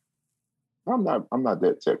 I'm not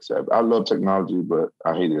that tech savvy. I love technology, but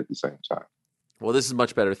I hate it at the same time. Well, this is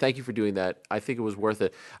much better. Thank you for doing that. I think it was worth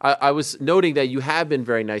it. I was noting that you have been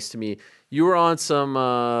very nice to me. You were on some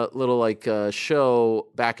little show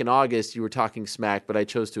back in August. You were talking smack, but I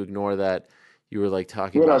chose to ignore that. You were like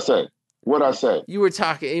talking. What'd I say? You were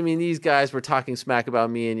talking. I mean, these guys were talking smack about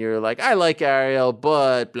me, and you're like, I like Ariel,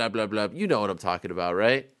 but blah blah blah. You know what I'm talking about,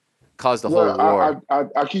 right? Caused the whole war.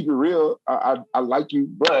 I keep it real. I like you,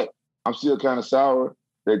 but I'm still kind of sour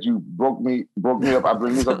that you broke me up. I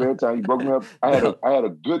bring this up every time. You broke me up. I had a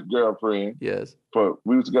good girlfriend. Yes.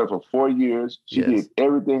 We were together for 4 years. She did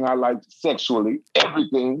everything I liked sexually.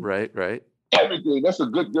 Everything. Right. Everything. That's a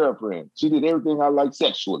good girlfriend. She did everything I liked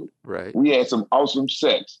sexually. Right. We had some awesome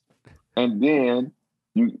sex. And then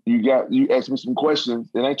you asked me some questions.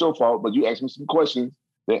 It ain't your fault, but you asked me some questions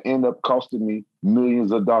that end up costing me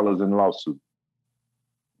millions of dollars in lawsuit.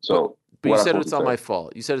 So, but you said it's on my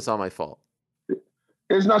fault. You said it's on my fault.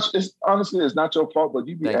 It's not. It's honestly, it's not your fault. But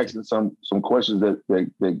you be asking some questions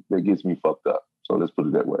that gets me fucked up. So let's put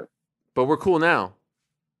it that way. But we're cool now.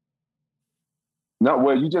 No,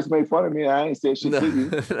 well, you just made fun of me. I ain't said shit to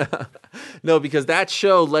you. No, because that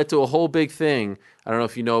show led to a whole big thing. I don't know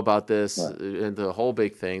if you know about this. Right. And the whole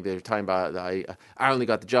big thing, they're talking about, I only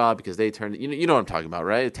got the job because they turned, you know what I'm talking about,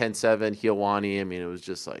 right? 10-7, Helwani. I mean, it was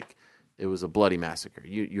just like, it was a bloody massacre.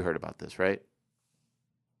 You heard about this, right?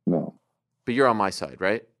 No. But you're on my side,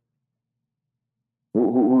 right?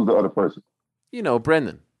 Who's the other person?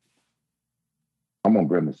 Brendan. I'm on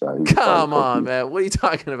Brendan's side. Come on, man. What are you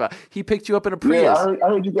talking about? He picked you up in a Prius. Yeah, I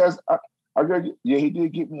heard you guys. I heard you, yeah, he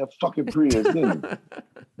did get me a fucking Prius, didn't he?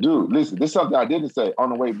 Dude, listen, this is something I didn't say. On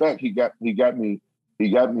the way back, he got me a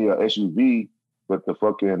SUV, but the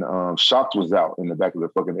fucking shocks was out in the back of the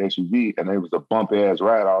fucking SUV, and it was a bump ass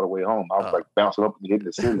ride all the way home. I was like bouncing up and hitting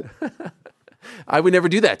the ceiling. I would never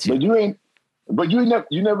do that to you. But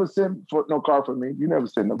you never sent for no car for me. You never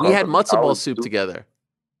sent no car. We had matzo ball soup together.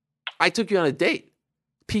 I took you on a date.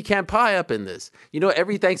 Pecan pie up in this.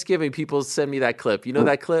 Every Thanksgiving people send me that clip. You know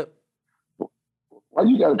that clip? Why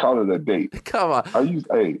you gotta call it a date? Come on. Are you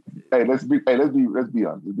let's be honest. Let's be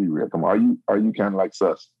real. Come on. Are you kind of like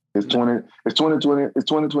sus? It's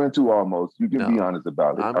 2022 almost. You can be honest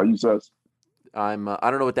about it. Are you sus? I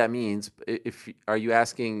don't know what that means. Are you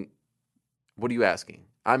asking, what are you asking?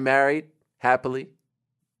 I'm married happily.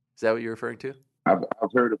 Is that what you're referring to? I've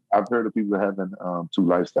heard of people having two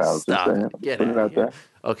lifestyles. Stop. Get out of here.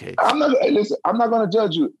 Okay. I'm not going to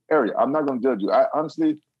judge you, Ariel. I'm not going to judge you.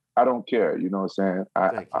 I don't care. You know what I'm saying?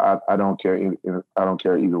 I don't care. I don't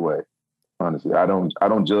care either way. Honestly, I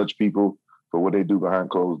don't judge people for what they do behind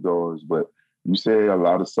closed doors. But you say a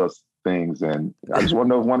lot of sus things, and I just want to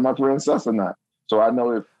know if one of my friends sus or not. So I know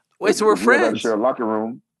if so we're friends. We ever share a locker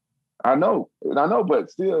room. I know, but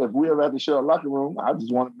still, if we ever have to share a locker room, I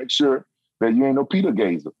just want to make sure that you ain't no Peter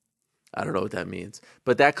Gazer. I don't know what that means.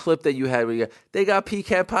 But that clip that you had where they got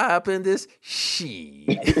pecan pie up in this? Shit.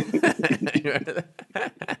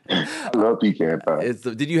 I love pecan pie.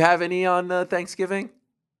 Did you have any on Thanksgiving?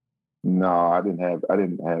 No, I didn't have.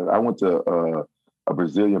 I went to a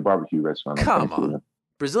Brazilian barbecue restaurant. Come on.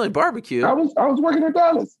 Brazilian barbecue? I was working in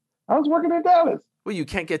Dallas. Well, you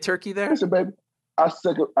can't get turkey there? Listen, baby. I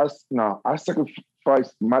sacrificed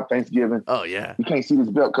my Thanksgiving. Oh yeah. You can't see this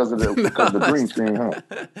belt because of the green screen, huh?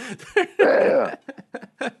 Yeah,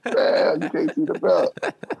 you can't see the belt.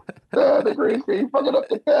 Yeah, the green screen fucking up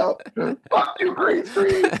the belt. Fuck you, green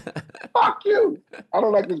screen. Fuck you. I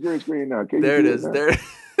don't like this green screen now. There it is. MMA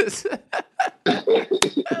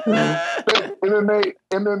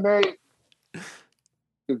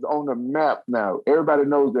is on the map now. Everybody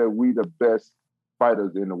knows that we the best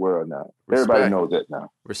fighters in the world now. Respect. Everybody knows that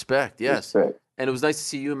now. Respect, yes. Respect. And it was nice to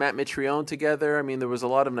see you and Matt Mitrione together. I mean, there was a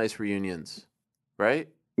lot of nice reunions, right?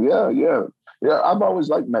 Yeah. I've always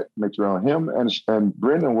liked Matt Mitrione. Him and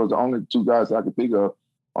Brendan was the only two guys I could think of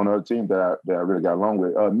on our team that I really got along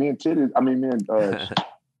with. Me and Daryl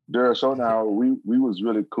Shonau, we was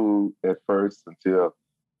really cool at first until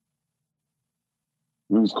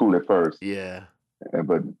we was cool at first. Yeah.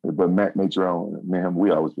 But Matt Mitrione, me and him,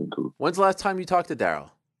 we always been cool. When's the last time you talked to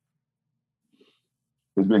Daryl?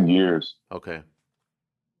 It's been years. Okay.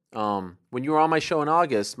 When you were on my show in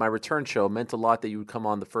August, my return show, meant a lot that you would come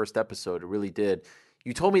on the first episode. It really did.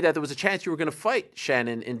 You told me that there was a chance you were going to fight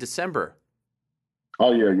Shannon in December.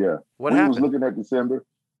 Oh yeah. What we happened? was looking at December.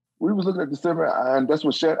 And that's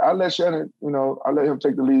what Shannon. I let Shannon. I let him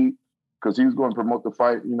take the lead because he was going to promote the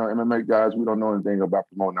fight. MMA guys, we don't know anything about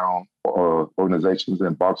promoting our own organizations,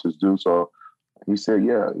 and boxers do. So he said,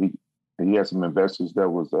 yeah, he had some investors that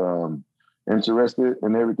was interested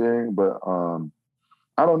in everything, but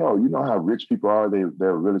I don't know. You know how rich people are?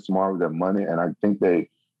 They're really smart with their money, and I think they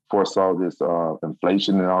foresaw this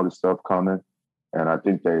inflation and all this stuff coming, and I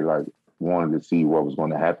think they wanted to see what was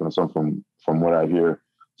going to happen. So from what I hear,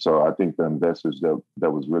 so I think the investors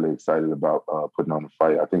that was really excited about putting on the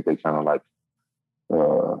fight, I think they kind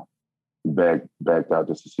of backed out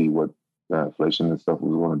just to see what inflation and stuff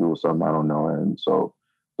was going to do or something. I don't know, and so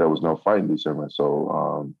there was no fight in December.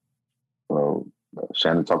 So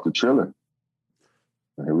Shannon talked to Triller.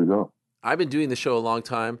 Here we go. I've been doing the show a long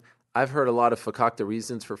time. I've heard a lot of fakakta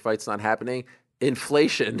reasons for fights not happening.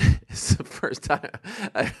 Inflation is the first time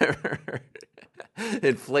I've ever heard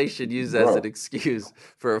inflation used as an excuse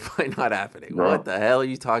for a fight not happening. Bro. What the hell are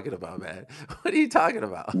you talking about, man? What are you talking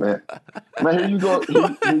about? Man, here you go.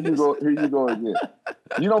 Here you go again.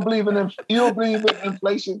 You don't believe in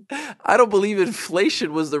inflation? I don't believe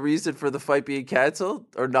inflation was the reason for the fight being canceled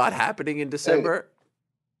or not happening in December.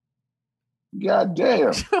 God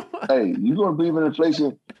damn. Hey, you gonna believe in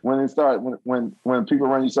inflation when it start when people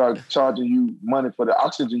around you start charging you money for the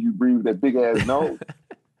oxygen you breathe that big ass nose.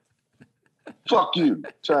 Fuck you.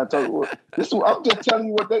 Trying to talk I'm just telling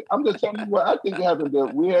you what I think happened.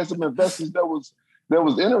 That we had some investors that was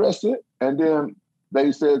interested, and then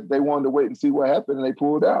they said they wanted to wait and see what happened, and they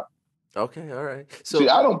pulled out. Okay, all right. So see,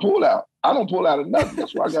 I don't pull out. I don't pull out of nothing.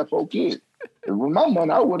 That's why I got 4 kids. If with my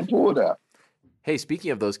money, I wouldn't pull out. Hey, speaking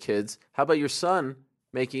of those kids, how about your son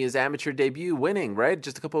making his amateur debut, winning, right?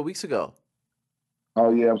 Just a couple of weeks ago.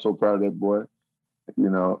 Oh yeah, I'm so proud of that boy.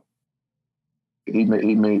 He made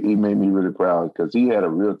me really proud because he had a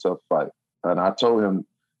real tough fight. And I told him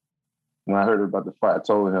when I heard about the fight, I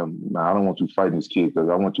told him, "Nah, I don't want you fighting this kid because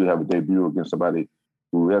I want you to have a debut against somebody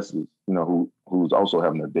who wrestles, who's also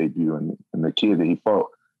having a debut." And the kid that he fought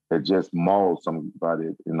had just mauled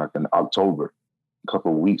somebody in October, a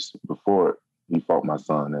couple of weeks before he fought my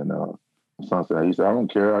son. And my son said, "I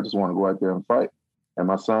don't care. I just want to go out there and fight." And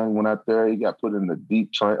my son went out there. He got put in the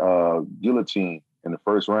deep guillotine in the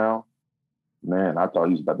first round. Man, I thought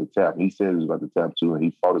he was about to tap. He said he was about to tap too, and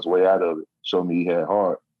he fought his way out of it. Showed me he had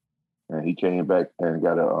heart. And he came back and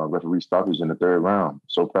got a referee stoppage in the 3rd round.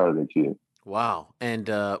 So proud of that kid. Wow. And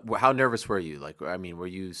how nervous were you? Were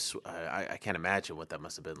you? I can't imagine what that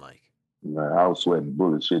must have been like. Man, I was sweating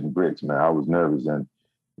bullets, shitting bricks, man. I was nervous. And,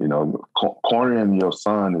 cornering your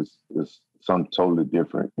son is something totally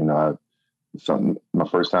different. My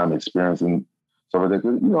first time experiencing stuff like that.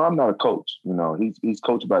 I'm not a coach. He's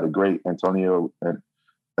coached by the great Antonio and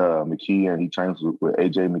McKee, and he trains with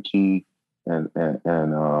AJ McKee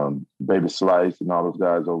and Baby Slice and all those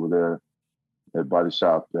guys over there at Body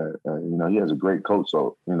Shop. That he has a great coach.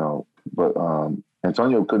 So but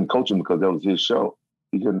Antonio couldn't coach him because that was his show.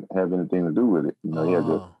 He couldn't have anything to do with it. He had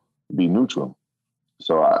to be neutral.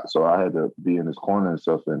 So I had to be in his corner and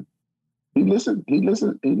stuff. And he listened. He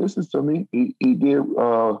listens to me. He did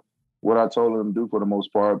what I told him to do for the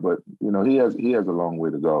most part. But he has a long way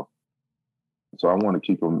to go. So I want to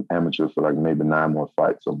keep him amateur for maybe 9 more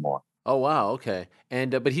fights or more. Oh wow, okay.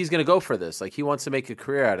 And but he's going to go for this. He wants to make a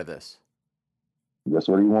career out of this. That's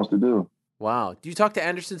what he wants to do. Wow. Do you talk to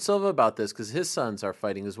Anderson Silva about this? Because his sons are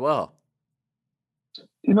fighting as well.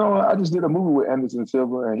 I just did a movie with Anderson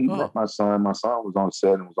Silva, and he brought my son. My son was on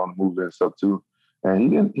set and was on the movie and stuff too. And he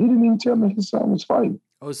didn't even tell me his son was fighting.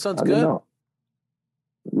 Oh, his son's good? Know.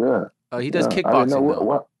 Yeah. Oh, he does kickboxing. I didn't know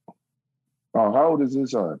what. Oh, how old is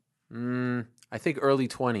his son? I think early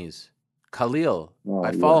 20s. Khalil.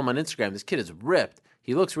 I follow him on Instagram. This kid is ripped.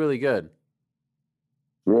 He looks really good.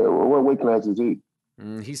 Yeah, what weight class is he?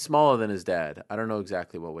 He's smaller than his dad. I don't know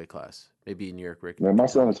exactly what weight class. Maybe New York Rick. Man, my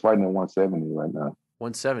son is fighting at 170 right now.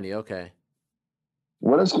 170, okay.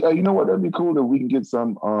 Well, you know what? That'd be cool if we can get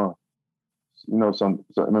some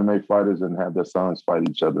MMA fighters and have their sons fight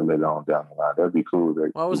each other later on down the line. That'd be cool.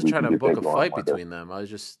 I wasn't trying to book a fight between them. I was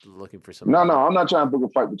just looking for something. No, I'm not trying to book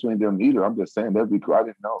a fight between them either. I'm just saying that'd be cool. I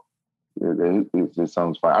didn't know. His son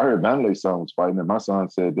was fighting. I heard Vanderlei's son was fighting, and my son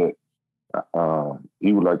said that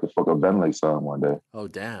he would like to fuck up Vanderlei's son one day. Oh,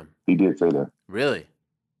 damn. He did say that. Really?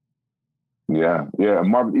 Yeah.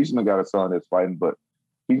 Marvin Eastman got a son that's fighting, but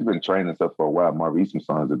he's been training stuff for a while. Marvin Eastman's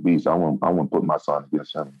son is a beast. I won't put my son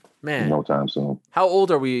against him. Man, no time soon. How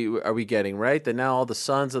old are we getting? Right, that now all the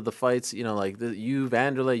sons of the fights, like you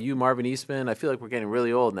Vanderlei, you Marvin Eastman. I feel like we're getting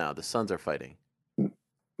really old now. The sons are fighting.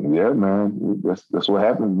 Yeah, man. That's what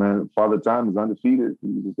happens, man. Father Time is undefeated.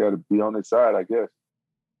 You just got to be on his side, I guess.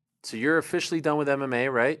 So you're officially done with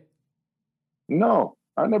MMA, right? No,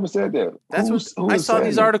 I never said that. I saw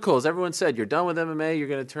these articles. Everyone said you're done with MMA. You're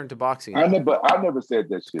going to turn to boxing. I never said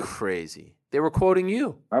that shit. Crazy. They were quoting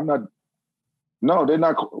you. I'm not. No, they're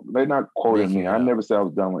not quoting me. I never said I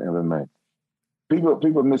was done with MMA.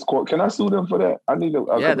 People misquote. Can I sue them for that? I need $1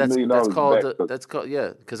 million that's called back. That's called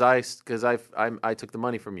because I took the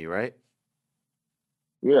money from you, right?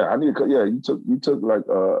 Yeah, I need. Yeah, you took like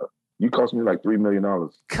you cost me like $3 million.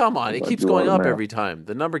 Come on, it keeps going up every time.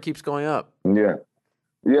 The number keeps going up. Yeah,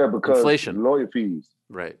 because inflation, lawyer fees,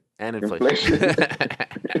 right, and inflation.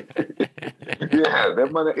 Yeah, that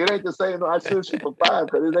money. It ain't the same. No, I should shoot for 5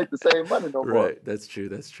 because it ain't the same money no more. Right, that's true.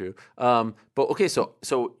 But okay, so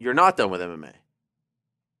you're not done with MMA.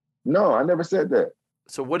 No, I never said that.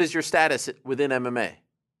 So what is your status within MMA?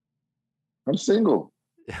 I'm single.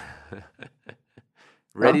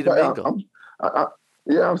 Ready to mingle.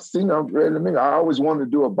 I'm single. I'm ready to mingle. I always wanted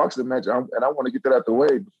to do a boxing match, and I want to get that out the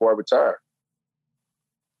way before I retire.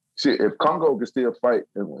 Shit, if Congo can still fight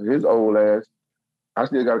his old ass, I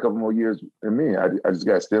still got a couple more years in me. I just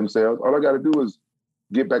got stem cells. All I got to do is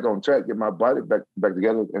get back on track, get my body back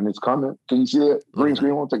together, and it's coming. Can you see it? Green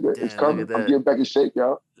screen won't take it. It's coming. I'm getting back in shape,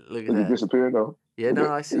 y'all. Look at that. It's disappearing though. Yeah,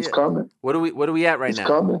 no, I see it's coming. What are we at right now? It's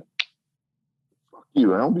coming. Fuck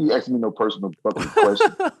you. I don't be asking me no personal fucking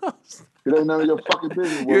questions. It ain't none of your fucking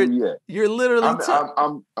business where we at. You're literally.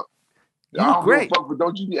 I'm great. Fuck, but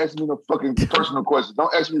don't you be asking me no fucking personal questions.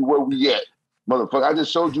 Don't ask me where we at, motherfucker. I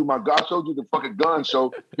just showed you I showed you the fucking gun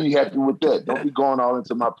show. Be happy with that. Don't be going all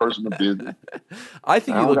into my personal business. I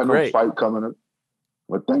think you look great. No fight coming up.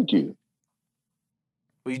 Well, thank you.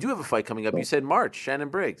 Well, you do have a fight coming up. You said March, Shannon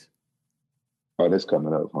Briggs. Oh, that's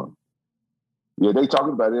coming up, huh? Yeah, they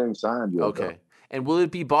talking about it. Ain't signed yet. Okay. Though. And will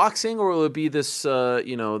it be boxing or will it be this,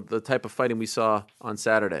 the type of fighting we saw on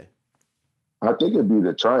Saturday? I think it'd be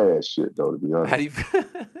the triad shit, though. To be honest.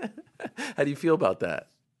 How do you feel about that?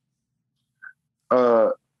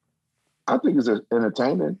 I think it's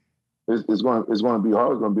entertaining. It's going to be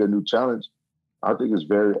hard. It's going to be a new challenge. I think it's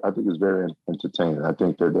very entertaining. I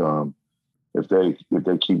think that if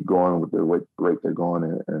they keep going with the rate they're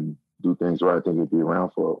going and do things right, I think it'll be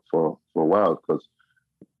around for a while because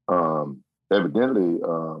evidently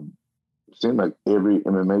it seemed like every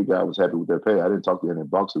MMA guy was happy with their pay. I didn't talk to any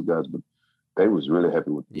boxing guys, but they was really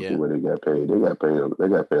happy with the way they got paid. They got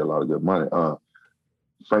paid a lot of good money.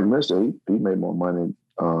 Frank Mir said he made more money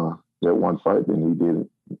that one fight than he did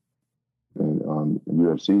in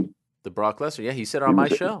UFC. The Brock Lesnar, yeah, he said on my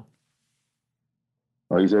show.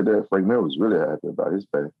 Oh, he said that? Frank Mir was really happy about his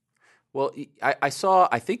pay. Well, I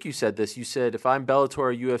think you said this. You said, if I'm Bellator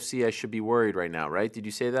or UFC, I should be worried right now, right? Did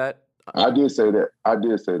you say that? I did say that.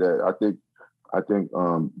 I think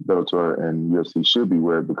Bellator and UFC should be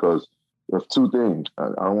worried because of two things. I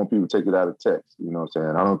don't want people to take it out of text. You know what I'm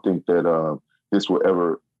saying? I don't think that this will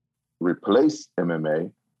ever replace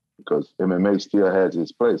MMA because MMA still has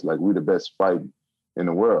its place. Like, we're the best fight in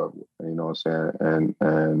the world. You know what I'm saying?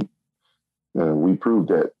 And we proved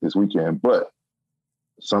that this weekend. But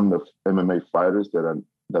some of the MMA fighters that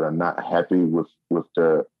are not happy with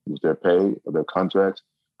their pay or their contracts,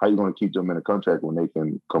 how you going to keep them in a contract when they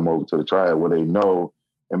can come over to the trial where they know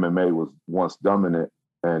MMA was once dominant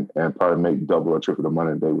and probably make double or triple the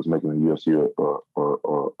money they was making in the UFC or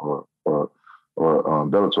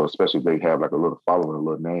Bellator, especially if they have like a little following, a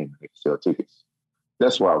little name, they can sell tickets.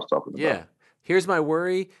 That's what I was talking about. Yeah. Here's my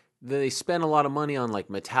worry. They spend a lot of money on like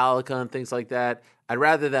Metallica and things like that. I'd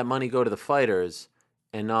rather that money go to the fighters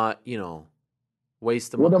and not,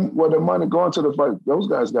 waste the money. Well, the money going to the fight, those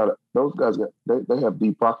guys they have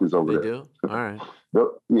deep pockets over there. They do? All right.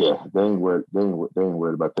 Yeah, they ain't worried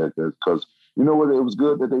about that because you know what? It was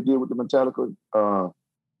good that they did with the Metallica.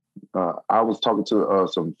 I was talking to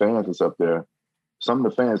some fans up there. Some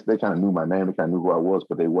of the fans, they kind of knew my name, they kind of knew who I was,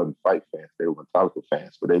 but they wasn't fight fans. They were Metallica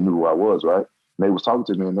fans, but they knew who I was, right? And they was talking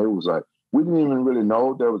to me, and they was like, we didn't even really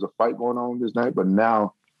know there was a fight going on this night, but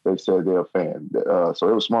now they said they're a fan. So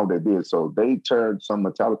it was smart what they did. So they turned some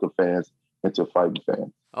Metallica fans into fighting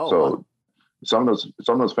fans. Oh, so wow. some of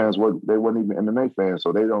those fans weren't even MMA fans,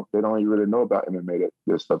 so they don't even really know about MMA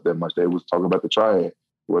that stuff that much. They was talking about the triad.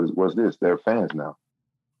 What's this? They're fans now.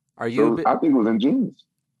 Are you? I think it was ingenious.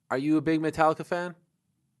 Are you a big Metallica fan?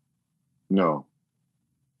 No.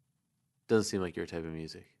 Doesn't seem like your type of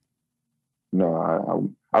music.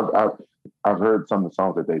 No, I've heard some of the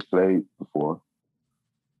songs that they played before.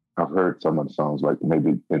 I've heard some of the songs, like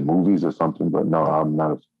maybe in movies or something, but no, I'm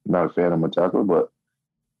not a fan of Metallica. But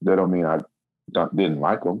that don't mean I didn't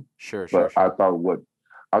like them. Sure. I thought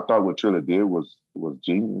what Triller did was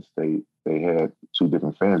genius. They had two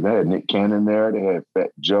different fans. They had Nick Cannon there. They had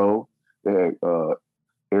Fat Joe. They had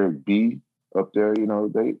Eric B up there. You know,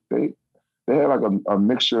 they had like a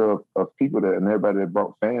mixture of people and everybody that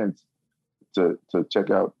brought fans to check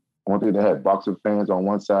out. One thing, they had boxing fans on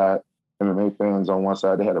one side, MMA fans on one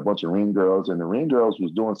side. They had a bunch of ring girls, and the ring girls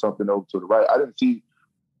was doing something over to the right. I didn't see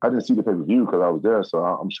the pay-per-view because I was there, so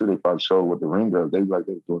I'm sure they probably showed what the ring girls. They were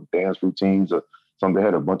doing dance routines or something. They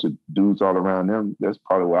had a bunch of dudes all around them. That's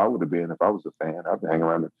probably where I would have been if I was a fan. I'd be hanging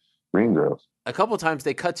around the ring girls. A couple of times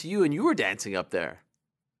they cut to you and you were dancing up there.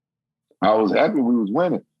 I was happy we was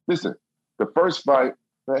winning. Listen, the first fight,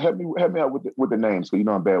 help me out with the names, because you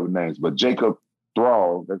know I'm bad with names. But Jacob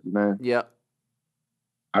Thrall, that's his name. Yeah.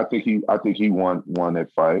 I think he won that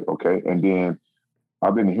fight. Okay, and then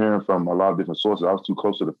I've been hearing from a lot of different sources. I was too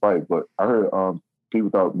close to the fight, but I heard people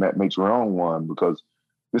thought Matt Matreon won because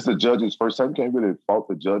this is the judges' first time. You can't really fault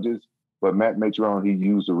the judges, but Matt Matreon, he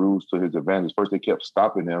used the rules to his advantage. First, they kept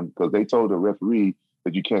stopping him because they told the referee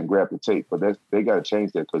that you can't grab the tape, but they got to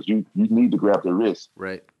change that because you need to grab the wrist.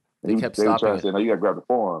 Right. They were trying to say, no, you got to grab the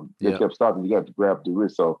forearm. They kept stopping. You got to grab the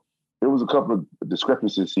wrist. So there was a couple of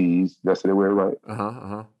discrepancies. That's the way, right?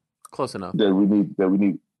 Close enough. That we need.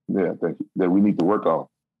 Yeah, thank you. That we need to work on,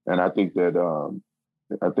 and I think that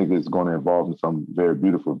it's going to involve in something very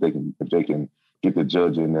beautiful if they can get the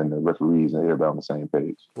judging and the referees and everybody on the same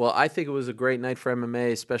page. Well, I think it was a great night for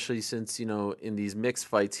MMA, especially since in these mixed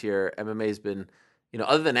fights here, MMA's been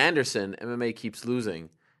other than Anderson, MMA keeps losing.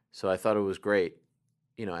 So I thought it was great.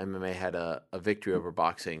 MMA had a victory over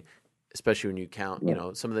boxing, especially when you count,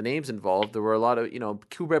 some of the names involved. There were a lot of,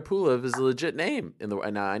 Kubrat Pulev is a legit name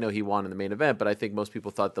and I know he won in the main event, but I think most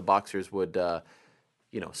people thought the boxers would,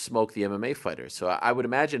 smoke the MMA fighters. So I would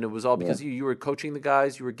imagine it was all because you were coaching the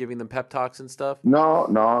guys, you were giving them pep talks and stuff.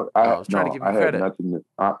 No, I was trying to give you credit. You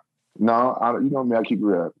know me, I keep it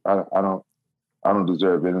real. I don't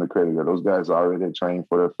deserve any of the credit. Those guys are already trained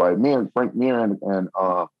for their fight. Me and Frank Mir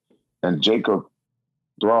and Jacob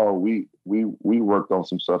Thrall, we worked on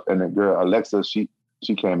some stuff. And the girl Alexa, she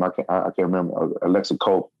came. I can't remember Alexa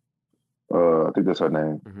Cope. I think that's her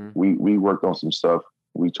name. Mm-hmm. We worked on some stuff.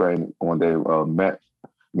 We trained one day.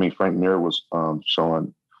 Frank Mir was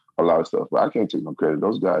showing a lot of stuff, but I can't take no credit.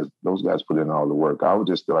 Those guys put in all the work. I was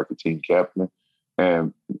just like a team captain,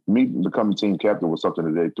 and me becoming team captain was something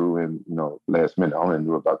that they threw in, last minute. I only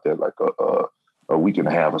knew about that like a week and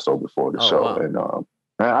a half or so before the show. Wow.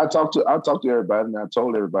 And I talked to everybody, and I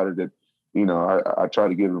told everybody that, I try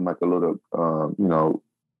to give them like a little,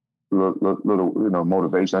 little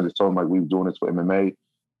motivation. I just told them like we were doing this for MMA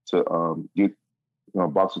to get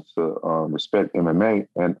boxers to respect MMA,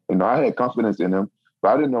 and I had confidence in them, but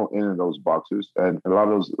I didn't know any of those boxers, and a lot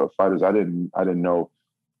of those fighters I didn't know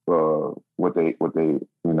what they I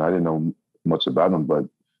didn't know much about them, but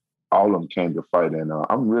all of them came to fight, and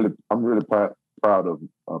I'm really proud of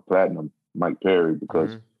Platinum Mike Perry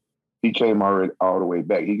because he came all the way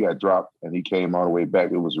back. He got dropped and he came all the way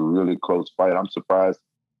back. It was a really close fight. I'm surprised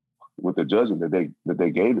with the judgment that they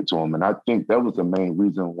gave it to him, and I think that was the main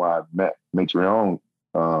reason why Matt Matreon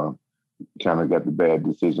kind of got the bad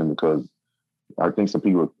decision, because I think some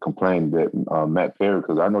people complained that Matt Perry,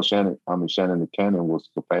 because I know Shannon the Cannon was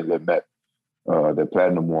complaining that that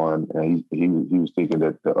Platinum won, and he was thinking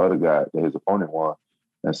that the other guy, that his opponent won,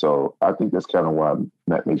 and so I think that's kind of why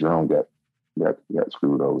Matt Matreon got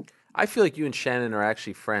screwed over. I feel like you and Shannon are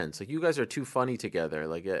actually friends. Like, you guys are too funny together.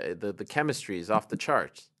 Like the chemistry is off the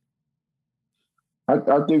charts.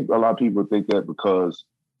 I think a lot of people think that because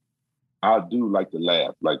I do like to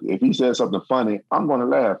laugh. Like, if he says something funny, I'm going to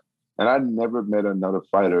laugh. And I never met another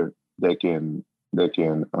fighter that can go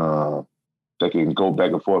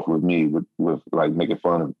back and forth with me with like making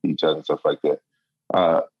fun of each other and stuff like that.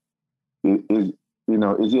 Is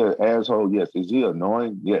he an asshole? Yes. Is he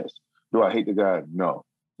annoying? Yes. Do I hate the guy? No.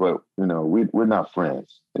 But we're not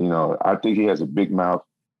friends. I think he has a big mouth,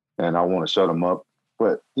 and I want to shut him up.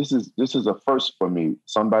 But this is a first for me.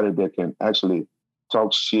 Somebody that can actually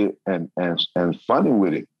talk shit and funny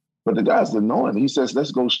with it. But the guy's annoying. He says,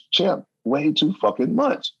 "Let's go, champ," way too fucking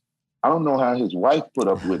much. I don't know how his wife put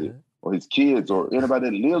up with it, or his kids, or anybody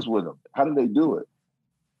that lives with him. How do they do it?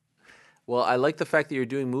 Well, I like the fact that you're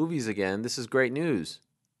doing movies again. This is great news.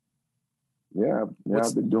 Yeah,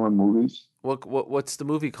 I've been doing movies. What's the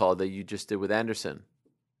movie called that you just did with Anderson?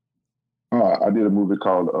 I did a movie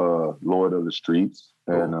called Lord of the Streets,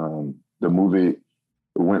 and the movie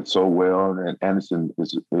went so well, and Anderson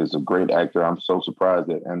is a great actor. I'm so surprised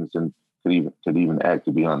that Anderson could even act.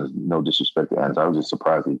 To be honest, no disrespect to Anderson, I was just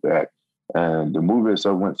surprised he could act. And the movie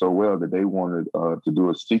itself went so well that they wanted to do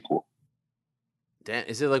a sequel. Damn,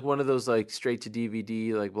 is it like one of those like straight to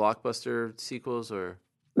DVD like blockbuster sequels or?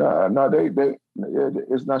 No,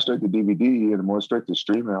 it's not straight to DVD anymore. Straight to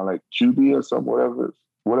streaming, like QB or some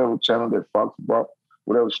whatever channel that Fox bought,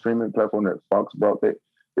 whatever streaming platform that Fox bought.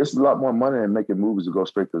 It's a lot more money in making movies to go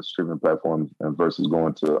straight to streaming platforms and versus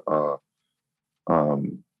going to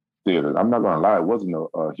theaters. I'm not gonna lie, it wasn't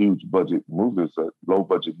a huge budget movie. It's a low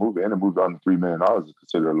budget movie, and a movie under $3 million is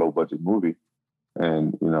considered a low budget movie.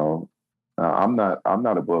 And I'm not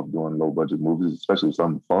above doing low budget movies, especially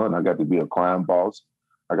something fun. I got to be a crime boss.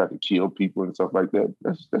 I got to kill people and stuff like that.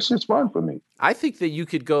 That's just fun for me. I think that you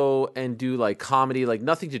could go and do like comedy, like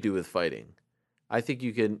nothing to do with fighting. I think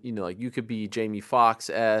you can, like you could be Jamie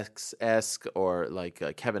Foxx-esque or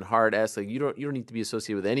like Kevin Hart-esque. Like you don't need to be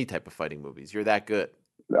associated with any type of fighting movies. You're that good.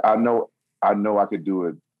 I know I could do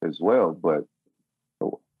it as well, but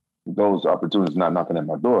those opportunities not knocking at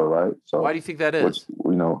my door, right? So why do you think that is?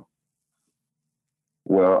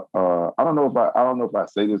 Well, I don't know if I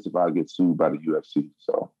say this if I get sued by the UFC.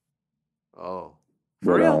 So. Oh,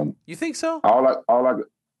 for real? You think so? All I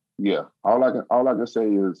can say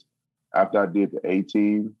is after I did the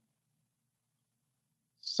A-Team,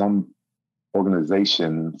 some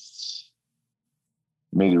organizations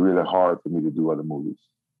made it really hard for me to do other movies.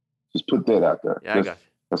 Just put that out there. Yeah, I got you.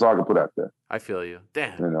 That's all I can put out there. I feel you.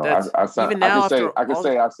 Damn. I signed, even now I can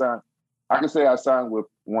say I signed with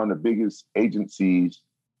one of the biggest agencies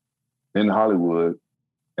in Hollywood,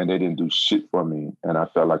 and they didn't do shit for me, and I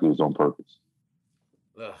felt like it was on purpose.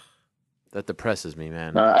 Ugh. That depresses me,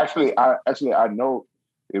 man. Actually, I know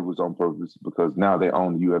it was on purpose because now they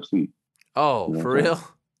own the UFC. Oh, for real?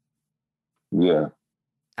 Yeah.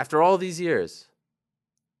 After all these years.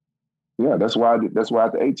 Yeah, that's why at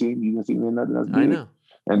the A-Team you didn't see me in nothing else. I know.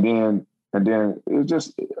 And then it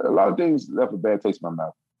just a lot of things left a bad taste in my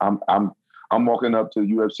mouth. I'm walking up to the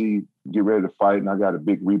UFC, get ready to fight, and I got a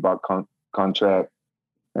big Reebok contract.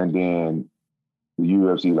 And then the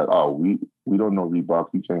UFC like, oh, we don't know Reebok.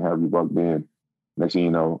 You can't have Reebok then. Next thing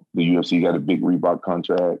you know, the UFC got a big Reebok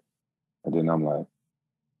contract. And then I'm like,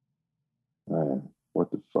 man,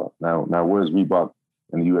 what the fuck? Now where's Reebok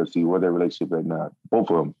and the UFC? Where their relationship at now?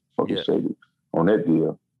 Both of them fucking shady on that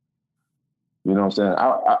deal. You know what I'm saying?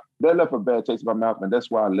 That left a bad taste in my mouth, and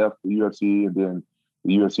that's why I left the UFC. And then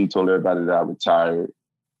the UFC told everybody that I retired,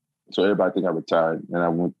 so everybody think I retired. And I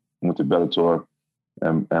went to Bellator,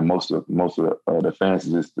 and most of the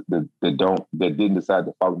fans that didn't decide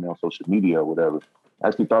to follow me on social media or whatever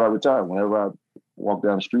actually thought I retired. Whenever I walked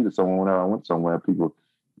down the street or somewhere, whenever I went somewhere, people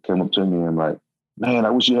came up to me and like, man, I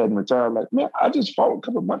wish you hadn't retired. I'm like, man, I just fought a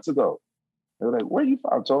couple of months ago. They were like, where you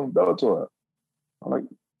fought? I told them Bellator. I'm like,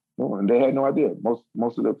 no, and they had no idea.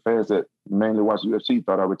 Most of the fans that mainly watch UFC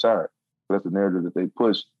thought I retired. So that's the narrative that they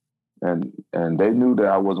pushed. And they knew that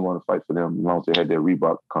I wasn't going to fight for them as long as they had their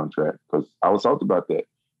Reebok contract, because I was talked about that.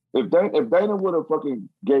 If Dana would have fucking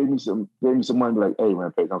gave me some money, like, hey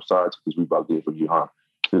man, Peyton, I'm sorry I took this Reebok deal from you, huh?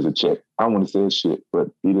 Here's a check. I want to say shit, but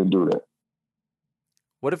he didn't do that.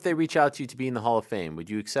 What if they reach out to you to be in the Hall of Fame? Would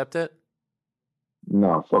you accept it?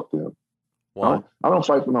 No, fuck them. Why? I don't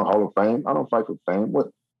fight for no Hall of Fame. I don't fight for fame.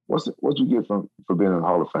 What you get for being in the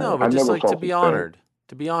Hall of Fame? No, but just like to be honored.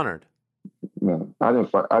 To be honored. No, I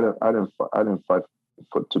didn't fight. I didn't fight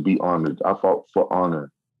to be honored. I fought for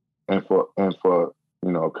honor, and for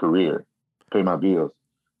a career, pay my bills.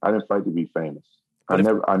 I didn't fight to be famous. I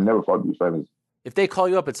never fought to be famous. If they call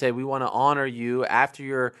you up and say, we want to honor you after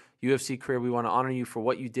your UFC career, we want to honor you for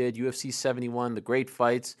what you did, UFC 71, the great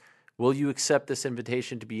fights, will you accept this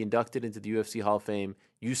invitation to be inducted into the UFC Hall of Fame?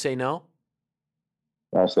 You say no?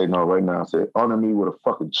 I say no right now. I say, honor me with a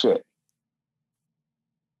fucking check.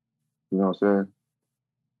 You know what I'm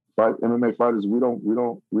saying? MMA fighters,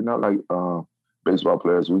 we're not like baseball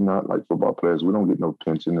players. We're not like football players. We don't get no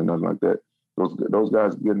pension and nothing like that. Those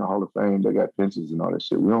guys get in the Hall of Fame, they got pensions and all that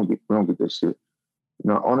shit. We don't get that shit. You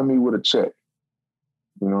know, honor me with a check.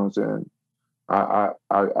 You know what I'm saying? I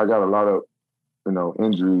got a lot of,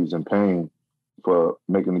 injuries and pain for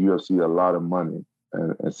making the UFC a lot of money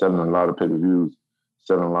and selling a lot of pay-per-views,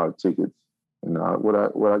 selling a lot of tickets. And what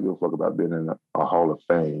I give a fuck about being in a Hall of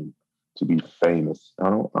Fame to be famous. I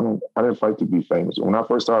didn't fight to be famous. When I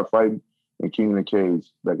first started fighting in King of the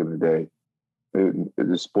Cage back in the day,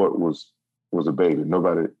 the sport was a baby.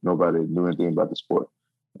 Nobody knew anything about the sport.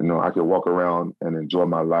 I could walk around and enjoy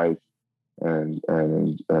my life and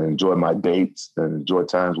enjoy my dates and enjoy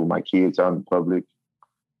times with my kids out in public.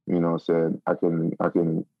 You know what I'm saying? I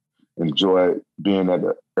can enjoy being at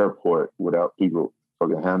the airport without people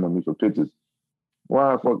fucking handling me for pictures.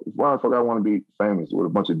 Why the fuck I want to be famous with a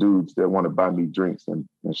bunch of dudes that want to buy me drinks and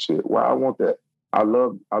shit? Why I want that? I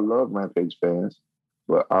love Rampage fans,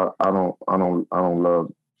 but I don't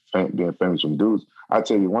love being famous from dudes. I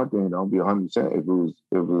tell you one thing, don't be 100%. If it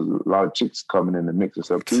was a lot of chicks coming in the mix and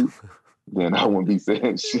stuff too, then I wouldn't be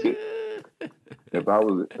saying shit. If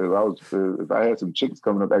I had some chicks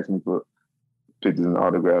coming up asking me for pictures and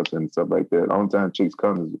autographs and stuff like that, the only time chicks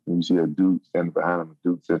come is when you see a dude standing behind them, a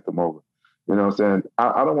dude sent them over. You know what I'm saying?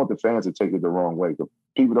 I don't want the fans to take it the wrong way.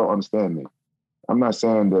 People don't understand me. I'm not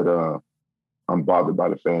saying that I'm bothered by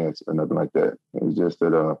the fans or nothing like that. It's just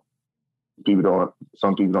that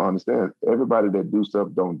some people don't understand. Everybody that do stuff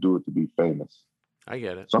don't do it to be famous. I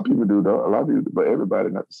get it. Some people do though, a lot of people, but everybody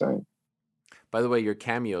not the same. By the way, your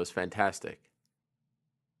cameo is fantastic.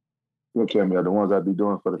 What cameo? The ones I be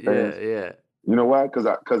doing for the fans? Yeah. You know why?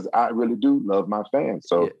 Because I really do love my fans.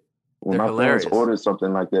 So when my fans order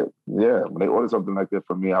something like that, when they order something like that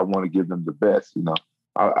from me, I want to give them the best. You know,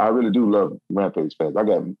 I really do love Rampage fans. I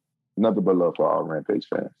got nothing but love for all Rampage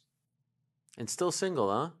fans. And still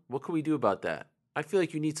single, huh? What can we do about that? I feel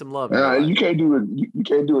like you need some love. You can't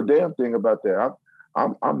do a damn thing about that.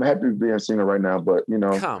 I'm happy being single right now, but you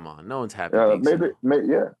know, come on, no one's happy. Being single.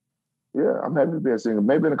 I'm happy being single.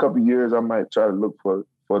 Maybe in a couple of years, I might try to look for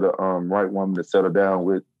the right woman to settle down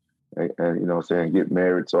with, and you know, what I'm saying, get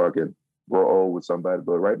married so I can grow old with somebody.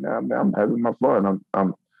 But right now, I'm having my fun.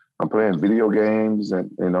 I'm playing video games,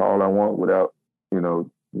 and you know, all I want without, you know,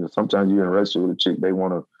 sometimes you're in a relationship with a chick, they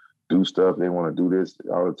want to do stuff, they want to do this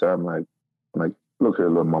all the time. Like, look here,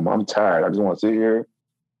 little mama, I'm tired. I just want to sit here,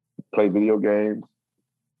 play video games.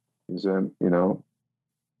 You know,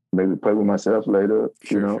 maybe play with myself later.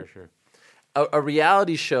 Sure. A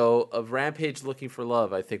reality show of Rampage looking for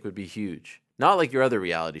love, I think, would be huge. Not like your other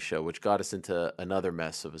reality show, which got us into another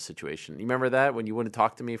mess of a situation. You remember that when you wouldn't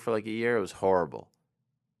talk to me for like a year? It was horrible.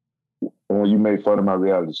 When you made fun of my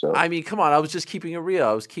reality show. I mean, come on. I was just keeping it real.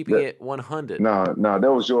 I was keeping it 100. No,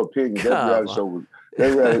 that was your opinion. That reality show was.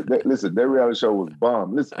 That reality show was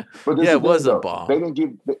bomb. Listen, but this it was a bomb. They didn't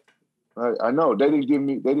give. I know they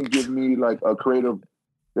didn't give me like a creative.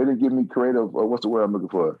 They didn't give me creative. What's the word I'm looking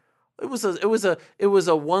for? It was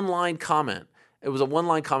a one-line comment. It was a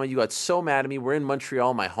one-line comment. You got so mad at me. We're in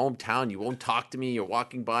Montreal, my hometown. You won't talk to me. You're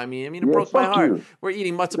walking by me. I mean, it broke my heart. You. We're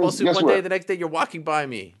eating matzo ball soup one day. The next day, you're walking by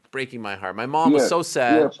me, breaking my heart. My mom was so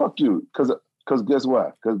sad. Yeah, fuck you. Because guess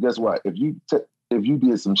what? If you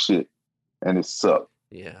did some shit and it sucked,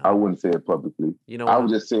 I wouldn't say it publicly. You know, I would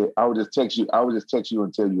just text you. I would just text you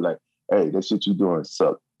and tell you like, hey, that shit you doing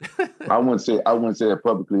sucked. I wouldn't say it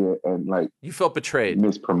publicly and like you felt betrayed,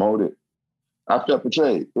 mispromoted. I felt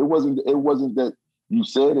betrayed. It wasn't that you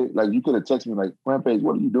said it. Like you could have texted me like, Rampage,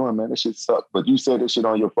 what are you doing, man? That shit sucked. But you said that shit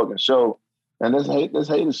on your fucking show, and that's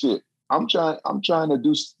hater shit. I'm trying to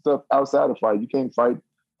do stuff outside of fight. You can't fight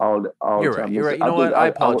all the time. You're right. You know what? I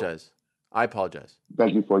apologize. I apologize.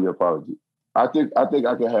 Thank you for your apology. I think I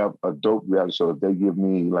could have a dope reality show if they give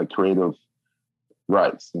me like creative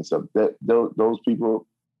rights and stuff. That those people,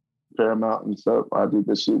 Paramount and stuff, I did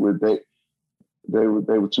that shit with they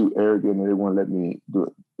were too arrogant and they wouldn't let me do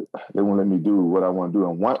it. They wouldn't let me do what I want to do.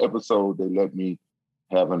 In one episode, they let me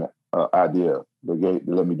have an idea. They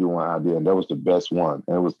let me do one idea, and that was the best one.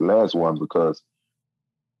 And it was the last one because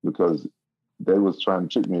they was trying to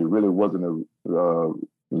trick me. It really wasn't a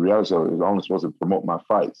reality show. It was only supposed to promote my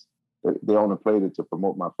fights. They only played it to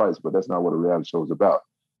promote my fights, but that's not what a reality show is about.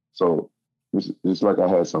 So it's like I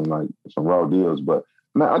had some raw deals, but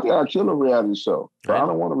man, I think I kill a reality show. But I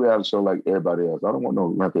don't want a reality show like everybody else. I don't want no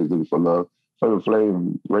Rampage Looking for Love. Flavor Flav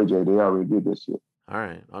and Ray J, they already did this shit. All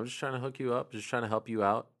right. I'm just trying to hook you up, just trying to help you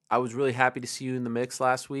out. I was really happy to see you in the mix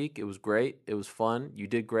last week. It was great. It was fun. You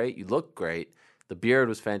did great. You looked great. The beard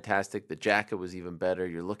was fantastic. The jacket was even better.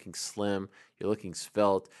 You're looking slim. You're looking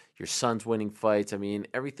svelte. Your son's winning fights. I mean,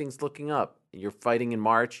 everything's looking up. You're fighting in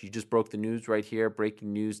March. You just broke the news right here.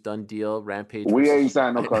 Breaking news, done deal. Rampage. We ain't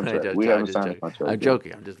signed no contract. We haven't signed a contract. I'm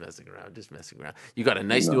joking. I'm just messing around. You got a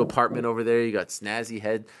nice new apartment over there. You got snazzy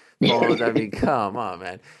headphones. I mean, come on,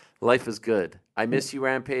 man. Life is good. I miss you,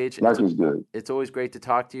 Rampage. Life is good. It's always great to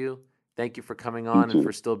talk to you. Thank you for coming on and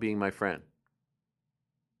for still being my friend.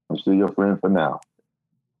 I'm still your friend for now.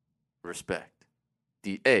 Respect.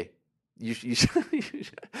 Hey,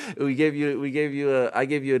 I gave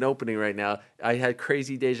you an opening right now. I had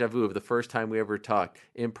crazy deja vu of the first time we ever talked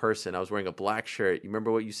in person. I was wearing a black shirt. You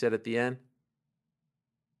remember what you said at the end?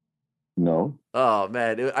 No. Oh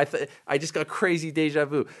man, I just got crazy deja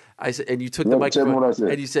vu. I said, and you took the Tell me what I microphone said.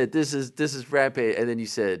 and you said, "This is Rampage," and then you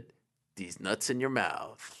said, "These nuts in your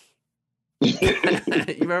mouth." You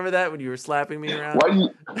remember that when you were slapping me around?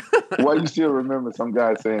 Why you still remember some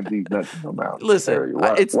guy saying these nuts in your mouth? Listen, Harry? it's Why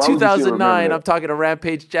would you still remember 2009. that? I'm talking to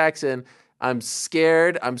Rampage Jackson. I'm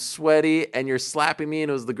scared. I'm sweaty, and you're slapping me, and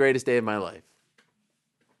it was the greatest day of my life.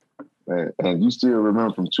 And you still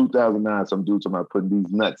remember from 2009 some dude talking about putting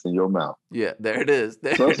these nuts in your mouth. Yeah, there it is.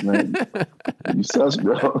 Sus, man. You sus,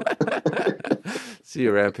 bro. See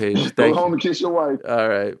you, Rampage. Go home and kiss your wife. All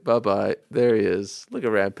right, bye-bye. There he is. Look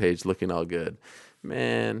at Rampage looking all good.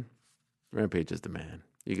 Man, Rampage is the man.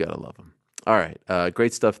 You got to love him. All right,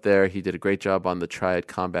 great stuff there. He did a great job on the Triad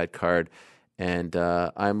Combat card, and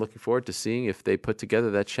I'm looking forward to seeing if they put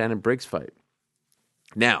together that Shannon Briggs fight.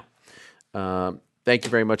 Now, thank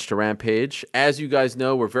you very much to Rampage. As you guys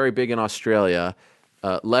know, we're very big in Australia.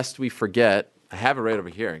 Lest we forget, I have it right over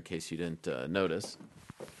here in case you didn't notice.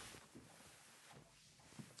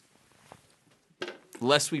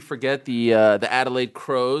 Lest we forget, the Adelaide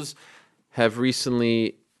Crows have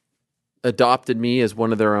recently adopted me as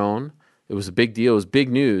one of their own. It was a big deal. It was big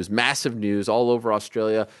news, massive news all over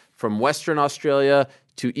Australia, from Western Australia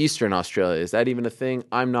to Eastern Australia. Is that even a thing?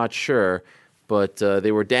 I'm not sure. But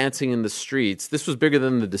they were dancing in the streets. This was bigger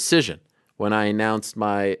than the decision when I announced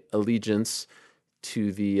my allegiance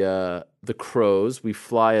to the Crows. We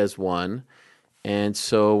fly as one. And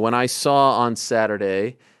so when I saw on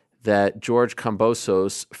Saturday that George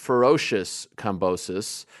Kambosos, ferocious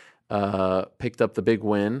Kambosos, picked up the big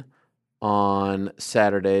win on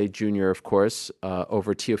Saturday, Junior, of course,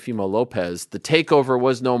 over Teofimo Lopez, the takeover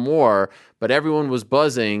was no more, but everyone was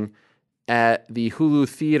buzzing at the Hulu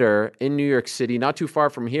Theater in New York City, not too far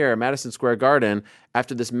from here, Madison Square Garden,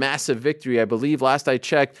 after this massive victory. I believe last I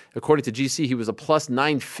checked, according to GC, he was a plus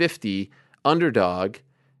 950 underdog,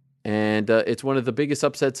 and it's one of the biggest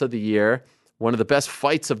upsets of the year, one of the best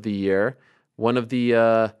fights of the year, one of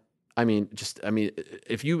the,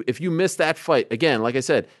 if you miss that fight, again, like I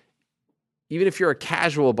said, even if you're a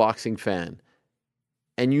casual boxing fan,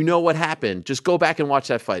 and you know what happened, just go back and watch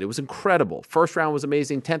that fight. It was incredible. First round was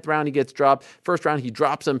amazing. 10th round, he gets dropped. First round, he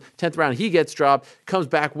drops him. 10th round, he gets dropped. Comes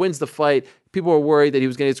back, wins the fight. People were worried that he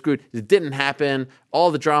was going to get screwed. It didn't happen.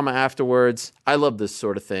 All the drama afterwards. I love this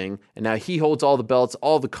sort of thing. And now he holds all the belts,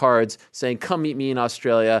 all the cards, saying, come meet me in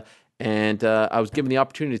Australia. And I was given the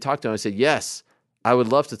opportunity to talk to him. I said, yes, I would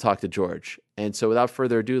love to talk to George. And so without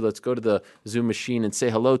further ado, let's go to the Zoom machine and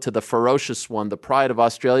say hello to the ferocious one, the pride of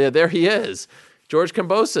Australia. There he is. George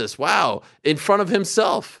Kambosos, wow, in front of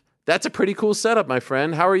himself. That's a pretty cool setup, my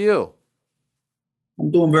friend. How are you?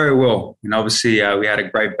 I'm doing very well. And obviously, we had a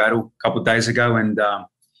great battle a couple of days ago, and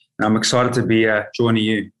I'm excited to be joining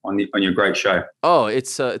you on your great show. Oh,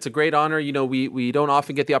 it's a great honor. You know, we don't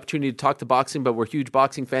often get the opportunity to talk to boxing, but we're huge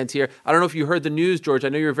boxing fans here. I don't know if you heard the news, George. I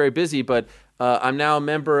know you're very busy, but I'm now a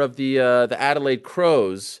member of the Adelaide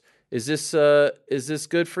Crows. Is this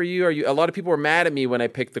good for you? A lot of people were mad at me when I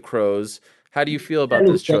picked the Crows. How do you feel about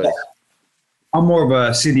this choice? I'm more of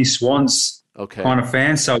a Sydney Swans kind of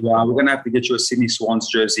fan, so we're going to have to get you a Sydney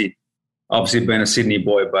Swans jersey. Obviously, being a Sydney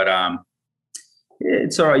boy, but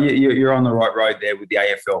it's all right. You're on the right road there with the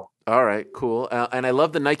AFL. All right, cool. And I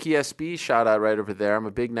love the Nike SB shout out right over there. I'm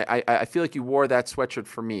a big. I feel like you wore that sweatshirt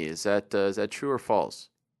for me. Is that true or false?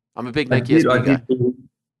 I'm a big Nike SB guy.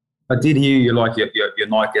 I did hear you like your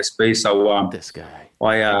Nike SB, so this guy.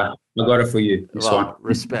 I got it for you. Well,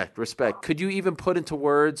 respect. Could you even put into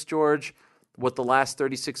words, George, what the last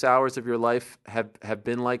 36 hours of your life have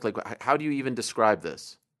been like? Like, how do you even describe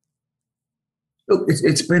this? Look,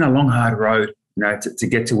 it's been a long, hard road, to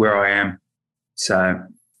get to where I am. So,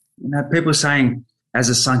 people are saying, has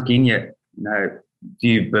it sunk in yet? Do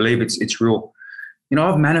you believe it's real?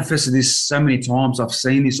 I've manifested this so many times. I've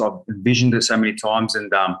seen this. I've envisioned it so many times,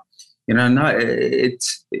 and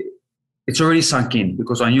it's already sunk in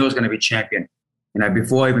because I knew I was going to be champion.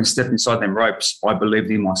 Before I even stepped inside them ropes, I believed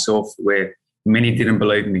in myself where many didn't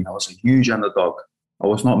believe in me. I was a huge underdog. I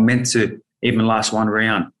was not meant to even last one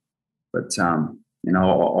round. But,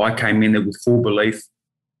 I came in there with full belief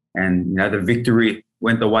and, the victory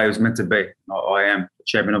went the way it was meant to be. I am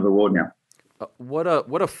champion of the world now. What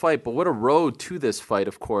a fight, but what a road to this fight,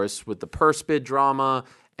 of course, with the purse bid drama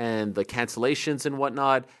and the cancellations and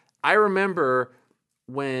whatnot. I remember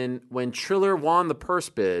when Triller won the purse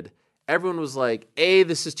bid, everyone was like,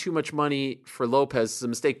 this is too much money for Lopez. It's a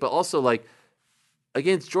mistake. But also, like,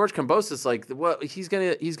 against George Kambosos, like, he's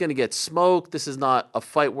gonna get smoked. This is not a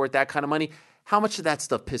fight worth that kind of money. How much did that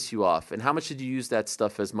stuff piss you off? And how much did you use that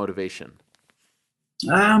stuff as motivation?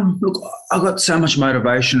 Look, I got so much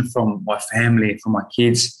motivation from my family, from my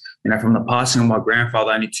kids, from the passing of my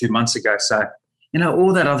grandfather only 2 months ago. So,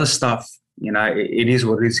 all that other stuff, it is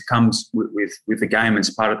what it is. It comes with the game and it's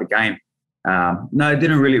part of the game. No, it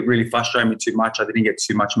didn't really frustrate me too much. I didn't get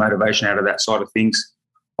too much motivation out of that side of things.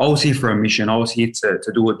 I was here for a mission. I was here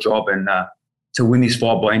to do a job and to win this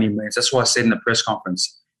fight by any means. That's why I said in the press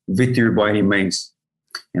conference, victory by any means.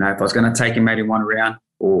 If I was going to take him out in one round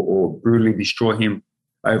or brutally destroy him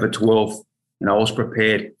over 12, I was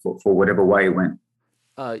prepared for whatever way it went.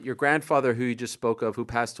 Your grandfather, who you just spoke of, who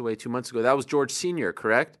passed away 2 months ago, that was George Sr.,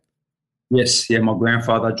 correct? Yes, yeah, my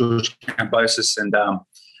grandfather, George Kambosos. And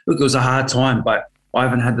look, it was a hard time, but I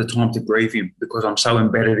haven't had the time to grieve him because I'm so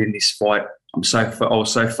embedded in this fight. I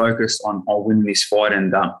was so focused on winning this fight.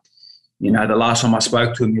 And, the last time I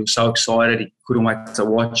spoke to him, he was so excited. He couldn't wait to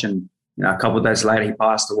watch. And, a couple of days later, he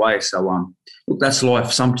passed away. So, look, that's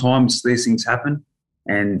life. Sometimes these things happen.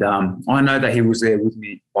 And I know that he was there with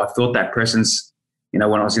me. I felt that presence, when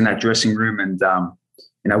I was in that dressing room. And,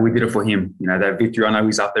 we did it for him. That victory, I know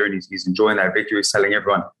he's up there and he's enjoying that victory. He's telling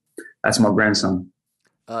everyone, that's my grandson.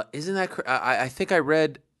 Isn't that I think I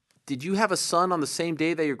read, did you have a son on the same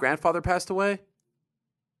day that your grandfather passed away?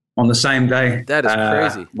 On the same day. That is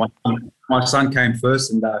crazy. My son came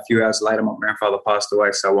first, and a few hours later, my grandfather passed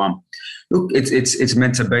away. So, look, it's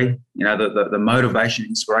meant to be. The motivation,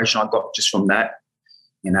 inspiration I got just from that.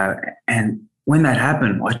 And when that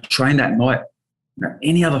happened, I trained that night.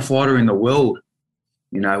 Any other fighter in the world,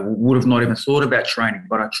 would have not even thought about training,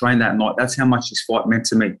 but I trained that night. That's how much this fight meant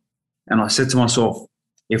to me. And I said to myself,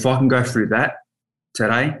 if I can go through that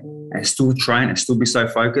today and still train and still be so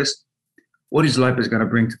focused, what is Lopez going to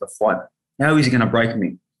bring to the fight? How is he going to break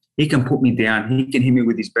me? He can put me down. He can hit me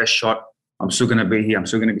with his best shot. I'm still going to be here. I'm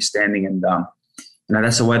still going to be standing. And,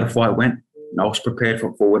 that's the way the fight went. I was prepared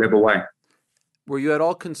for whatever way. Were you at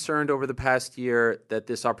all concerned over the past year that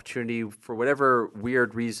this opportunity, for whatever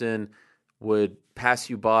weird reason, would pass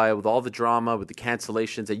you by with all the drama, with the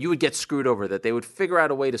cancellations, that you would get screwed over, that they would figure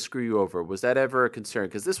out a way to screw you over? Was that ever a concern?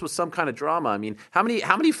 Because this was some kind of drama. I mean, how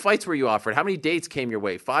many fights were you offered? How many dates came your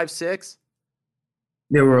way? 5, 6?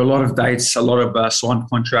 There were a lot of dates, a lot of signed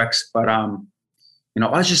contracts, but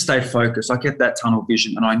I just stayed focused. I kept that tunnel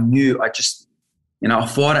vision, and I knew a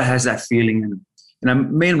fighter has that feeling.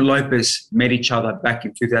 And me and Lopez met each other back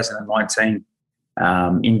in 2019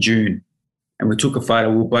 in June, and we took a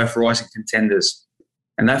photo. We were both rising contenders,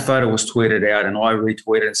 and that photo was tweeted out, and I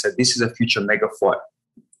retweeted and said, "This is a future mega fight."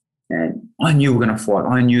 And I knew we were going to fight.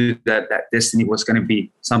 I knew that destiny was going to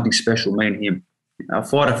be something special, me and him. A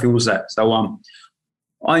fighter feels that. So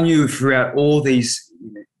I knew throughout all these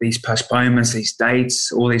postponements, these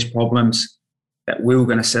dates, all these problems, that we were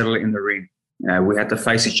going to settle it in the ring. We had to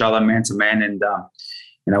face each other man to man, and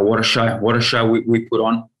what a show! What a show we put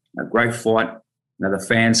on. A great fight. The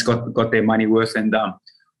fans got their money worth, and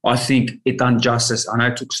I think it done justice. I know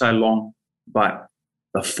it took so long, but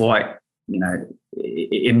the fight,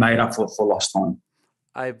 it made up for lost time.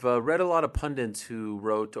 I've read a lot of pundits who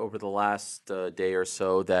wrote over the last day or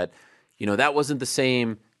so that, that wasn't the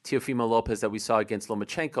same Teofimo Lopez that we saw against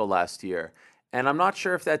Lomachenko last year. And I'm not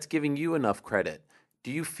sure if that's giving you enough credit.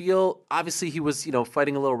 Do you feel, obviously he was,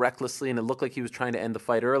 fighting a little recklessly and it looked like he was trying to end the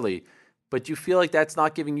fight early, but do you feel like that's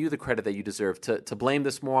not giving you the credit that you deserve, to blame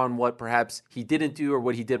this more on what perhaps he didn't do or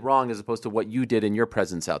what he did wrong as opposed to what you did in your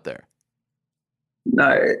presence out there?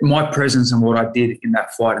 No, my presence and what I did in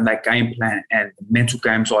that fight and that game plan and the mental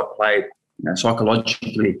games I played,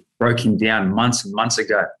 psychologically broke him down months and months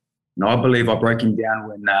ago. I believe I broke him down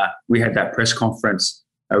when we had that press conference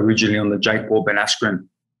originally on the Jake Paul Ben Askren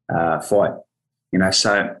fight.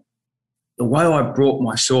 So the way I brought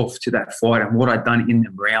myself to that fight and what I'd done in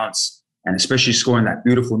them rounds, and especially scoring that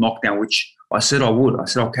beautiful knockdown, which I said I would. I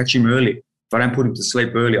said I'll catch him early. If I don't put him to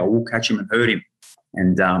sleep early, I will catch him and hurt him.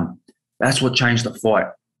 And that's what changed the fight.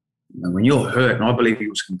 When you're hurt, and I believe he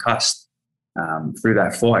was concussed through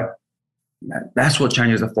that fight, that's what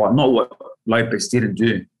changes the fight, not what Lopez didn't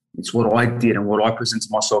do. It's what I did and what I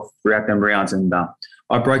presented myself throughout them rounds. And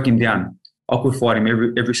I broke him down. I could fight him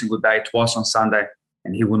every single day, twice on Sunday,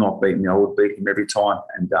 and he will not beat me. I would beat him every time.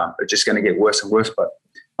 And it's just going to get worse and worse. But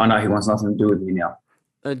I know he wants nothing to do with me now.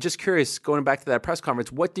 Just curious, going back to that press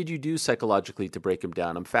conference, what did you do psychologically to break him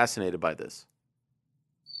down? I'm fascinated by this.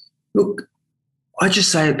 Look, I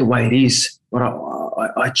just say it the way it is, but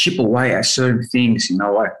I chip away at certain things.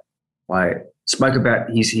 I spoke about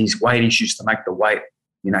his weight issues to make the weight.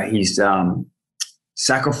 His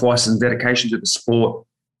sacrifice and dedication to the sport.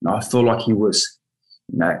 I feel like he was,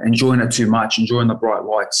 enjoying it too much, enjoying the bright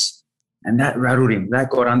lights, and that rattled him. That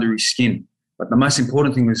got under his skin. But the most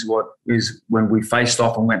important thing is when we faced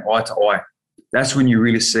off and went eye to eye. That's when you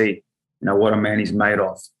really see, what a man is made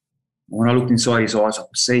of. When I looked inside his eyes, I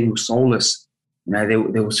could see he was soulless.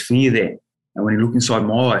 There was fear there. And when he looked inside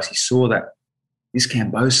my eyes, he saw that this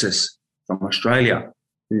Kambosos from Australia,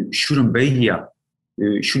 who shouldn't be here,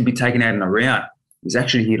 who should be taken out in a round, is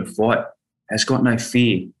actually here to fight, has got no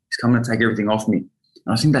fear. He's coming to take everything off me.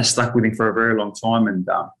 And I think that stuck with him for a very long time. And,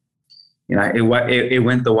 it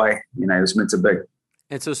went the way, it was meant to be.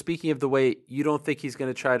 And so speaking of the weight, you don't think he's going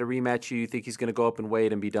to try to rematch you? You think he's going to go up and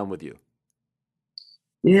wait and be done with you?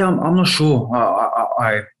 Yeah, I'm not sure.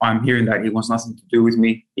 I'm hearing that he wants nothing to do with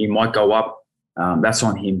me. He might go up. That's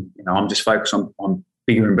on him. I'm just focused on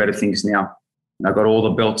bigger and better things now. I've got all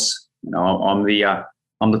the belts. I'm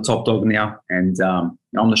the top dog now, and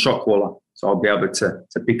I'm the shot caller. So I'll be able to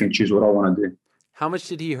pick and choose what I want to do. How much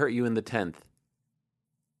did he hurt you in the 10th?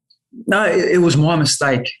 No, it was my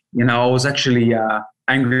mistake. I was actually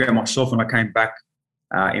angry at myself when I came back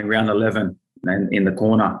in round 11 and in the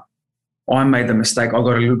corner. I made the mistake. I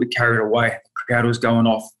got a little bit carried away. The crowd was going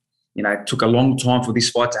off. It took a long time for this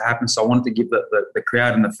fight to happen, so I wanted to give the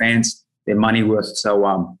crowd and the fans their money worth. So,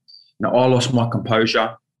 I lost my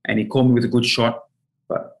composure, and he caught me with a good shot.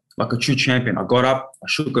 But like a true champion, I got up, I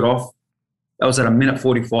shook it off. That was at a minute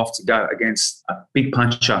 45 to go against a big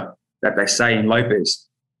puncher that they say in Lopez.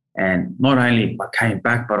 And not only I came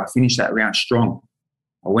back, but I finished that round strong.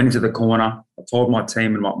 I went into the corner. I told my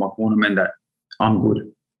team and my cornermen that I'm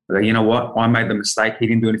good. But you know what? I made the mistake. He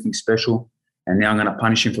didn't do anything special. And now I'm going to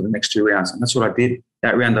punish him for the next 2 rounds. And that's what I did.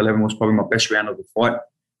 That round 11 was probably my best round of the fight.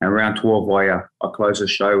 And round 12, I closed the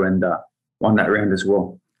show and won that round as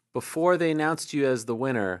well. Before they announced you as the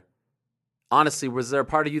winner, honestly, was there a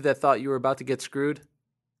part of you that thought you were about to get screwed?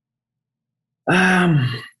 No.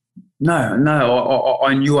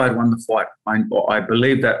 I knew I'd won the fight. I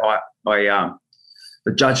believed that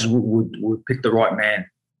the judges would pick the right man.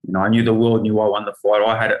 I knew the world knew I won the fight.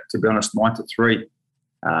 I had it, to be honest, 9-3.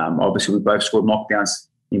 Obviously, we both scored knockdowns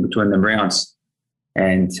in between them rounds.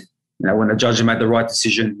 And, when the judges made the right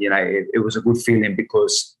decision, it was a good feeling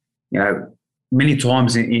because, many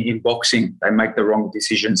times in boxing, they make the wrong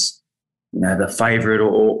decisions. The favourite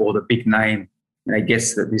or the big name,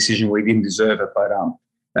 gets the decision where he didn't deserve it. But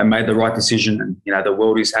they made the right decision and, the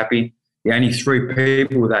world is happy. The only 3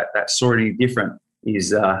 people that saw it any different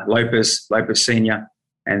is Lopez Sr.,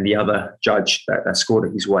 and the other judge that scored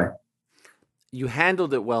it his way. You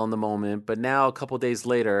handled it well in the moment, but now a couple of days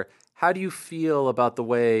later, how do you feel about the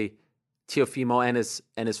way Teofimo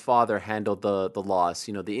and his father handled the loss?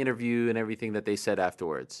 The interview and everything that they said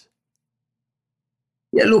afterwards.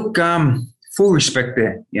 Yeah, look, full respect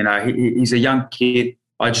there. He's a young kid.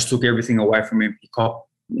 I just took everything away from him. He copped.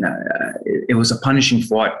 It was a punishing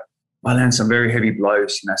fight. I landed some very heavy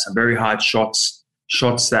blows. Some very hard shots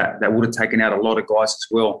that would have taken out a lot of guys as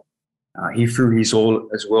well. He threw his all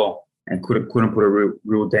as well and couldn't put a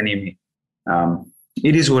real dent in me.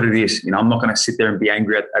 It is what it is. I'm not going to sit there and be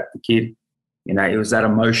angry at the kid. It was that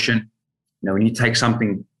emotion. When you take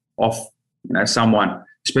something off, someone,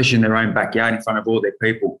 especially in their own backyard in front of all their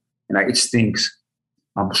people, it stings.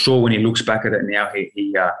 I'm sure when he looks back at it now,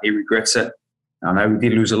 he regrets it. I know we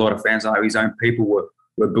did lose a lot of fans. I know his own people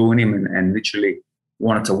were booing him and literally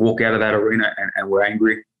wanted to walk out of that arena and were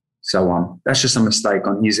angry. So that's just a mistake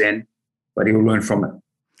on his end, but he'll learn from it.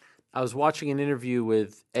 I was watching an interview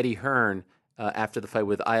with Eddie Hearn after the fight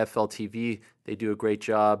with IFL TV. They do a great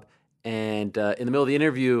job. And in the middle of the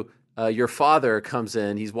interview, your father comes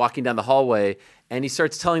in. He's walking down the hallway, and he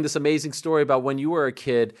starts telling this amazing story about when you were a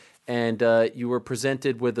kid and you were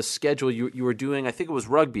presented with a schedule. You were doing, I think it was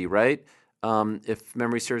rugby, right? If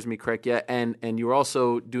memory serves me correct, yeah. And you were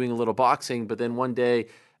also doing a little boxing, but then one day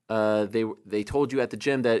they told you at the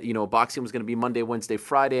gym that boxing was going to be Monday, Wednesday,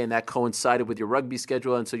 Friday, and that coincided with your rugby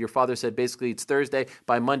schedule. And so your father said basically it's Thursday.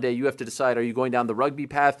 By Monday, you have to decide, are you going down the rugby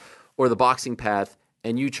path or the boxing path?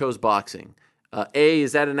 And you chose boxing. A,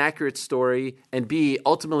 is that an accurate story? And B,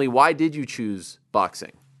 ultimately, why did you choose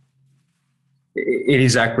boxing? It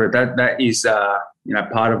is accurate. That is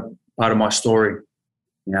part of my story.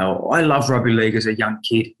 I loved rugby league as a young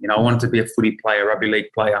kid. I wanted to be a footy player, rugby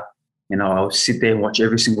league player. I would sit there and watch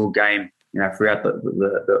every single game, throughout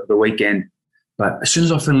the weekend. But as soon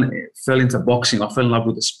as I fell into boxing, I fell in love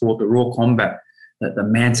with the sport, the raw combat, the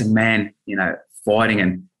man-to-man, fighting.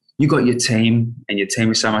 And you got your team, and your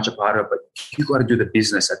team is so much a part of it, but you got to do the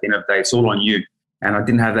business at the end of the day. It's all on you. And I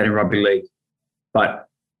didn't have that in rugby league. But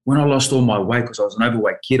when I lost all my weight, because I was an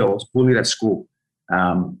overweight kid, I was bullied at school.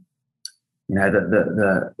 The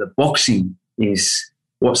boxing is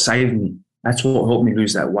what saved me. That's what helped me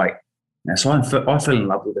lose that weight. So I fell in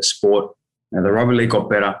love with the sport. And the rugby league got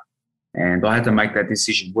better, and I had to make that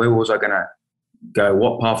decision. Where was I going to go?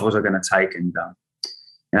 What path was I going to take? And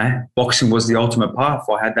boxing was the ultimate path.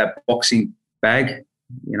 I had that boxing bag,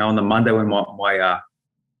 on the Monday when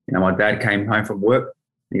my dad came home from work.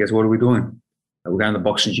 He goes, "What are we doing?" "We're going to the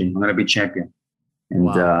boxing gym. I'm going to be champion." And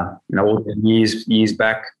wow. All the years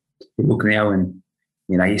back, look now, and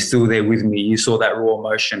he's still there with me. You saw that raw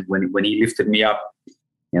emotion when he lifted me up.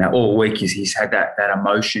 All week he's had that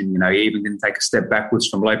emotion. He even didn't take a step backwards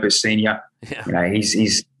from Lopez Senior. Yeah.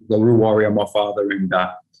 He's the real warrior, my father, and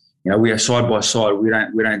we are side by side. We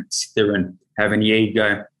don't sit there and have any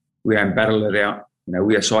ego. We don't battle it out.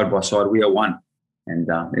 We are side by side. We are one, and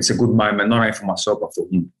it's a good moment, not only for myself but for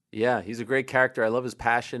him. Yeah, he's a great character. I love his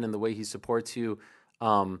passion and the way he supports you.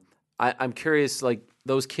 I'm curious, like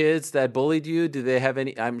those kids that bullied you, do they have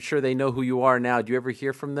any? I'm sure they know who you are now. Do you ever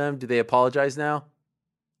hear from them? Do they apologize now?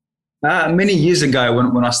 Many years ago,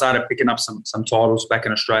 when I started picking up some titles back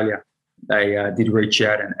in Australia, they did reach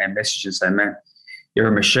out and message and say, "Man, you're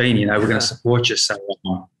a machine. We're going to support you." So,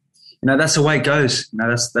 that's the way it goes.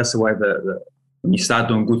 That's the way when you start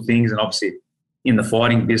doing good things, and obviously in the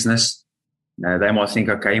fighting business, they might think,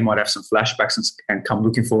 okay, he might have some flashbacks and come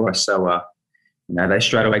looking for us. So, they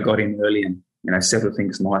straight away got in early and settled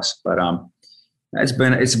things nice. But it's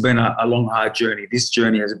been a long, hard journey. This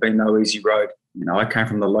journey has been no easy road. I came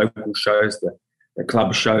from the local shows, the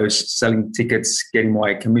club shows, selling tickets, getting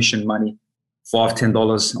my commission money, $5,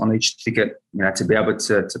 $10 on each ticket, to be able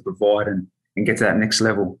to provide and get to that next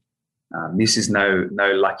level. This is no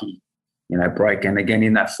lucky, break. And again,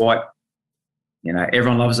 in that fight,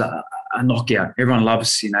 everyone loves a knockout. Everyone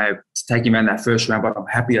loves, to take him out in that first round, but I'm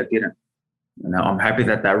happy I didn't. I'm happy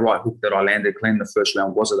that right hook that I landed clean in the first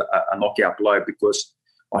round was a knockout blow, because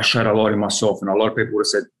I showed a lot in myself, and a lot of people would have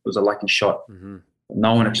said it was a lucky shot. Mm-hmm.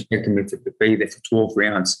 No one expected me to be there for 12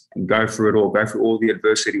 rounds and go through all the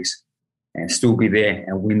adversities and still be there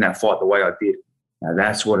and win that fight the way I did. Now,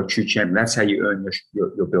 that's what a true champion, that's how you earn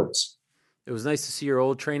your belts. It was nice to see your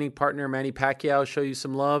old training partner, Manny Pacquiao, show you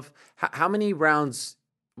some love. How many rounds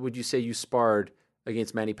would you say you sparred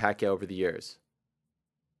against Manny Pacquiao over the years?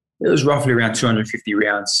 It was roughly around 250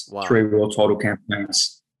 rounds, wow. 3 world title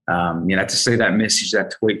campaigns. To see that message,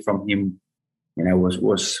 that tweet from him,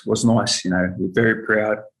 was nice. We're very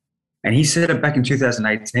proud. And he said it back in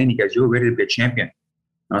 2018. He goes, "You're ready to be a champion."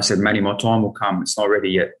 And I said, "Manny, my time will come. It's not ready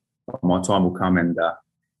yet, but my time will come." And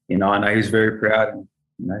I know he was very proud.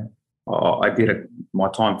 And I did it. My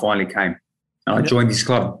time finally came, and I joined his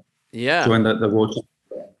club. Yeah, joined the World Championship.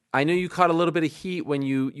 I know you caught a little bit of heat when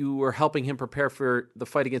you were helping him prepare for the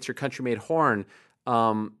fight against your countrymate Horn.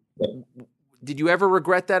 Did you ever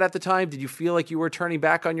regret that at the time? Did you feel like you were turning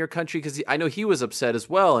back on your country? Because I know he was upset as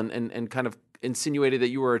well and kind of insinuated that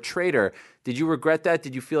you were a traitor. Did you regret that?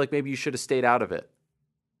 Did you feel like maybe you should have stayed out of it?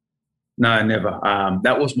 No, never.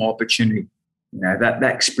 That was my opportunity. That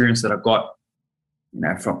experience that I got,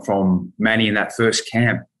 from Manny in that first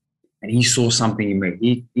camp, and he saw something in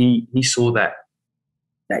me. He saw that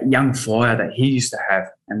young fire that he used to have,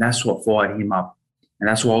 and that's what fired him up. And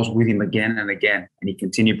that's why I was with him again and again. And he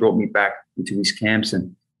continued, brought me back into his camps,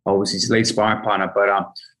 and I was his lead sparring partner. But I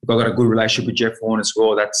got a good relationship with Jeff Horn as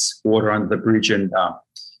well. That's water under the bridge. And,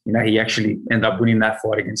 he actually ended up winning that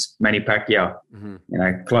fight against Manny Pacquiao.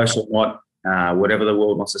 Mm-hmm. Close or not, whatever the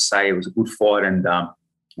world wants to say, it was a good fight. And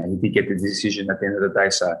he did get the decision at the end of the day.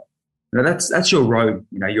 So, that's your road.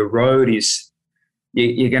 Your road is,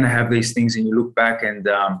 you're going to have these things, and you look back and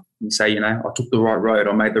you say, I took the right road.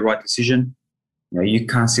 I made the right decision. You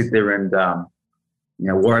can't sit there and,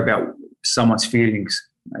 worry about someone's feelings,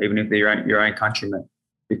 even if they're your own countrymen.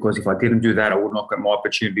 Because if I didn't do that, I would not get my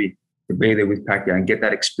opportunity to be there with Pacquiao and get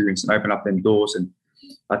that experience and open up them doors. And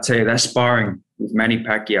I tell you, that sparring with Manny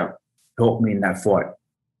Pacquiao helped me in that fight.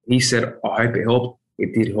 He said, "I hope it helped."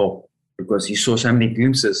 It did help, because he saw so many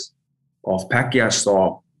glimpses of Pacquiao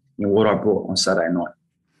style in what I brought on Saturday night.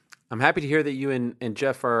 I'm happy to hear that you and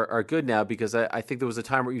Jeff are good now, because I think there was a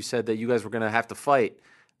time where you said that you guys were going to have to fight,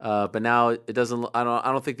 but now it doesn't. I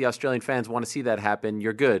don't think the Australian fans want to see that happen.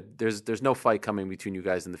 You're good. There's no fight coming between you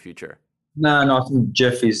guys in the future. No, I think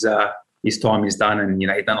Jeff is his time is done, and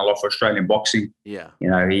he's done a lot for Australian boxing. Yeah,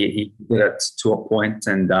 he did it to a point,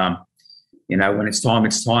 and when it's time,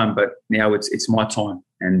 it's time. But now it's my time,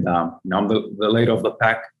 and I'm the leader of the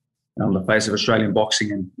pack. I'm the face of Australian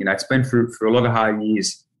boxing, and it's been through a lot of hard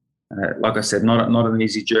years. Like I said, not an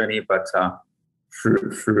easy journey, but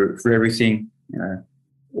through everything,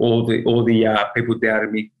 all the people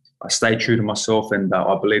doubted me. I stayed true to myself, and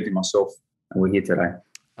I believed in myself, and we're here today.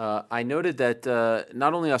 I noted that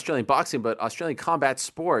not only Australian boxing, but Australian combat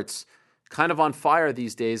sports kind of on fire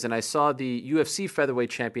these days. And I saw the UFC featherweight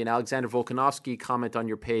champion, Alexander Volkanovski, comment on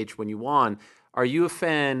your page when you won. Are you a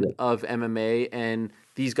fan of MMA and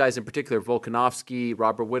these guys in particular, Volkanovski,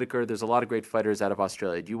 Robert Whittaker? There's a lot of great fighters out of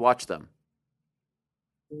Australia. Do you watch them?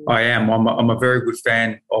 I am. I'm a very good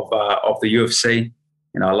fan of the UFC.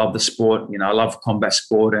 I love the sport. I love combat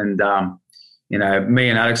sport, and me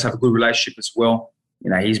and Alex have a good relationship as well.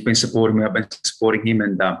 He's been supporting me. I've been supporting him,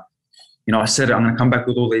 and I said I'm going to come back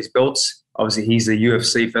with all these belts. Obviously, he's the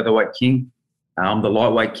UFC featherweight king. I'm the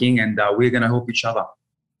lightweight king, and we're going to help each other.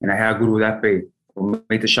 How good would that be for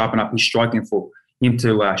me to sharpen up his striking, for him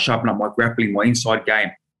to sharpen up my grappling, my inside game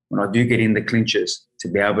when I do get in the clinches, to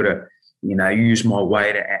be able to use my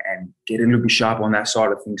weight and get a little bit sharp on that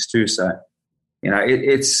side of things too. So,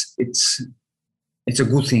 it's a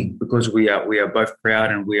good thing, because we are both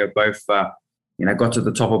proud, and we are both got to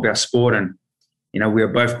the top of our sport, and we are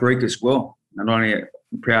both Greek as well. Not only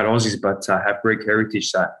proud Aussies, but have Greek heritage.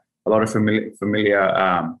 So a lot of familiar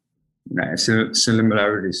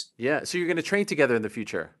similarities. Yeah. So you're going to train together in the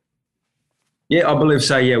future? Yeah, I believe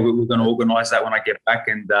so. Yeah, we're going to organise that when I get back,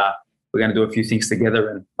 and we're going to do a few things together.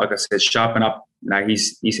 And like I said, sharpen up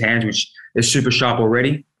his hands, which is super sharp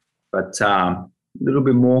already, but a little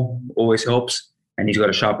bit more always helps. And he's got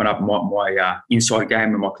to sharpen up my inside game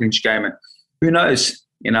and my clinch game. And who knows?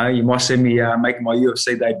 You might see me making my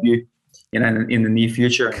UFC debut, in the near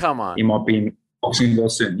future. Come on. He might be in boxing real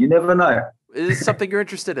soon. You never know. Is this something you're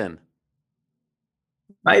interested in?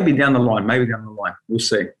 Maybe down the line. We'll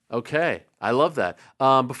see. Okay. I love that.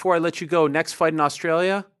 Before I let you go, next fight in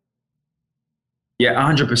Australia? Yeah,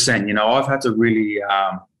 100%. I've had to really,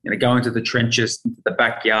 go into the trenches, into the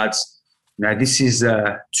backyards. This is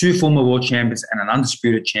 2 former world champions and an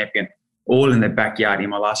undisputed champion, all in their backyard in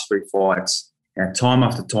my last 3 fights. Time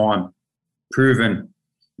after time, proven,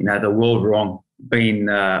 the world wrong, being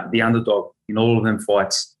the underdog in all of them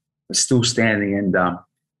fights, but still standing. And I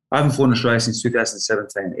haven't fought in Australia since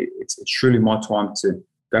 2017. It's truly my time to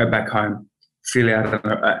go back home, fill out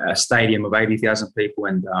a stadium of 80,000 people,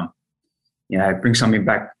 and bring something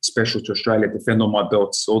back special to Australia, defend all my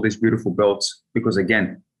belts, all these beautiful belts, because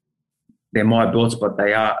again, they're my belts, but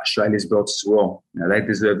they are Australia's belts as well. They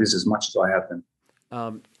deserve this as much as I have them.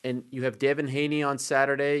 And you have Devin Haney on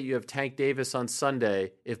Saturday. You have Tank Davis on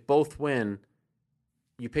Sunday. If both win,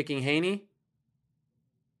 you picking Haney?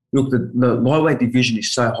 Look, the lightweight division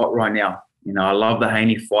is so hot right now. I love the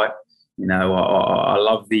Haney fight. I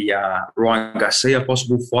love the Ryan Garcia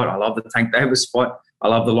possible fight. I love the Tank Davis fight. I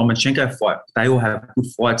love the Lomachenko fight. They all have good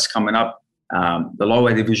fights coming up. The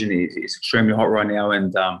lightweight division is extremely hot right now,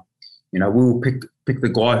 and we will pick the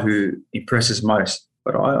guy who impresses most.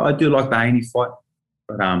 But I do like the Haney fight.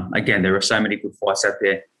 But again, there are so many good fights out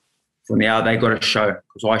there. For now, they got to show,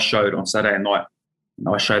 because I showed on Saturday night.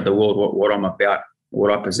 I showed the world what I'm about,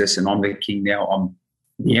 what I possess, and I'm the king now. I'm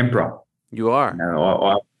the emperor. You are.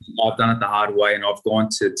 I've done it the hard way, and I've gone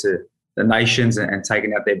to the nations and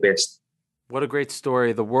taken out their best. What a great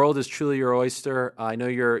story. The world is truly your oyster. I know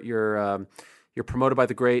you're promoted by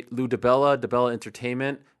the great Lou DiBella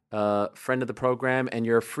Entertainment, friend of the program, and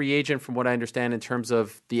you're a free agent from what I understand in terms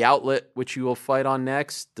of the outlet which you will fight on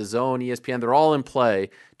next, DAZN, ESPN, they're all in play.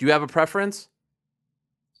 Do you have a preference?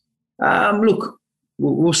 Look,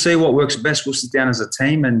 we'll see what works best. We'll sit down as a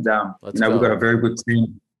team, and we've got a very good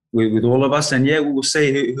team with all of us, and we'll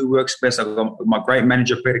see who works best. I've got my great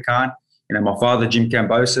manager, Peter Khan, my father, Jim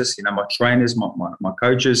Kambosos, my trainers, my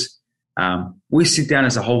coaches. We sit down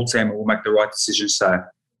as a whole team, and we'll make the right decision. So,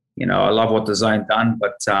 I love what DAZN done,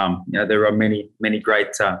 but there are many, many great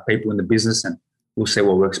people in the business, and we'll see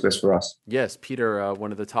what works best for us. Yes, Peter,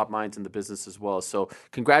 one of the top minds in the business as well. So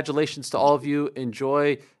congratulations to all of you.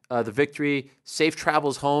 Enjoy the victory. Safe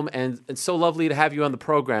travels home. And it's so lovely to have you on the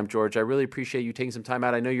program, George. I really appreciate you taking some time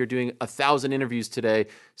out. I know you're doing 1,000 interviews today,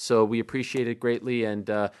 so we appreciate it greatly, and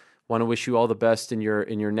want to wish you all the best in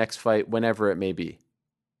your next fight, whenever it may be.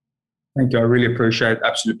 Thank you. I really appreciate it.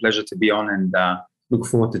 Absolute pleasure to be on, and look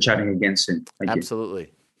forward to chatting again soon. Thank you.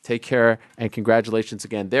 Absolutely. Take care, and congratulations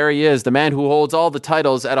again. There he is, the man who holds all the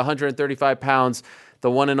titles at 135 pounds, the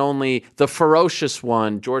one and only, the ferocious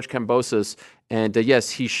one, George Kambosos. And yes,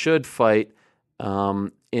 he should fight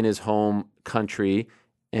in his home country.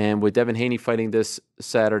 And with Devin Haney fighting this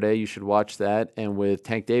Saturday, you should watch that. And with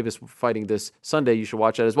Tank Davis fighting this Sunday, you should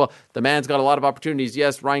watch that as well. The man's got a lot of opportunities.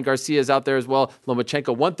 Yes, Ryan Garcia is out there as well.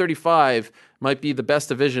 Lomachenko, 135 might be the best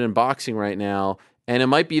division in boxing right now. And it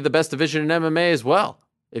might be the best division in MMA as well.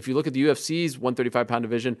 If you look at the UFC's 135-pound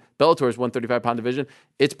division, Bellator's 135-pound division,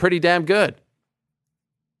 it's pretty damn good.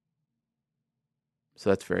 So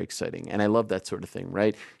that's very exciting. And I love that sort of thing,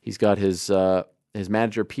 right? He's got his his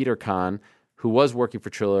manager, Peter Khan, who was working for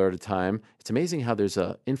Triller at the time. It's amazing how there's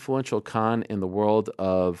an influential Khan in the world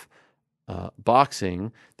of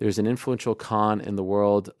boxing. There's an influential Khan in the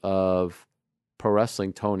world of pro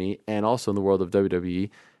wrestling, Tony, and also in the world of WWE,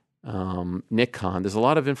 Nick Khan. There's a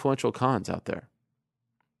lot of influential Khans out there.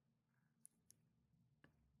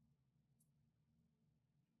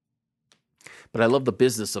 But I love the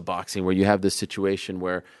business of boxing where you have this situation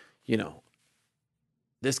where, you know,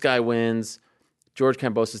 this guy wins, George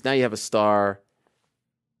Kambosos, now you have a star.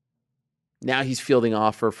 Now he's fielding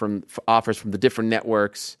offers from the different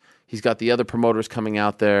networks. He's got the other promoters coming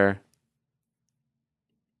out there.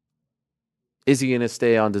 Is he going to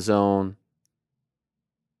stay on DAZN?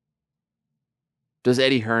 Does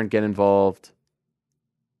Eddie Hearn get involved?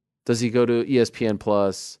 Does he go to ESPN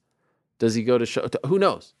Plus? Does he go to who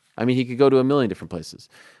knows? I mean, he could go to a million different places.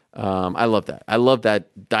 I love that. I love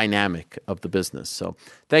that dynamic of the business. So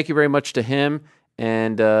thank you very much to him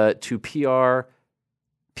and to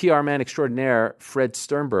PR man extraordinaire, Fred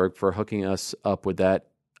Sternberg, for hooking us up with that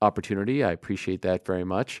opportunity. I appreciate that very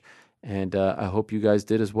much. And I hope you guys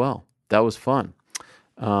did as well. That was fun.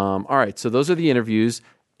 All right, so those are the interviews.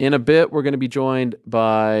 In a bit, we're going to be joined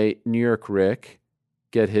by New York Rick,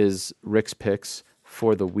 get his Rick's picks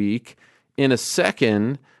for the week. In a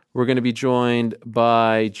second, we're going to be joined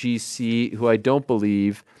by GC, who I don't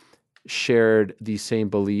believe shared the same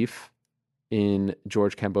belief in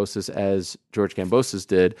George Kambosos as George Kambosos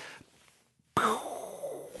did.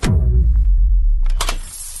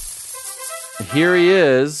 Here he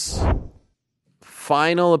is.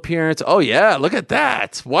 Final appearance. Oh, yeah, look at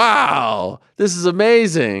that. Wow. This is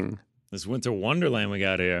amazing. This winter wonderland we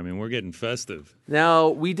got here. I mean, we're getting festive. Now,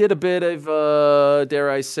 we did a bit of, dare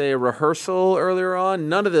I say, a rehearsal earlier on.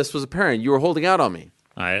 None of this was apparent. You were holding out on me.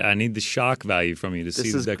 I need the shock value from you to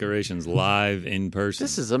see the decorations live in person.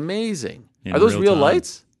 This is amazing. Are those real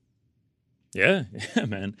lights? Yeah,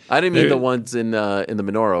 man. I didn't mean the ones in the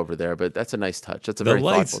menorah over there, but that's a nice touch. That's a very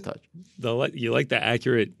thoughtful touch. You like the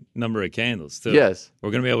accurate number of candles, too. Yes.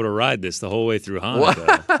 We're going to be able to ride this the whole way through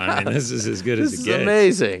Hanukkah. Wow. I mean, this is as good as it gets. This is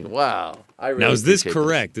amazing. Wow. Now, is this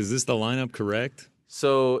correct? Is this the lineup correct?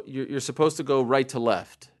 So you're supposed to go right to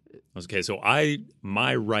left. Okay, so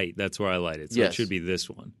my right, that's where I light it. So it should be this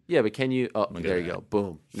one. Yeah, but can you... Oh, there you go.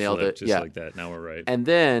 Boom. Nailed it. Just like that. Now we're right. And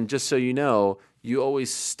then, just so you know, you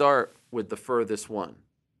always start with the furthest one.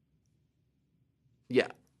 Yeah.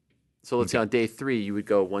 So let's say on day 3, you would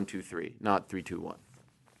go 1, 2, 3, not 3, 2, 1.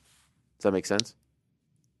 Does that make sense?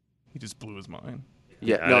 He just blew his mind.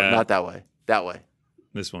 Yeah, no, not that way. That way.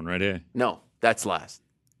 This one right here. No, that's last.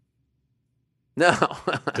 No.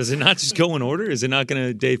 Does it not just go in order? Is it not going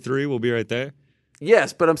to, day 3, we'll be right there?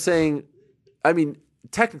 Yes, but I'm saying, I mean,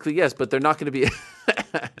 technically yes, but they're not going to be.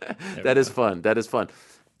 That is fun. That is fun.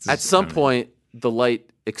 At some point, the light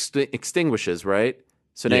extinguishes, right?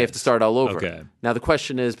 So now you have to start all over. Okay. Now the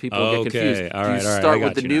question is, people get confused. All Do you start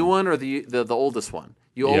with the new one or the oldest one?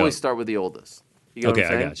 You always start with the oldest. You know what I'm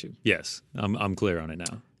saying? I got you. Yes, I'm clear on it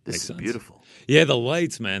now. This is beautiful. Yeah, the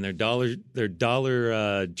lights, man. They're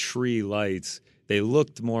dollar tree lights. They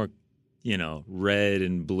looked more, red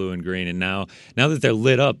and blue and green, and now that they're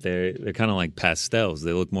lit up, they're kind of like pastels.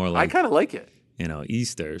 They look more like I kind of like it.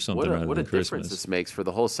 Easter or something rather than Christmas. What a difference this makes for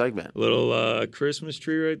the whole segment. Little Christmas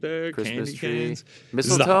tree right there. Christmas candy tree. Cans.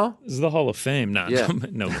 Mistletoe? This is the Hall of Fame. No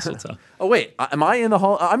mistletoe. Oh, wait. Am I in the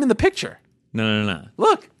hall? I'm in the picture. No.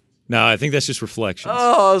 Look. No, I think that's just reflections.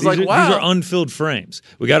 Oh, I was wow. These are unfilled frames.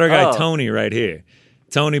 We got our guy Tony right here.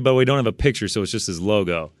 Tony, but we don't have a picture, so it's just his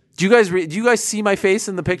logo. Do you guys see my face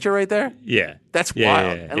in the picture right there? Yeah. That's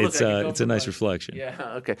wild. Yeah. It's a nice reflection.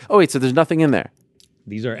 Yeah, okay. Oh, wait, so there's nothing in there.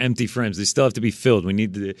 These are empty frames. They still have to be filled. We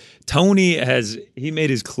need Tony he made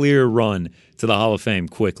his clear run to the Hall of Fame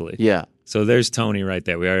quickly. Yeah. So there's Tony right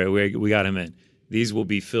there. We got him in. These will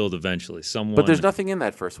be filled eventually. But there's nothing in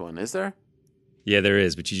that first one, is there? Yeah, there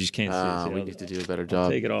is, but you just can't see it. We need to do a better job.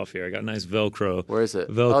 Take it off here. I got a nice Velcro. Where is it?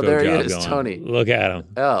 Velcro there job he is, going. Tony. Look at him.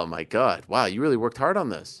 Oh my God! Wow, you really worked hard on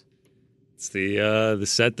this. It's the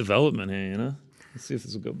set development here, Let's see if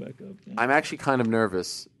this will go back up. Yeah. I'm actually kind of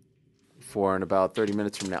nervous for in about 30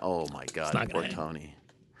 minutes from now. Oh my God, poor Tony.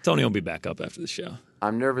 Tony will be back up after the show.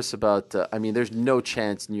 I'm nervous about. There's no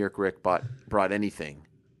chance New York Rick brought anything.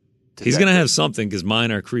 He's going to have something because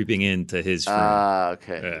mine are creeping into his frame.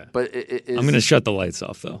 Okay. Yeah. But I'm going to shut the lights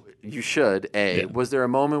off, though. You should, Yeah. Was there a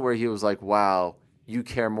moment where he was like, wow, you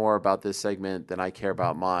care more about this segment than I care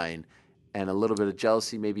about mine? And a little bit of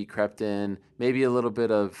jealousy maybe crept in, maybe a little bit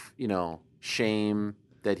of, shame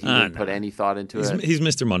that he didn't put any thought into it? He's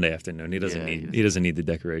Mr. Monday Afternoon. He doesn't need the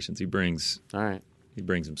decorations. He brings All right. He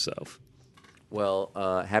brings himself. Well,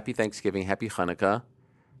 happy Thanksgiving, happy Hanukkah,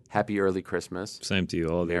 happy early Christmas. Same to you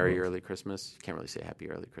all. Merry early Christmas. You can't really say happy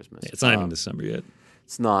early Christmas. It's not even December yet.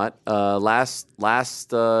 It's not. Last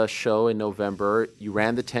show in November, you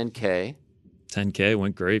ran the 10K. 10K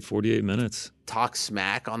went great, 48 minutes. Talk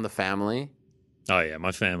smack on the family. Oh yeah,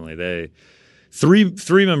 my family. They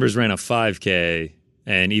three members ran a 5K,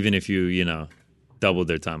 and even if you doubled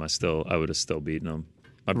their time, I would have still beaten them.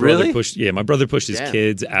 My brother pushed his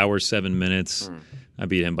kids hour 7 minutes. I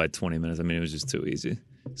beat him by 20 minutes. I mean, it was just too easy.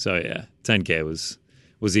 So yeah, 10K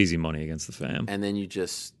was easy money against the fam. And then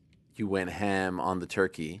you went ham on the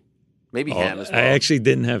turkey. Maybe ham as well. I actually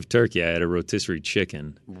didn't have turkey. I had a rotisserie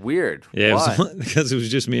chicken. Weird. Yeah, Why? Because it was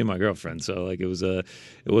just me and my girlfriend. So like it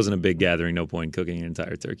wasn't a big gathering. No point in cooking an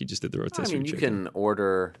entire turkey. Just did the rotisserie chicken. You can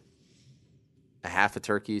order a half a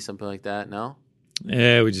turkey, something like that. No.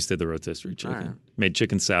 Yeah, we just did the rotisserie chicken. Right. Made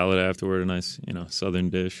chicken salad afterward. A nice, southern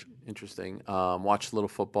dish. Interesting. Watched a little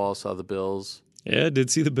football. Saw the Bills. Yeah, did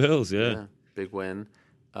see the Bills. Yeah. Big win.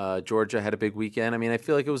 Georgia had a big weekend. I mean, I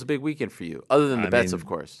feel like it was a big weekend for you, other than the bets, of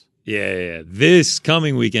course. Yeah. This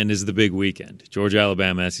coming weekend is the big weekend.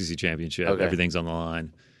 Georgia-Alabama SEC Championship. Okay. Everything's on the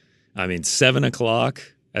line. I mean, 7 o'clock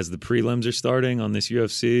as the prelims are starting on this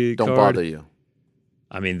UFC Don't card. bother you.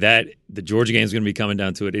 I mean, the Georgia game is going to be coming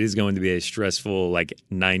down to it. It is going to be a stressful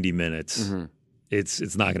 90 minutes. Mm-hmm.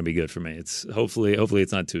 It's not going to be good for me. It's hopefully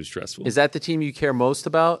it's not too stressful. Is that the team you care most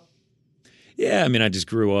about? Yeah, I mean, I just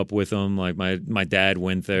grew up with them. Like my dad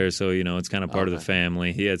went there, so it's kind of part of the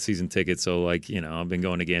family. He had season tickets, so I've been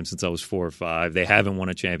going to games since I was 4 or 5. They haven't won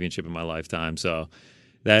a championship in my lifetime, so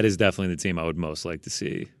that is definitely the team I would most like to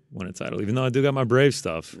see win a title. Even though I do got my Brave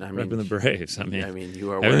stuff, repping the Braves. I mean,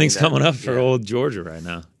 you are everything's coming up for old Georgia right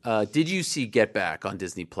now. Did you see Get Back on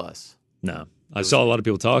Disney Plus? No, I saw a lot of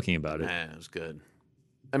people talking about it. Man, it was good.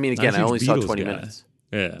 I mean, again, I only saw 20 minutes.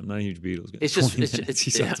 Yeah, I'm not a huge Beatles guy. It's just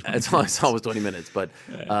it's all I saw was 20 minutes, but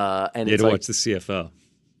and you had to watch the CFL.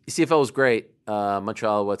 The CFL was great.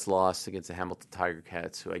 Montreal Alouettes lost against the Hamilton Tiger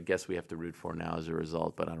Cats, who I guess we have to root for now as a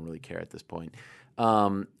result, but I don't really care at this point.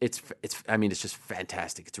 It's just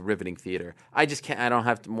fantastic. It's a riveting theater. I just can't. I don't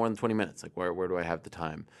have more than 20 minutes. Like where do I have the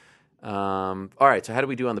time? All right. So how do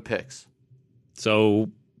we do on the picks? So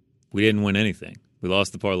we didn't win anything. We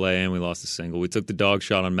lost the parlay and we lost the single. We took the dog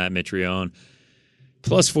shot on Matt Mitrione.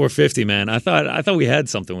 Plus 450, man. I thought we had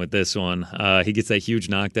something with this one. He gets that huge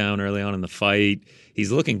knockdown early on in the fight.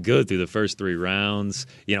 He's looking good through the first 3 rounds.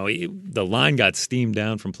 The line got steamed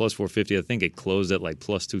down from plus 450. I think it closed at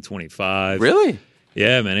plus 225. Really?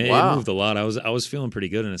 Yeah, man, it moved a lot. I was feeling pretty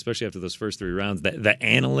good, and especially after those first 3 rounds. The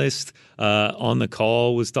analyst on the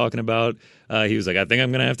call was talking about. He was like, "I think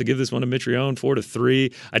I'm going to have to give this one to Mitrione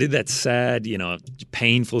 4-3." I did that sad,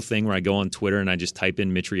 painful thing where I go on Twitter and I just type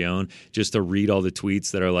in Mitrione just to read all the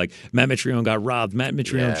tweets that are like, "Matt Mitrione got robbed. Matt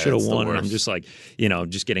Mitrione should have won." And I'm just like,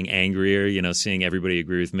 just getting angrier. Seeing everybody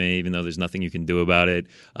agree with me, even though there's nothing you can do about it.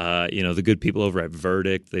 The good people over at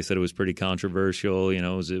Verdict, they said it was pretty controversial. It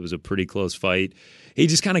was a pretty close fight. He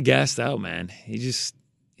just kind of gassed out, man.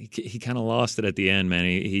 He kind of lost it at the end, man.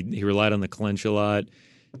 He relied on the clinch a lot.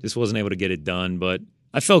 Just wasn't able to get it done, but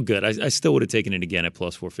I felt good. I still would have taken it again at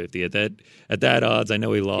plus 450. At that odds, I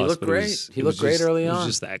know he lost. He looked great. He looked great early on. It was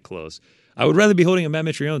just that close. I would rather be holding a Matt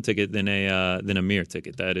Mitrione ticket than a Mir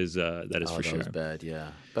ticket. That is for sure. That was bad,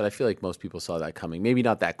 yeah. But I feel like most people saw that coming. Maybe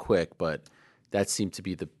not that quick, but that seemed to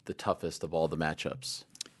be the toughest of all the matchups.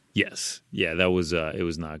 Yes. Yeah, that was it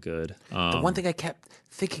was not good. The one thing I kept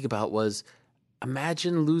thinking about was,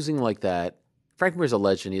 imagine losing like that. Frank Mir's a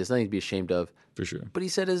legend. He has nothing to be ashamed of. For sure. But he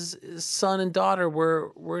said his son and daughter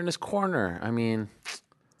were in his corner. I mean,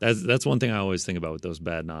 that's one thing I always think about with those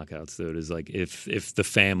bad knockouts, dude, is like if the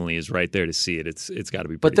family is right there to see it, it's got to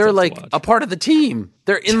be pretty But they're tough like to watch. a part of the team.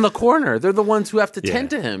 They're in the corner. They're the ones who have to tend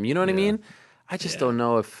to him. You know what I mean? I just don't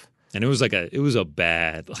know if... And it was a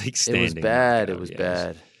bad standing. It was bad. knockout. It was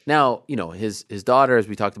bad. Now, his daughter, as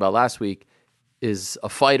we talked about last week, is a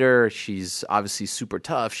fighter. She's obviously super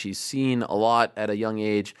tough. She's seen a lot at a young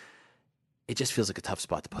age. It just feels like a tough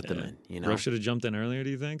spot to put them in, Rush should have jumped in earlier, do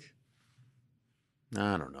you think?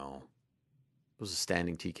 I don't know. It was a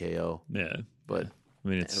standing TKO. Yeah. But I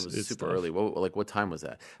mean, it was super tough. early. What time was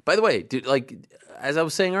that? By the way, dude, as I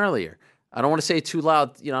was saying earlier, I don't want to say it too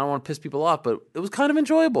loud. I don't want to piss people off, but it was kind of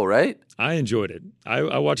enjoyable, right? I enjoyed it.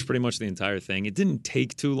 I watched pretty much the entire thing. It didn't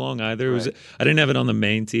take too long either. It was I didn't have it on the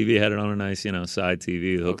main TV. I had it on a nice, side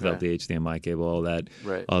TV, hooked up the HDMI cable, all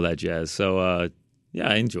that jazz. So,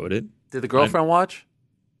 I enjoyed it. Did the girlfriend watch?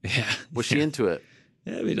 Yeah. Was she into it?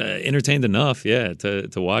 Yeah, I mean, entertained enough, to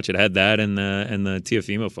watch it. I had that and the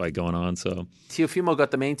Teofimo fight going on. So Teofimo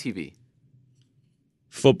got the main TV.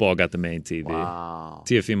 Football got the main TV. Wow.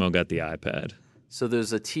 Teofimo got the iPad. So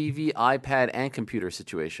there's a TV, iPad, and computer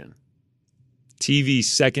situation. TV,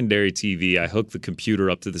 secondary TV. I hooked the computer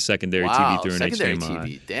up to the secondary TV through an secondary HDMI.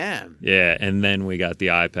 TV. Damn. Yeah, and then we got the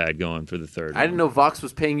iPad going for the third I didn't know Vox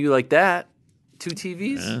was paying you like that. 2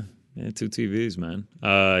 TVs? Yeah, 2 TVs, man.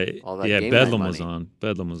 All that game Bedlam night was money. on.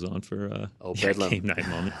 Bedlam was on for Bedlam. game night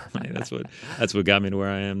money. That's what got me to where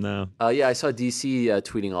I am now. Yeah, I saw DC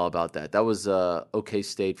tweeting all about that. That was OK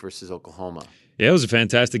State versus Oklahoma. Yeah, it was a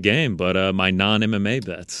fantastic game, but my non-MMA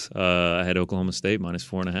bets, I had Oklahoma State minus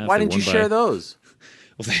 4.5. Why didn't you share those?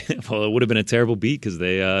 Well, it would have been a terrible beat because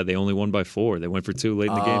they only won by 4. They went for 2 late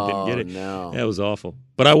in the game, didn't get it. No. Yeah, it was awful.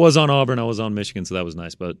 But I was on Auburn, I was on Michigan, so that was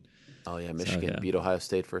nice. But Michigan beat Ohio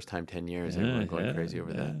State first time 10 years. Everyone going crazy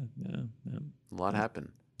over that. Yeah. A lot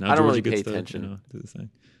happened. Now I don't Georgia really pay gets attention. to the thing.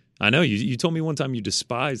 I know you told me one time you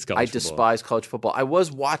despised college football. I despise college football. I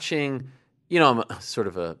was watching. I'm sort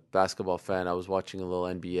of a basketball fan. I was watching a little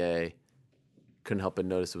NBA. Couldn't help but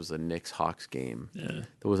notice it was a Knicks-Hawks game. Yeah. There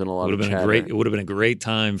wasn't a lot of chatter. It would have been a great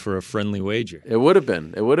time for a friendly wager. It would have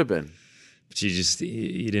been. But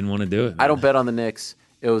you didn't want to do it. Man. I don't bet on the Knicks.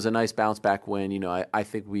 It was a nice bounce-back win. I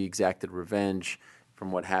think we exacted revenge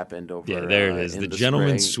from what happened over. Yeah, there it is. The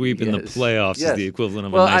gentleman's sweep in the playoffs is the equivalent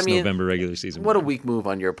of a nice November regular season. What a weak move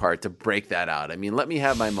on your part to break that out. I mean, let me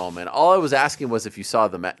have my moment. All I was asking was if you saw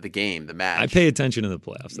the match. I pay attention to the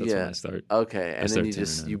playoffs. That's when I start. Okay, and then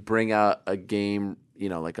you bring out a game,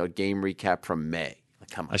 like a game recap from May.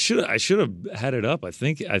 Come on. I should have had it up. I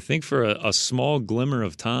think for a small glimmer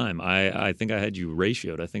of time, I think I had you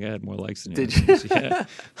ratioed. I think I had more likes than you. Did you? Yeah.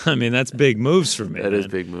 I mean, that's big moves for me. That is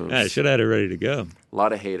big moves. Yeah, I should have had it ready to go. A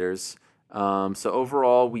lot of haters. So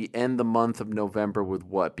overall, we end the month of November with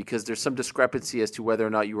what? Because there's some discrepancy as to whether or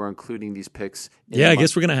not you were including these picks. I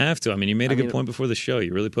guess we're going to have to. I mean, you made a good point before the show.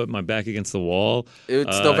 You really put my back against the wall.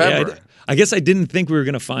 It's November. I guess I didn't think we were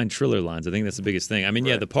going to find Triller lines. I think that's the biggest thing. I mean,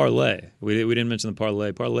 the parlay. We didn't mention the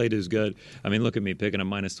parlay. Parlay is good. I mean, look at me picking a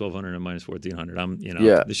minus 1,200 and minus 1,400. I'm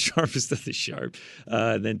the sharpest of the sharp.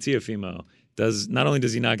 Then Teofimo. Not only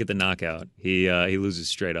does he not get the knockout, he loses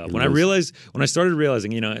straight up. When I started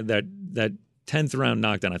realizing, that 10th round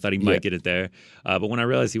knockdown, I thought he might get it there. But when I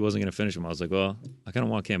realized he wasn't going to finish him, I was like, well, I kind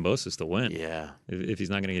of want Kambosos to win. Yeah. If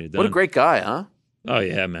he's not going to get it done. What a great guy, huh? Oh,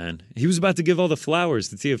 yeah, man. He was about to give all the flowers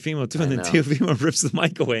to Teofimo, too, and then Teofimo rips the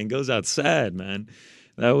mic away and goes out sad, man.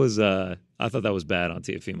 That was I thought that was bad on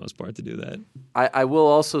Teofimo's part to do that. I will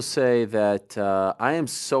also say that I am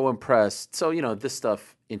so impressed. So, this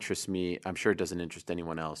stuff interests me. I'm sure it doesn't interest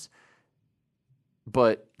anyone else.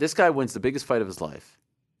 But this guy wins the biggest fight of his life.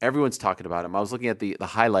 Everyone's talking about him. I was looking at the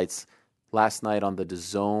highlights last night on the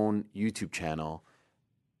DAZN YouTube channel.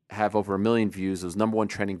 Have over 1 million views. It was #1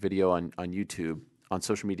 trending video on YouTube. On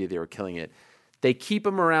social media, they were killing it. They keep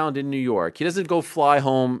him around in New York. He doesn't go fly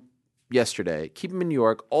home yesterday. Keep him in New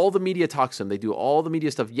York. All the media talks to him. They do all the media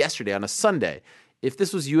stuff yesterday on a Sunday. If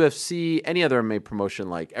this was UFC, any other MMA promotion,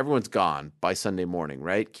 like everyone's gone by Sunday morning,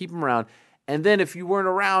 right? Keep him around. And then if you weren't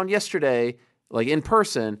around yesterday, like in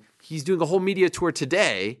person, he's doing a whole media tour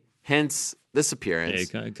today, hence this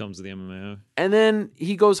appearance. Yeah, he comes to the MMA. And then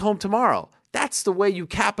he goes home tomorrow. That's the way you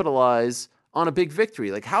capitalize on a big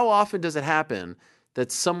victory. Like, how often does it happen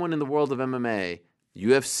that someone in the world of MMA,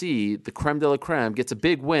 UFC, the creme de la creme, gets a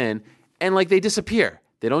big win and like they disappear?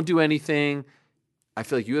 They don't do anything. I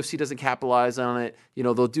feel like UFC doesn't capitalize on it.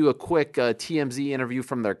 They'll do a quick TMZ interview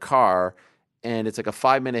from their car, and it's like a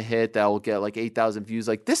 5-minute hit that will get like 8,000 views.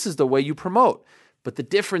 Like, this is the way you promote. But the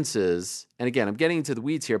difference is, and again, I'm getting into the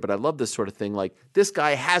weeds here, but I love this sort of thing. Like, this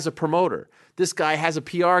guy has a promoter. This guy has a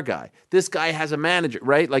PR guy. This guy has a manager,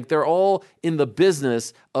 right? Like, they're all in the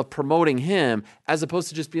business of promoting him, as opposed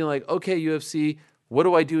to just being like, okay, UFC, what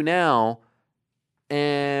do I do now?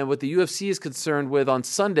 And what the UFC is concerned with on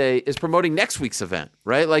Sunday is promoting next week's event,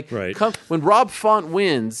 right? Like, when Rob Font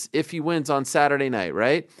wins, if he wins on Saturday night,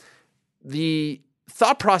 right? The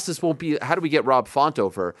thought process won't be, how do we get Rob Font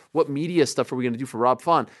over? What media stuff are we going to do for Rob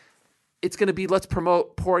Font? It's going to be, let's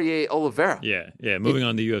promote Poirier Oliveira. Yeah. Moving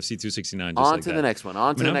on to UFC 269. On to the next one.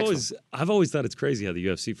 I've always thought it's crazy how the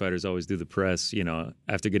UFC fighters always do the press,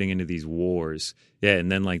 after getting into these wars. Yeah,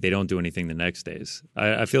 and then like they don't do anything the next days.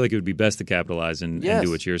 I feel like it would be best to capitalize and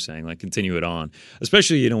do what you're saying, like continue it on.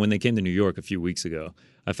 Especially, when they came to New York a few weeks ago.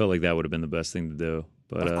 I felt like that would have been the best thing to do.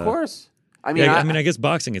 But of course. I guess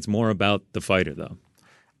boxing, it's more about the fighter, though.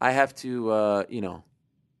 I have to,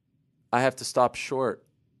 I have to stop short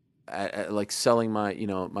at like selling my,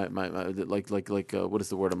 my what is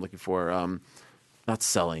the word I'm looking for? Not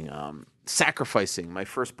selling, sacrificing my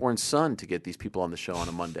firstborn son to get these people on the show on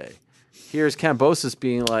a Monday. Here's Kambosos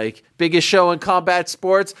being like, biggest show in combat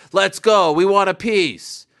sports. Let's go. We want a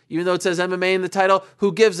piece. Even though it says MMA in the title,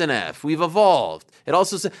 who gives an F? We've evolved. It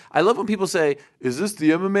also says, I love when people say, is this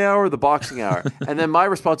the MMA hour or the boxing hour? And then my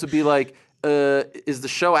response would be like, is the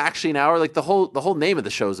show actually an hour? Like the whole name of the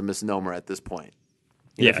show is a misnomer at this point.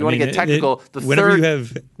 If you want to get technical, the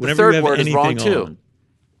third word is wrong too.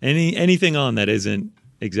 Anything on that isn't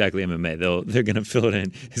exactly MMA, they're going to fill it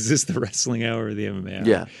in. Is this the wrestling hour or the MMA hour?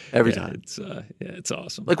 Yeah, every time. It's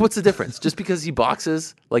awesome. Like, what's the difference? Just because he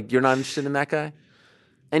boxes, like you're not interested in that guy?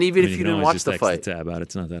 And even if you didn't watch the fight, tab out.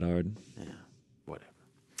 It's not that hard. Yeah, whatever.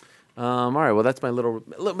 All right. Well, that's my little.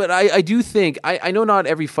 But I do think I know not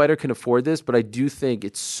every fighter can afford this, but I do think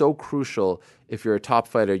it's so crucial. If you're a top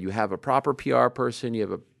fighter, you have a proper PR person. You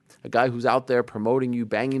have a guy who's out there promoting you,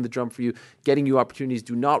 banging the drum for you, getting you opportunities.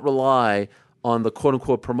 Do not rely on the quote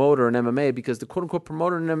unquote promoter in MMA, because the quote unquote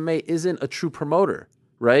promoter in MMA isn't a true promoter,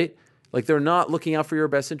 right? Like, they're not looking out for your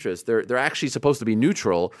best interest. They're actually supposed to be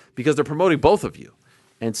neutral because they're promoting both of you.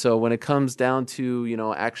 And so when it comes down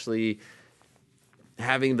to, actually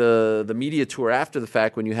having the media tour after the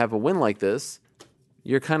fact, when you have a win like this,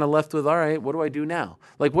 you're kind of left with, all right, what do I do now?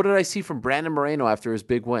 Like, what did I see from Brandon Moreno after his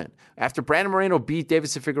big win? After Brandon Moreno beat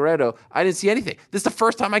Deiveson Figueiredo, I didn't see anything. This is the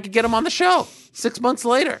first time I could get him on the show 6 months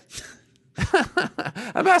later.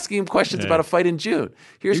 I'm asking him questions about a fight in June.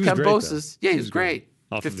 Here's Kambosos. Yeah, he was great.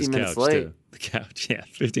 Off 15 of minutes couch, late. Too. The couch, yeah.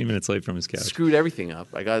 15 minutes late from his couch. Screwed everything up.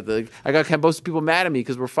 I got Kambosos people mad at me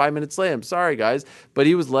because we're 5 minutes late. I'm sorry, guys. But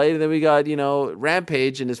he was late, and then we got,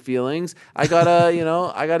 Rampage in his feelings. I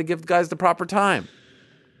gotta give the guys the proper time.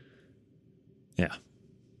 Yeah.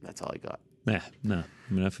 That's all I got. Yeah, no.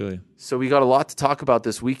 I mean, I feel you. So we got a lot to talk about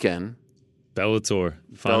this weekend. Bellator.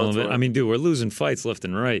 Final of it. I mean, dude, we're losing fights left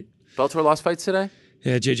and right. Bellator lost fights today?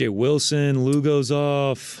 Yeah, J.J. Wilson, Lugo's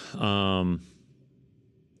off.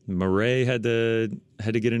 Murray had to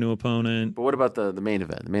get a new opponent. But what about the main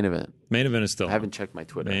event? The main event is still I haven't checked my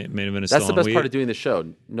Twitter. Main event is That's still the best part of doing the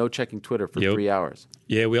show. No checking Twitter for 3 hours.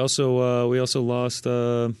 Yeah, we also lost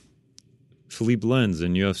Philippe Lenz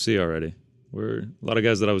in UFC already. We're a lot of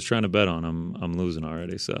guys that I was trying to bet on. I'm losing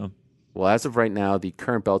already. So, well, as of right now, the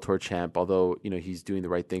current Bellator champ, although he's doing the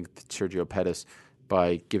right thing, Sergio Pettis,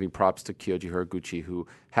 by giving props to Kyoji Horiguchi, who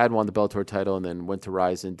had won the Bellator title and then went to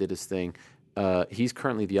Rise and did his thing. He's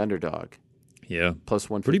currently the underdog. Yeah. Plus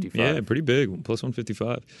 155. Pretty big. Plus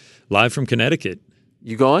 155. Live from Connecticut.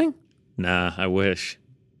 You going? Nah, I wish.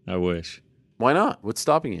 Why not? What's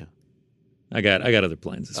stopping you? I got other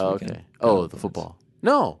plans this weekend. Okay. Oh, the football.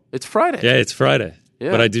 No, it's Friday. Yeah, it's Friday. Yeah.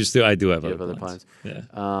 But I do have other plans. Yeah.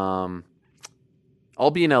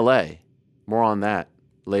 I'll be in LA. More on that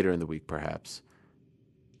later in the week, perhaps.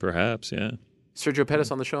 Perhaps, yeah. Sergio Pettis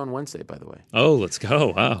on the show on Wednesday, by the way. Oh, let's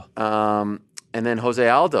go. Wow. And then Jose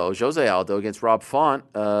Aldo against Rob Font.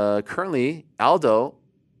 Currently, Aldo,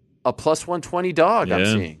 a plus 120 dog, I'm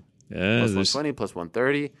seeing. Yeah. Plus 120, plus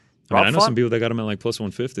 130. I know some people that got him at like plus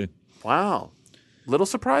 150. Wow. Little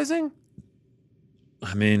surprising?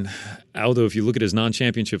 I mean, Aldo, if you look at his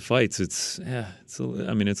non-championship fights, it's a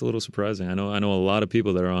little surprising. I know a lot of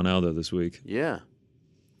people that are on Aldo this week. Yeah.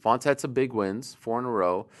 Font's had some big wins, 4 in a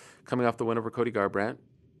row, coming off the win over Cody Garbrandt.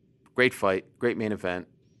 Great fight, great main event.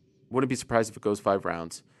 Wouldn't be surprised if it goes 5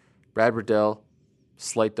 rounds. Brad Riddell,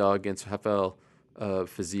 slight dog against Rafael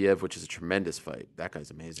Fiziev, which is a tremendous fight. That guy's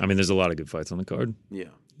amazing. I mean, there's a lot of good fights on the card. Yeah.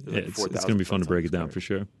 It's going to be fun to break it down for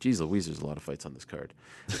sure. Jeez Louise, there's a lot of fights on this card.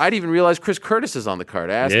 I didn't even realize Chris Curtis is on the card.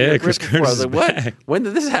 I asked Chris Curtis I was like, what? Back. When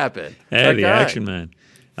did this happen? Yeah, the action man.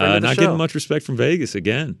 Not getting much respect from Vegas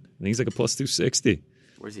again. I think he's like a plus 260.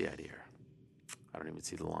 Where's he at here? I don't even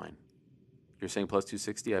see the line. You're saying plus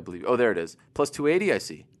 260, I believe. Oh, there it is. Plus 280, I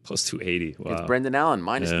see. Plus 280. Wow. It's Brendan Allen,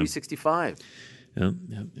 minus 365. Yep.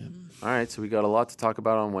 All right, so we got a lot to talk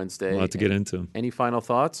about on Wednesday. A lot to get into. Any final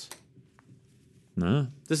thoughts? No.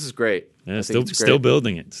 This is great. Yeah, still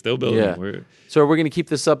building it. Still building it. So we're going to keep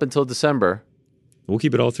this up until December. We'll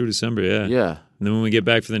keep it all through December, yeah. Yeah. And then when we get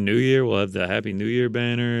back for the New Year, we'll have the Happy New Year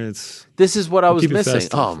banner. This is what I was missing.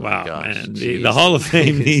 Oh, my gosh. Man. The Hall of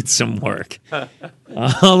Fame needs some work.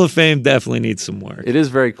 Hall of Fame definitely needs some work. It is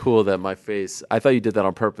very cool that my face, I thought you did that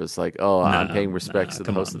on purpose. Like, I'm paying respects to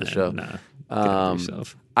the host of the show.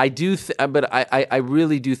 I do, but I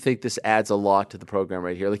really do think this adds a lot to the program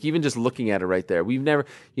right here. Like, even just looking at it right there, we've never,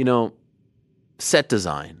 set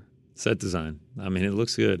design. Set design. I mean, it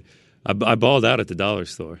looks good. I balled out at the dollar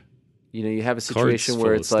store. You have a situation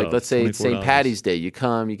where it's like, let's say it's St. Patty's Day. You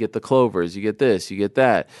come, you get the clovers, you get this, you get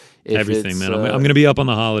that. Everything, man. I'm going to be up on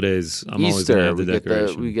the holidays. I'm Easter, always going to have the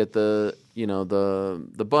decoration. We get the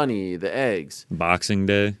the bunny, the eggs. Boxing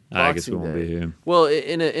Day. I guess we won't be here. Well,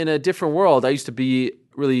 in a different world, I used to be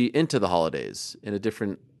really into the holidays in a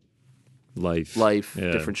different life,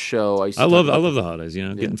 different show. I love the holidays.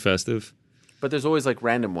 Getting festive. But there's always like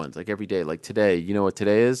random ones, like every day. Like today, you know what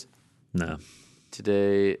today is? No.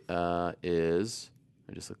 Today is.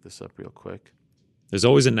 I just looked this up real quick. There's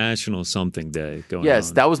always a national something day going on.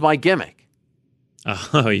 Yes, that was my gimmick.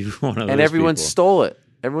 Oh, you one of those and everyone people. stole it.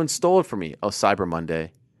 Everyone stole it from me. Oh, Cyber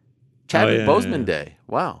Monday, Chadwick Boseman Day.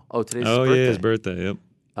 Wow. Oh, today's his birthday. Yeah, his birthday. Yep.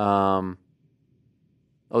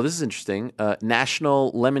 Oh, this is interesting.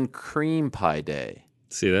 National Lemon Cream Pie Day.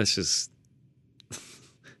 See, that's just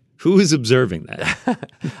who is observing that?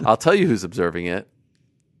 I'll tell you who's observing it.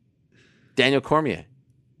 Daniel Cormier.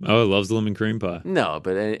 Oh, he loves the lemon cream pie. No,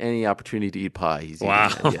 but any opportunity to eat pie, he's eating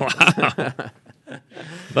it. Wow.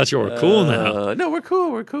 Thought you were cool now. No, we're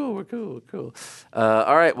cool. We're cool.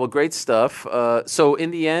 All right. Well, great stuff. So in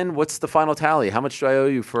the end, what's the final tally? How much do I owe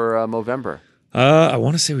you for Movember? I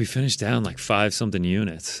want to say we finished down like 5-something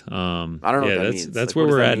units. I don't know what that means. That's where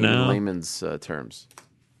we're at now. In layman's terms.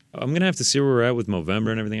 I'm gonna have to see where we're at with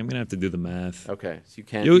Movember and everything. I'm gonna have to do the math. Okay, so you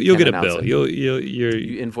can't. You'll get a announce bill. it.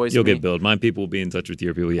 You invoice. You'll me? get billed. My people will be in touch with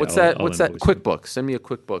your people. Yeah, What's I'll that? invoice you. QuickBooks. Send me a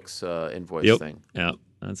QuickBooks invoice thing. Yeah,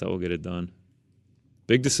 that's how we'll get it done.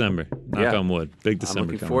 Big December. Knock on wood. Big December. I'm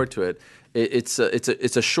looking forward to it. It's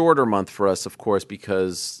a shorter month for us, of course,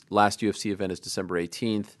 because last UFC event is December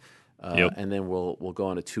 18th. And then we'll go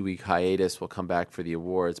on a 2-week hiatus. We'll come back for the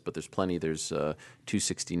awards, but there's plenty. There's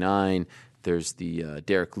 269. There's the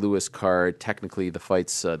Derek Lewis card. Technically, the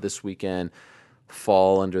fights this weekend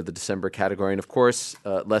fall under the December category. And, of course,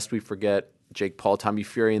 lest we forget, Jake Paul, Tommy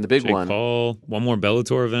Fury, and the big one. Jake Paul, one more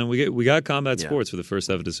Bellator event. We got Combat Sports for the first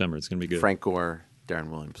half of December. It's going to be good. Frank Gore, Darren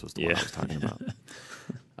Williams was the one I was talking about.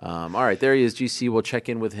 All right, there he is, GC. We'll check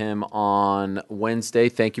in with him on Wednesday.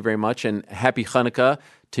 Thank you very much, and happy Hanukkah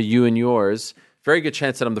to you and yours. Very good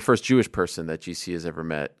chance that I'm the first Jewish person that GC has ever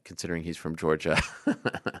met, considering he's from Georgia.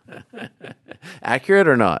 Accurate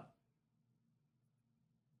or not?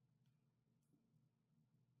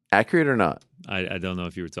 Accurate or not? I don't know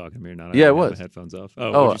if you were talking to me or not. Yeah, I it was. have my headphones off.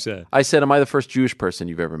 Oh, what'd you say? I said, am I the first Jewish person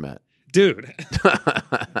you've ever met? Dude.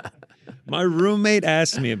 My roommate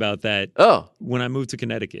asked me about that when I moved to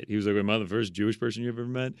Connecticut. He was like, am I the first Jewish person you've ever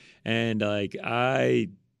met? And like I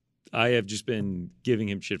have just been giving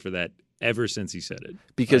him shit for that ever since he said it.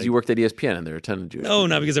 Because you worked at ESPN and there are a ton of Jewish people.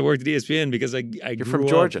 Not because I worked at ESPN, because I You're grew from up,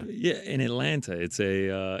 Georgia. Yeah, in Atlanta. It's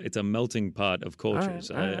a melting pot of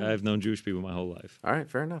cultures. All right. I've known Jewish people my whole life. All right,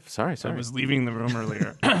 fair enough. Sorry. I was leaving the room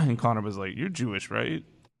earlier, and Connor was like, "You're Jewish, right?"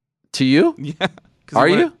 To you? Yeah. Are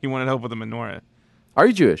you? He wanted help with the menorah. Are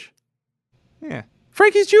you Jewish? Yeah.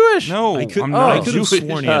 Frankie's Jewish. No, I could not have Jewish.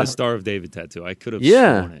 sworn he had a Star of David tattoo. I could have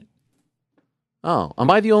sworn it. Oh,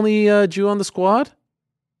 am I the only Jew on the squad?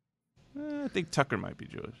 I think Tucker might be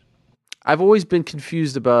Jewish. I've always been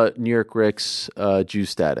confused about New York Rick's Jew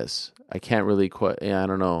status. I can't really quite. Yeah, I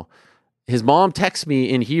don't know. His mom texts me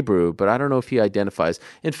in Hebrew, but I don't know if he identifies.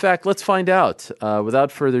 In fact, let's find out.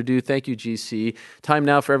 Without further ado, thank you, GC. Time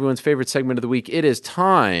now for everyone's favorite segment of the week. It is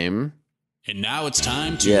time. And now it's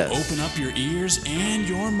time to open up your ears and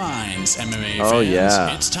your minds, MMA fans. Oh,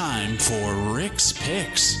 yeah. It's time for Rick's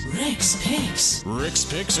Picks. Rick's Picks. Rick's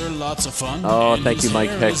Picks are lots of fun. Oh, thank you, Mike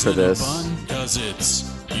Peck, for this. Because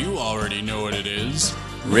it's, you already know what it is.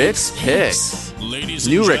 Rick's Picks. Ladies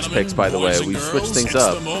New and Rick's gentlemen, Picks, by the way. boys and We've switched girls, things it's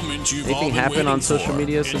up. the moment you've all Anything been happen waiting on social for.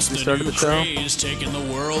 media since we started the show? It's taking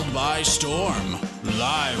the world by storm.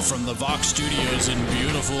 Live from the Vox Studios in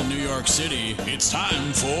beautiful New York City, it's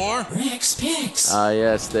time for Rick's Picks.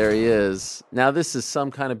 Yes, there he is. Now, this is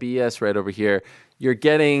some kind of BS right over here. You're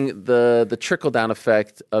getting the trickle-down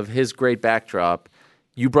effect of his great backdrop.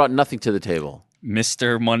 You brought nothing to the table.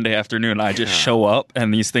 Mr. Monday afternoon, I just show up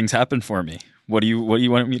and these things happen for me. What do you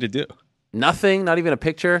want me to do? Nothing, not even a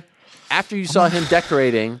picture. After you saw him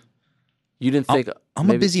decorating, you didn't think I'm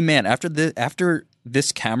a busy man. After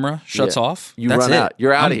this camera shuts off, you that's run it. out.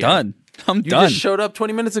 You're out of here. I'm You done. just showed up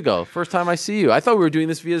 20 minutes ago. First time I see you. I thought we were doing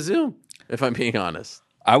this via Zoom, if I'm being honest.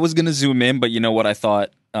 I was gonna zoom in, but you know what? I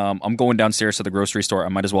thought I'm going downstairs to the grocery store. I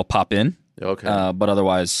might as well pop in. Okay. But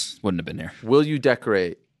otherwise, wouldn't have been here. Will you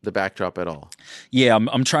decorate the backdrop at all? Yeah,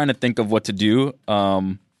 I'm trying to think of what to do.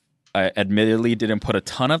 I admittedly didn't put a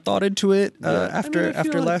ton of thought into it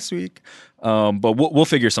after last week, but we'll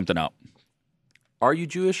figure something out. Are you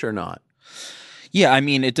Jewish or not? Yeah, I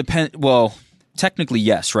mean, it depends. Well, technically,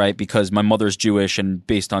 yes, right? Because my mother's Jewish, and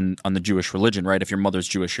based on the Jewish religion, right? If your mother's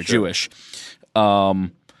Jewish, you're Jewish.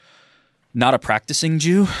 Not a practicing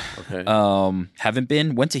Jew. Okay. Haven't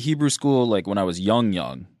been. Went to Hebrew school like when I was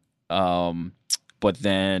young. But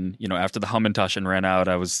then, after the Hamantaschen ran out,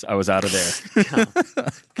 I was out of there.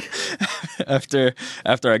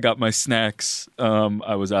 after I got my snacks,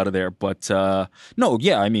 I was out of there. But no,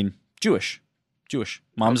 yeah, I mean, Jewish.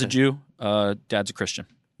 Mom's a Jew, dad's a Christian.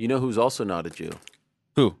 You know who's also not a Jew?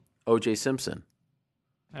 Who? O.J. Simpson.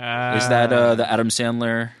 Is that the Adam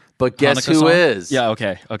Sandler? But guess Hanukkah who song? is? Yeah,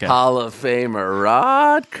 okay. Hall of Famer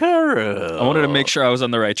Rod Carew. I wanted to make sure I was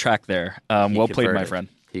on the right track there. Well played, my friend.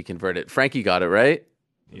 He converted. Frankie got it right.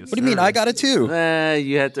 Yes, what do you mean? I got it too.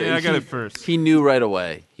 You had to. Yeah, I got it first. He knew right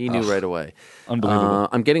away. Unbelievable.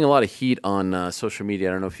 I'm getting a lot of heat on social media.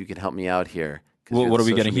 I don't know if you can help me out here. What are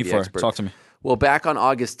we getting heat for? Expert. Talk to me. Well, back on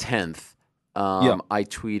August 10th, I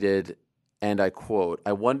tweeted, and I quote,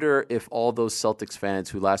 "I wonder if all those Celtics fans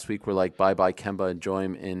who last week were like, bye-bye Kemba, enjoy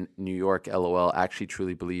him in New York, LOL, actually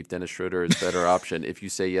truly believe Dennis Schroeder is a better option. If you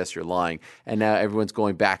say yes, you're lying." And now everyone's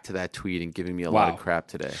going back to that tweet and giving me a lot of crap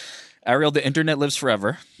today. Ariel, the internet lives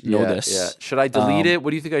forever. Know this. Yeah. Should I delete it? What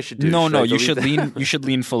do you think I should do? No. You should lean. You should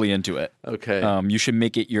lean fully into it. Okay. You should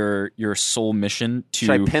make it your sole mission to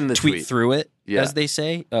should I pin the tweet through it, as they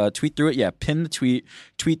say. Tweet through it. Yeah. Pin the tweet.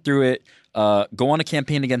 Tweet through it. Go on a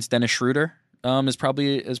campaign against Dennis Schroeder. Is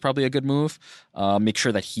probably a good move. Make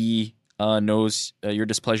sure that he knows your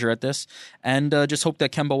displeasure at this, and just hope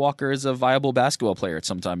that Kemba Walker is a viable basketball player at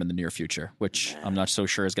some time in the near future, which I'm not so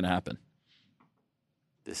sure is going to happen.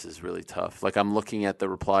 This is really tough. Like, I'm looking at the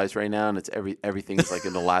replies right now, and it's everything's like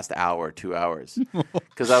in the last hour, 2 hours.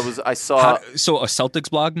 Because I saw. So a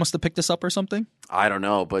Celtics blog must have picked this up or something. I don't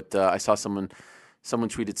know, but I saw someone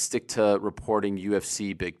tweeted, "Stick to reporting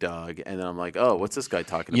UFC, big dog," and then I'm like, "Oh, what's this guy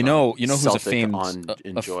talking about?" You know who's Celtic a famed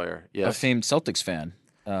enjoyer? A famed Celtics fan,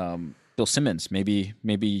 Bill Simmons. Maybe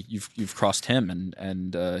you've crossed him,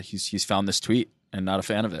 and he's found this tweet and not a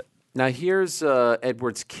fan of it. Now, here's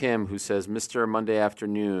Edwards Kim, who says, "Mr. Monday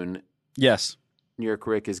Afternoon, yes, New York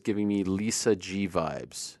Rick is giving me Lisa G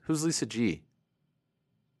vibes." Who's Lisa G?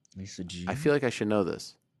 Lisa G? I feel like I should know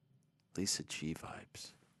this. Lisa G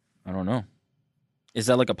vibes. I don't know. Is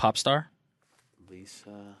that like a pop star?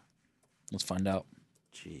 Lisa. Let's find out.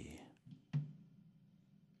 G.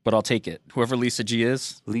 But I'll take it. Whoever Lisa G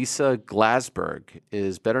is. Lisa Glasberg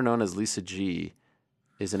is better known as Lisa G.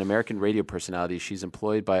 Is an American radio personality. She's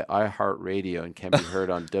employed by iHeartRadio and can be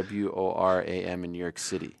heard on WORAM in New York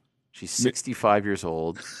City. She's 65 years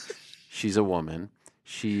old. She's a woman.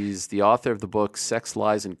 She's the author of the book Sex,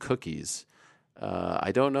 Lies, and Cookies.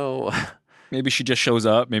 I don't know. Maybe she just shows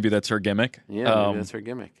up. Maybe that's her gimmick. Yeah, maybe that's her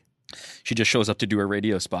gimmick. She just shows up to do a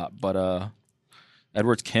radio spot. But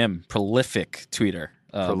Edwards Kim, prolific tweeter.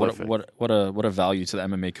 Prolific. What a value to the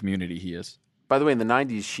MMA community he is. By the way, in the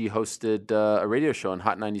 90s, she hosted a radio show on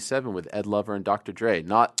Hot 97 with Ed Lover and Dr. Dre.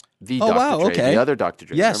 Not the Dr. Dre, okay. The other Dr.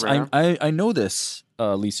 Dre. Yes, I know this,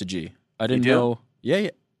 Lisa G. I didn't know. Yeah.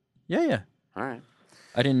 All right.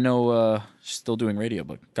 I didn't know she's still doing radio,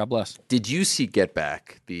 but God bless. Did you see Get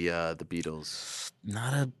Back, the Beatles?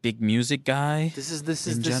 Not a big music guy. This is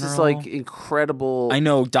like incredible. I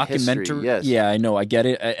know documentary. History, yes. Yeah, I know. I get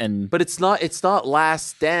it. But it's not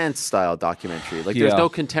Last Dance style documentary. Like there's no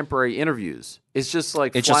contemporary interviews. It's just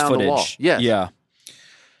like it's fly just on footage. the wall. Yes. Yeah.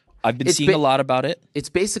 I've been seeing a lot about it. It's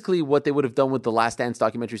basically what they would have done with the Last Dance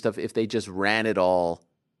documentary stuff if they just ran it all.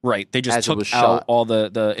 Right. They just took out all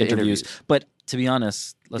the interviews. But to be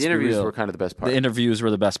honest, the interviews were kind of the best part. The interviews were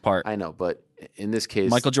the best part. I know, but in this case,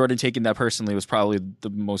 Michael Jordan taking that personally was probably the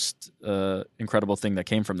most incredible thing that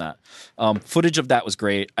came from that. Footage of that was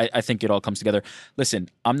great. I think it all comes together. Listen,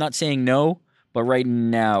 I'm not saying no, but right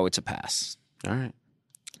now it's a pass. All right.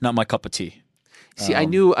 Not my cup of tea. See, I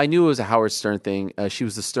knew it was a Howard Stern thing. She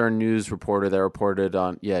was the Stern News reporter that reported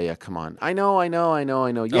on. Yeah. Come on. I know.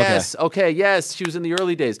 Yes. Okay. Yes. She was in the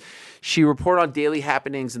early days. She reported on daily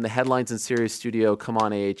happenings in the headlines in Sirius studio. Come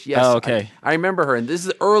on, AH. Yes. Oh, okay. I remember her, and this is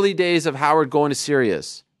the early days of Howard going to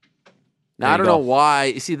Sirius. Now I don't know why.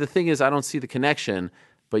 You see, the thing is, I don't see the connection.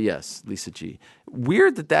 But yes, Lisa G.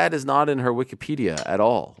 Weird that is not in her Wikipedia at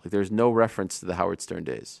all. Like, there's no reference to the Howard Stern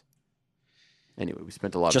days. Anyway, we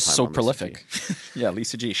spent a lot of time just so on prolific. Yeah,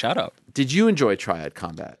 Lisa G. Shout out. Did you enjoy Triad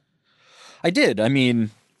Combat? I did. I mean,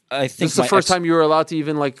 I think this is the first time you were allowed to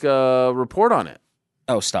even report on it.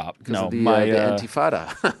 Oh, stop! No, of the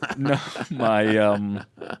Intifada. No,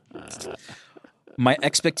 my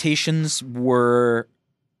expectations were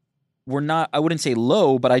not. I wouldn't say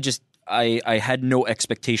low, but I had no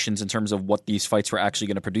expectations in terms of what these fights were actually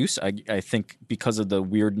going to produce. I think because of the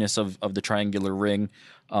weirdness of the triangular ring,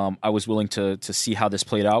 I was willing to see how this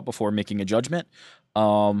played out before making a judgment,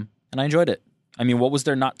 and I enjoyed it. I mean, what was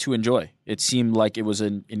there not to enjoy? It seemed like it was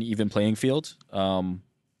an even playing field, and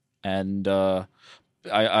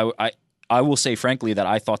I will say frankly that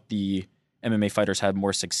I thought the MMA fighters had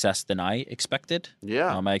more success than I expected.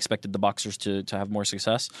 Yeah. I expected the boxers to have more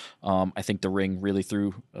success. I think the ring really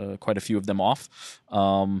threw quite a few of them off.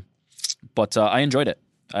 But I enjoyed it.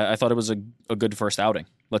 I thought it was a good first outing.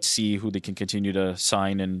 Let's see who they can continue to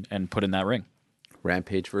sign and put in that ring.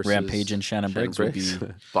 Rampage and Shannon Briggs would be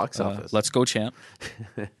box office. Let's go, champ.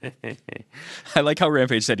 I like how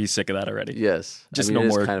Rampage said he's sick of that already. Yes, just no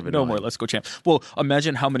more. Let's go, champ. Well,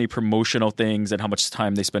 imagine how many promotional things and how much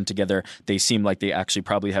time they spend together. They seem like they actually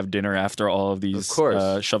probably have dinner after all of these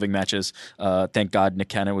shoving matches. Thank God Nick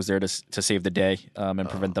Cannon was there to save the day and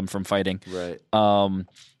prevent them from fighting. Right.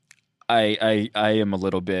 I am a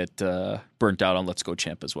little bit burnt out on Let's Go,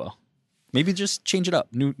 champ as well. Maybe just change it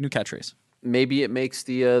up. New catchphrase. Maybe it makes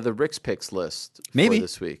the Rick's Picks list for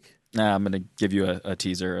this week. Nah, I'm going to give you a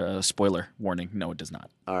teaser, a spoiler warning. No, it does not.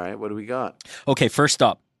 All right, what do we got? Okay, first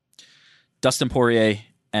up, Dustin Poirier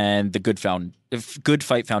and the Good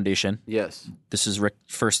Fight Foundation. Yes. This is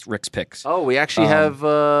Rick's Picks. Oh, we actually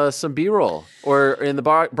have some B-roll. Or in the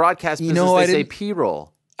broadcast business, they say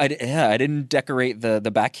P-roll. I didn't decorate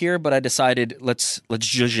the back here, but I decided let's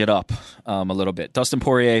zhuzh it up a little bit. Dustin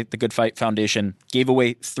Poirier, the Good Fight Foundation, gave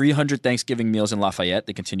away 300 Thanksgiving meals in Lafayette.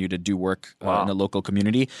 They continue to do work in the local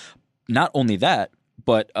community. Not only that,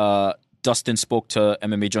 but Dustin spoke to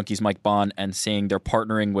MMA Junkies Mike Bond and saying they're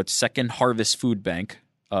partnering with Second Harvest Food Bank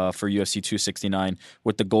for UFC 269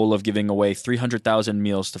 with the goal of giving away 300,000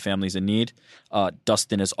 meals to families in need.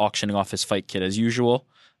 Dustin is auctioning off his fight kit as usual.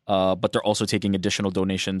 But they're also taking additional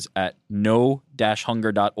donations at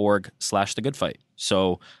no-hunger.org/thegoodfight.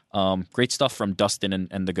 So great stuff from Dustin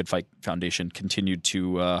and the Good Fight Foundation continued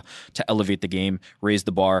to elevate the game, raise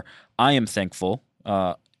the bar. I am thankful,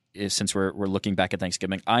 since we're looking back at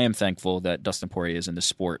Thanksgiving, I am thankful that Dustin Poirier is in the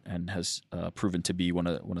sport and has proven to be one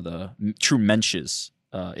of the true mensches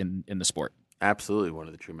in the sport. Absolutely one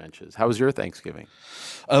of the true mentions. How was your Thanksgiving?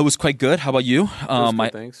 It was quite good. How about you?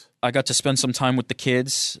 Thanks. I got to spend some time with the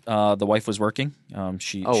kids. The wife was working.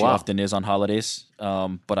 She often is on holidays.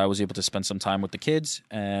 But I was able to spend some time with the kids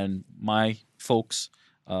and my folks,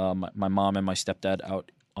 my mom and my stepdad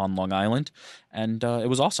out on Long Island. And it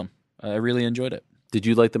was awesome. I really enjoyed it. Did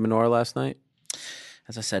you light the menorah last night?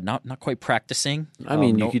 As I said, not quite practicing. I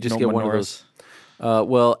mean, you could just get one of those.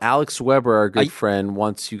 Well, Alex Weber, our good friend,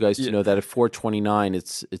 wants you guys to know that at 4:29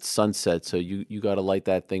 it's sunset, so you got to light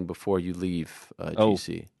that thing before you leave.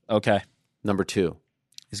 GC. Okay. Number 2.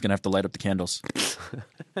 He's gonna have to light up the candles.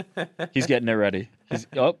 He's getting it ready.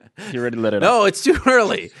 You're ready to let it up. No, it's too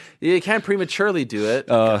early. You can't prematurely do it.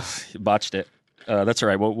 Botched it. That's all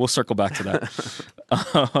right. We'll circle back to that.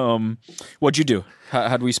 What'd you do?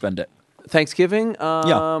 How'd we spend it? Thanksgiving.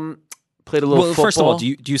 Played a little football. First of all,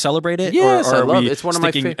 do you celebrate it? Yes, or I love it. It's one of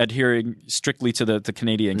my adhering strictly to the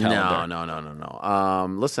Canadian calendar. No.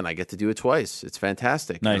 Listen, I get to do it twice. It's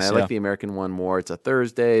fantastic. Nice, and I like the American one more. It's a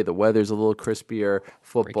Thursday. The weather's a little crispier.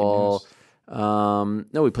 Football. No,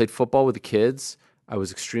 we played football with the kids. I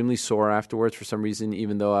was extremely sore afterwards for some reason,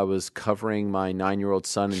 even though I was covering my 9-year-old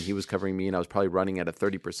son and he was covering me, and I was probably running at a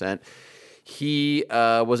 30%. He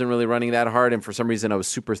wasn't really running that hard, and for some reason I was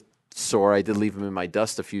super sore. I did leave him in my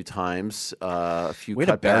dust a few times. A few Way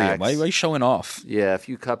cutbacks. To bury him. Why are you showing off? Yeah, a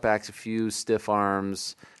few cutbacks, a few stiff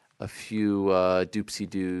arms, a few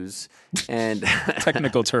doopsie-doos. And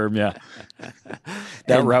technical term, yeah.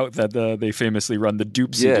 That route that they famously run, the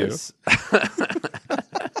doopsie-doo. Yes.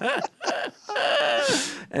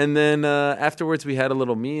 And then afterwards we had a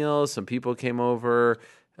little meal. Some people came over.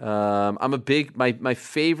 I'm a big my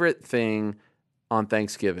favorite thing on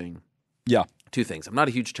Thanksgiving. Yeah. 2 things. I'm not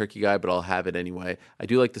a huge turkey guy, but I'll have it anyway. I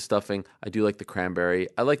do like the stuffing. I do like the cranberry.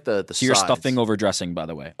 I like the So you're stuffing over dressing, by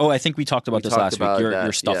the way. Oh, I think we talked about this last week.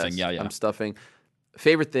 You're stuffing. Yes, Yeah. I'm stuffing.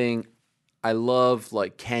 Favorite thing, I love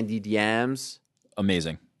like candied yams.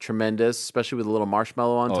 Amazing. Tremendous, especially with a little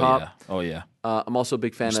marshmallow on top. Yeah. Oh, yeah. I'm also a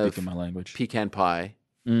big fan of my language. pecan pie.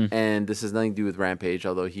 And this has nothing to do with Rampage,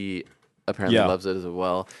 although he apparently loves it as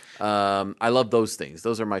well. I love those things.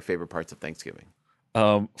 Those are my favorite parts of Thanksgiving.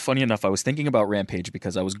 Funny enough, I was thinking about Rampage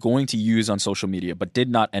because I was going to use on social media, but did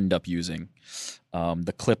not end up using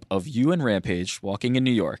the clip of you and Rampage walking in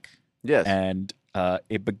New York. Yes. And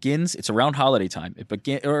it begins, it's around holiday time.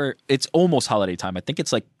 It's almost holiday time. I think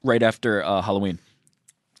it's like right after Halloween.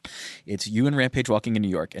 It's you and Rampage walking in New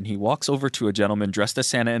York, and he walks over to a gentleman dressed as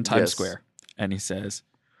Santa in Times Square, and he says,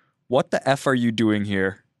 "What the F are you doing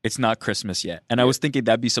here? It's not Christmas yet." And I was thinking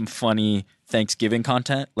that'd be some funny Thanksgiving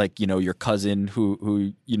content, like, you know, your cousin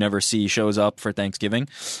who you never see shows up for Thanksgiving,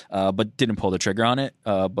 but didn't pull the trigger on it.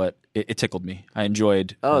 But it tickled me. I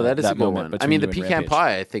enjoyed. That is a good moment one. I mean, the between you and pecan Rampage.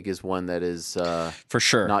 pie, I think, is one that is for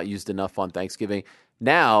sure not used enough on Thanksgiving.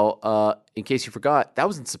 Now, in case you forgot, that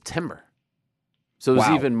was in September. So it was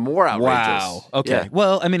even more outrageous. Wow. Okay. Yeah.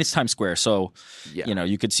 Well, I mean, it's Times Square, so Yeah.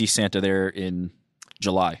 you could see Santa there in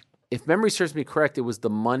July. If memory serves me correct, it was the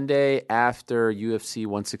Monday after UFC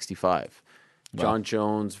 165. Wow. John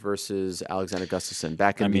Jones versus Alexander Gustafsson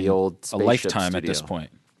back in the old spaceship a lifetime studio at this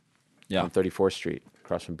point. Yeah. on 34th Street,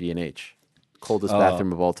 across from B&H. Coldest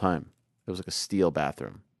bathroom of all time. It was like a steel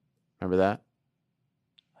bathroom. Remember that?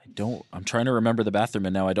 I'm trying to remember the bathroom,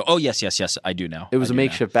 and now I don't. Oh, yes, I do now. It was a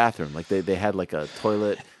makeshift bathroom. Like they had like a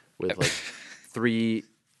toilet with like 3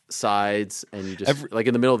 sides, and you just like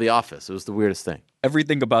in the middle of the office. It was the weirdest thing.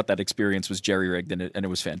 Everything about that experience was jerry-rigged, and it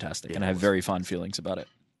was fantastic, and I have very fond feelings about it.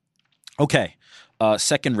 Okay,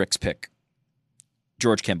 second Rick's pick,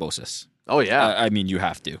 George Kambosos. Oh yeah, I mean you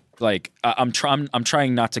have to. Like I'm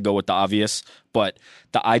trying not to go with the obvious, but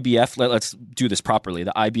the IBF. Let's do this properly.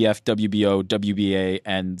 The IBF, WBO, WBA,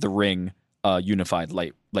 and the Ring unified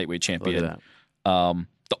lightweight champion. Look at that.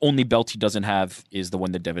 The only belt he doesn't have is the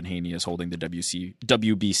one that Devin Haney is holding, the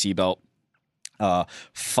WBC belt.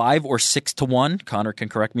 5 or 6 to 1. Connor can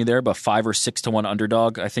correct me there, but 5 or 6 to 1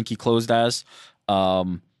 underdog. I think he closed as.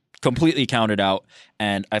 Completely counted out.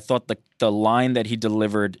 And I thought the line that he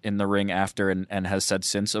delivered in the ring after and has said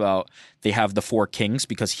since about they have the 4 kings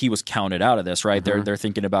because he was counted out of this, right? Mm-hmm. They're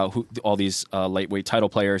thinking about all these lightweight title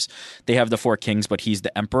players. They have the 4 kings, but he's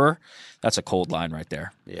the emperor. That's a cold line right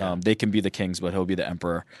there. Yeah. They can be the kings, but he'll be the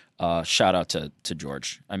emperor. Shout out to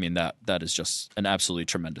George. I mean, that is just an absolutely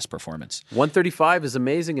tremendous performance. 135 is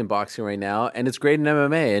amazing in boxing right now, and it's great in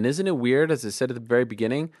MMA. And isn't it weird, as I said at the very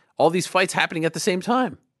beginning, all these fights happening at the same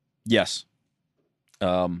time? Yes.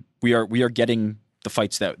 We are getting the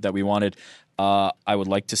fights that we wanted. I would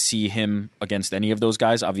like to see him against any of those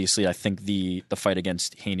guys. Obviously, I think the fight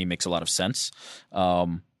against Haney makes a lot of sense.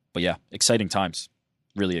 But yeah, exciting times.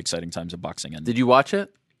 Really exciting times of boxing. And did you watch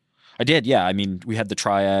it? I did, yeah. I mean, we had the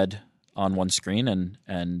triad on one screen and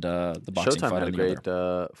the boxing Showtime fight had on a the great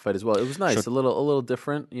other. fight as well. It was nice, a little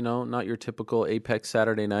different. Not your typical Apex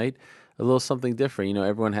Saturday night. A little something different.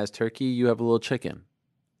 Everyone has turkey. You have a little chicken.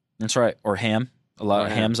 That's right, or ham.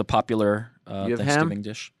 Ham's a popular Thanksgiving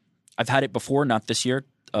dish. I've had it before, not this year.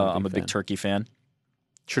 I'm a big turkey fan.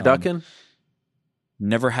 Turducken?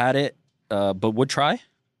 Never had it, but would try.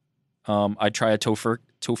 I'd try a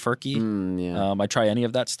tofurkey. Yeah. I'd try any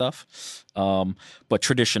of that stuff. But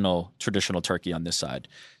traditional turkey on this side.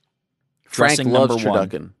 Frank Dressing loves number 1.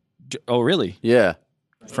 turducken. Oh, really? Yeah.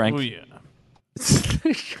 Frank? Oh, yeah.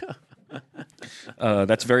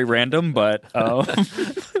 That's very random, but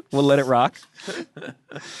we'll let it rock.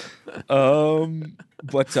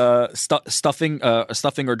 But stuffing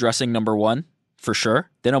or dressing number 1 for sure.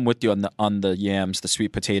 Then I'm with you on the yams, the sweet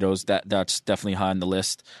potatoes. That's definitely high on the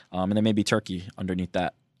list. And then maybe turkey underneath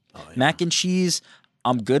that. Oh, yeah. Mac and cheese,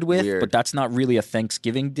 I'm good with, but that's not really a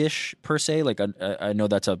Thanksgiving dish per se. Like I know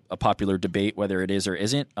that's a popular debate whether it is or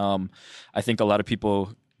isn't. I think a lot of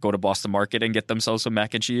people go to Boston Market and get themselves some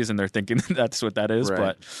mac and cheese, and they're thinking that's what that is.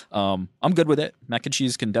 Right. But I'm good with it. Mac and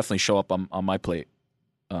cheese can definitely show up on my plate,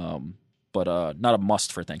 but not a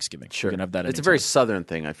must for Thanksgiving. Sure, you can have that. It's a very Southern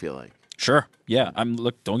thing, I feel like. Sure, yeah.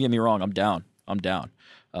 Don't get me wrong. I'm down.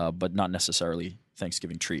 But not necessarily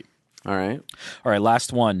Thanksgiving treat. All right.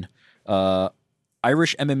 Last one.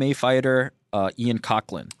 Irish MMA fighter Ian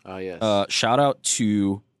Coughlin. Oh yes. Shout out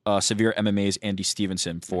to Severe MMA's Andy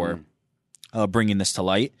Stevenson for. Bringing this to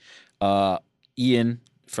light. Ian,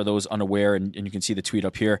 for those unaware, and you can see the tweet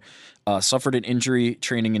up here, suffered an injury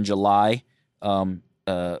training in July.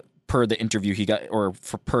 Per the interview he got,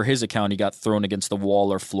 per his account, he got thrown against the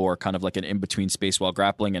wall or floor, kind of like an in-between space while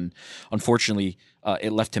grappling, and unfortunately,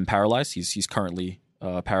 it left him paralyzed. He's currently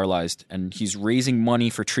paralyzed, and he's raising money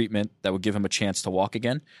for treatment that would give him a chance to walk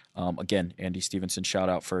again. Again, Andy Stevenson, shout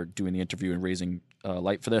out for doing the interview and raising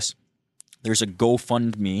light for this. There's a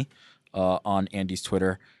GoFundMe on Andy's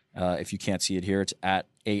Twitter. If you can't see it here, it's at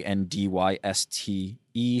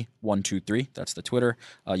ANDYSTE123. That's the Twitter.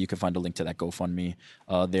 You can find a link to that GoFundMe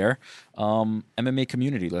there. MMA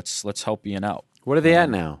community, let's help Ian out. What are they at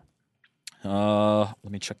now?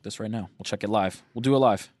 Let me check this right now. We'll check it live. We'll do it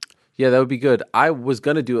live. Yeah, that would be good. I was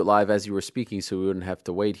going to do it live as you were speaking, so we wouldn't have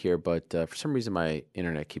to wait here. But for some reason, my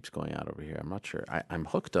internet keeps going out over here. I'm not sure. I'm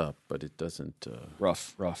hooked up, but it doesn't.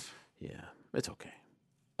 Rough. Yeah, it's okay.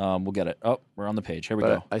 We'll get it. Oh, we're on the page. Here we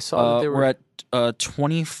go. I saw that they we're at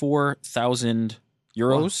 24,000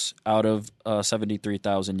 euros out of a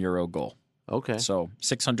 73,000 euro goal. Okay. So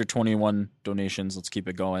 621 donations. Let's keep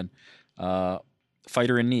it going.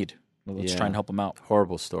 Fighter in need. Let's try and help him out.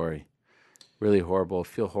 Horrible story. Really horrible.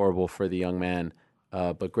 Feel horrible for the young man.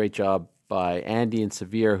 But great job by Andy and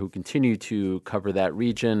Severe, who continue to cover that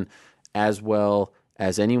region as well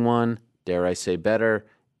as anyone, dare I say better.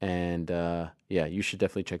 And you should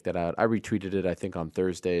definitely check that out. I retweeted it, I think, on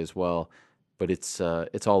Thursday as well. But it's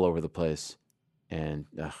all over the place. And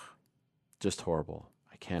just horrible.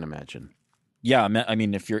 I can't imagine. Yeah, I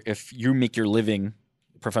mean, if you make your living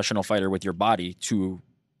professional fighter with your body to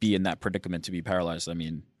be in that predicament to be paralyzed, I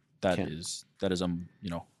mean, that is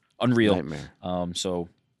unreal. Nightmare. So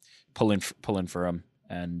pull in for him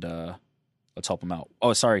and let's help him out.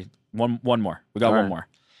 Oh, sorry, one more. We got one more.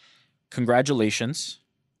 Congratulations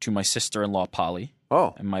to my sister-in-law Polly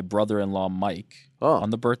and my brother-in-law Mike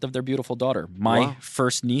on the birth of their beautiful daughter. My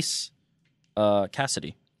first niece,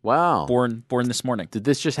 Cassidy. Wow. Born this morning. Did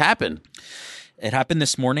this just happen? It happened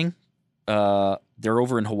this morning. They're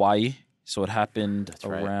over in Hawaii, so it happened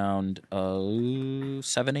around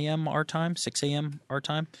 7 a.m. our time, 6 a.m. our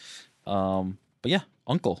time. But yeah,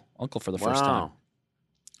 uncle for the first time.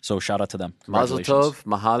 So shout out to them. Mazel tov,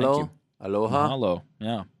 mahalo, aloha. Mahalo,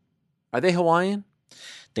 yeah. Are they Hawaiian?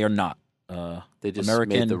 They are not. They just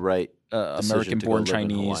American, made the right American-born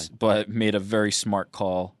Chinese, but made a very smart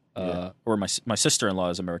call. Or my sister-in-law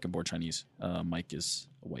is American-born Chinese. Mike is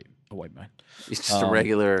a white man. He's just a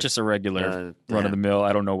regular, run-of-the-mill.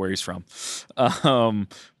 I don't know where he's from,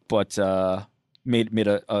 but made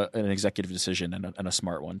an executive decision and a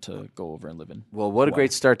smart one to go over and live in. Well, what a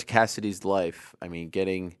great start to Cassidy's life. I mean,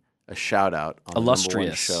 getting a shout out on the number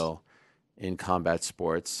one show in combat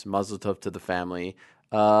sports. Mazel tov to the family.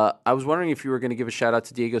 I was wondering if you were going to give a shout out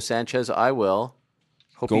to Diego Sanchez. I will.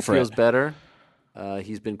 Hope he feels better.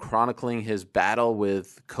 He's been chronicling his battle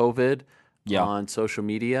with COVID on social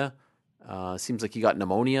media. Seems like he got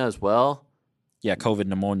pneumonia as well. Yeah, COVID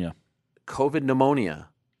pneumonia.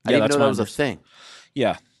 I didn't even know that was a thing.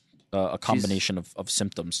 Yeah, a combination of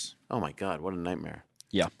symptoms. Oh, my God. What a nightmare.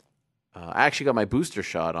 Yeah. I actually got my booster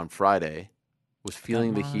shot on Friday. Was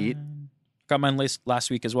feeling the heat. Got mine last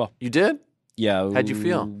week as well. You did? Yeah. How'd you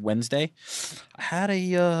feel? Wednesday. I had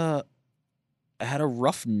a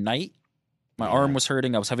rough night. My arm was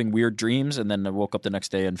hurting. I was having weird dreams, and then I woke up the next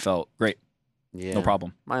day and felt great. Yeah. No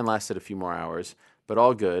problem. Mine lasted a few more hours, but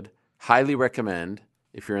all good. Highly recommend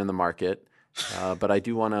if you're in the market. But I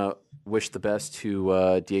do want to wish the best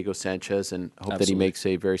to Diego Sanchez and hope that he makes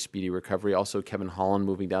a very speedy recovery. Also, Kevin Holland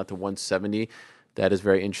moving down to 170. That is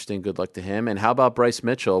very interesting. Good luck to him. And how about Bryce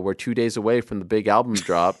Mitchell? We're 2 days away from the big album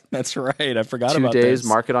drop. That's right. I forgot 2 about days. this.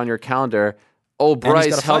 Mark it on your calendar. Oh,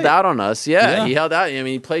 Bryce held out on us. Yeah, he held out. I mean,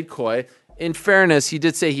 he played coy. In fairness, he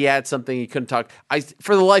did say he had something he couldn't talk.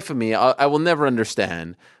 For the life of me, I will never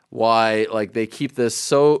understand why they keep this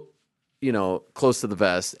so close to the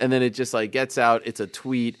vest, and then it just gets out. It's a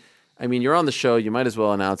tweet. I mean, you're on the show. You might as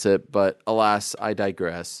well announce it. But alas, I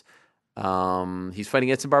digress. He's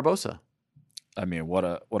fighting Edson Barbosa. I mean, what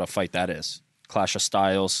a fight that is. Clash of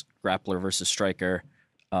styles, grappler versus striker.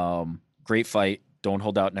 Great fight. Don't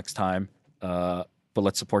hold out next time. But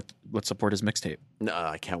let's support his mixtape. No,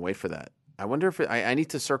 I can't wait for that. I wonder if I need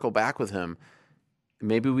to circle back with him.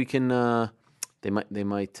 Maybe we can. They might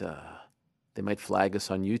flag us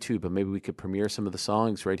on YouTube, but maybe we could premiere some of the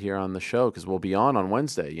songs right here on the show because we'll be on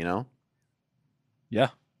Wednesday. Yeah.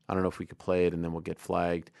 I don't know if we could play it and then we'll get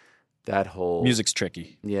flagged. That whole music's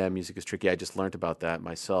tricky. Yeah, music is tricky. I just learned about that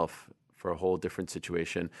myself for a whole different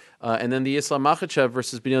situation. And then the Islam Makhachev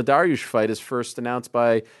versus Beneil Dariush fight is first announced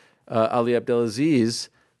by Ali Abdelaziz.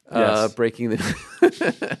 Breaking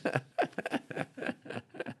the.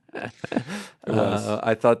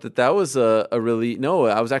 I thought that was a really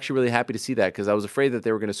I was actually really happy to see that because I was afraid that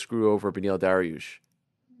they were going to screw over Beneil Dariush.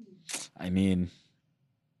 I mean,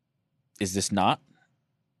 is this not?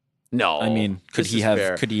 No. I mean, could he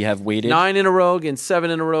have waited 9 in a row against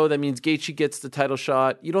 7 in a row? That means Gaethje gets the title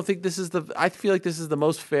shot. You don't think this is I feel like this is the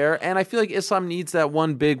most fair, and I feel like Islam needs that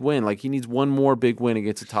one big win. He needs one more big win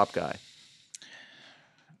against a top guy.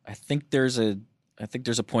 I think there's a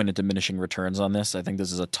point of diminishing returns on this. I think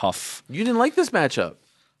this is a tough. You didn't like this matchup.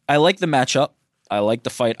 I like the matchup. I like the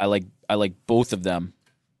fight. I like both of them.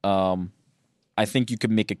 I think you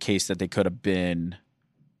could make a case that they could have been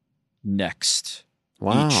next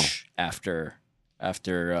each after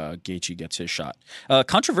Gaethje gets his shot.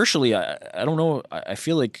 Controversially, I don't know. I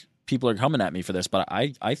feel like people are coming at me for this, but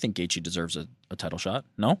I think Gaethje deserves a title shot.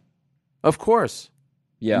 No, of course.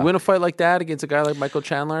 Yeah, you win a fight like that against a guy like Michael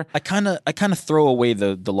Chandler. I kind of throw away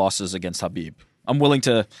the losses against Khabib. I'm willing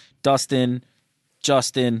to Justin.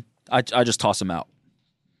 I just toss him out.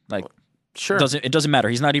 Sure. It doesn't matter.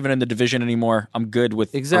 He's not even in the division anymore. I'm good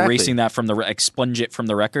with erasing that from expunge it from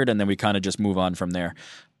the record, and then we kind of just move on from there.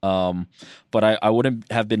 But I wouldn't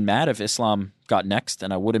have been mad if Islam got next,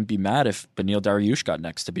 and I wouldn't be mad if Beneil Dariush got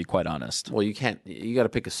next, to be quite honest. Well, you can't. You got to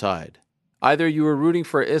pick a side. Either you were rooting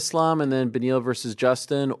for Islam and then Beneil versus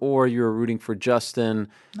Justin, or you were rooting for Justin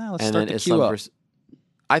let's and start then the Islam queue up. versus.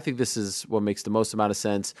 I think this is what makes the most amount of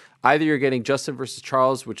sense. Either you're getting Justin versus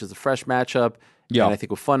Charles, which is a fresh matchup, and I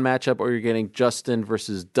think a fun matchup, or you're getting Justin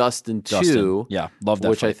versus Dustin 2. Yeah, love that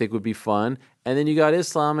which fight. I think would be fun. And then you got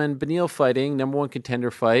Islam and Beneil fighting, number one contender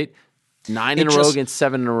fight, 9 in a row against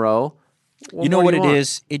 7 in a row. You know what it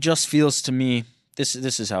is? It just feels to me, this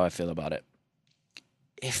is how I feel about it.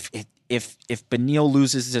 If Beneil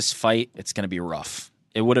loses this fight, it's going to be rough.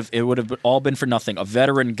 It would have all been for nothing. A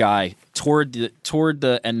veteran guy toward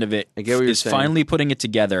the end of it is finally putting it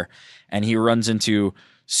together, and he runs into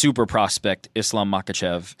super prospect Islam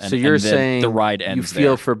Makhachev. And, so you're and saying the ride ends you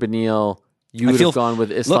feel there. for Beneil. You would have gone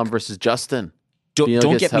with Islam versus Justin.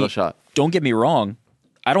 Don't get me wrong.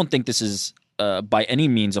 I don't think this is by any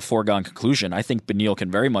means a foregone conclusion. I think Beneil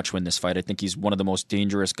can very much win this fight. I think he's one of the most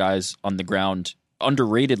dangerous guys on the ground,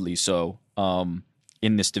 underratedly so,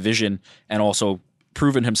 in this division, and also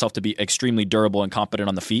proven himself to be extremely durable and competent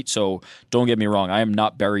on the feet. So don't get me wrong. I am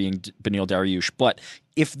not burying Beneil Dariush. But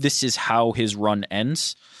if this is how his run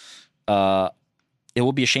ends, it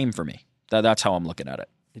will be a shame for me. That's how I'm looking at it.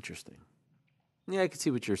 Interesting. Yeah, I can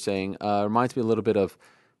see what you're saying. Reminds me a little bit of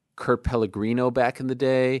Kurt Pellegrino back in the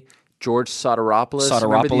day. George Soteropoulos.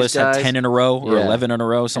 Soteropoulos had 10 in a row or 11 in a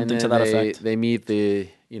row, something to that effect. They meet the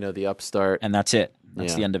upstart. And that's it.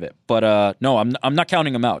 That's the end of it. But no, I'm not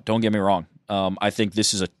counting him out. Don't get me wrong. I think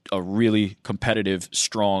this is a really competitive,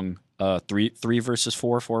 strong 3 versus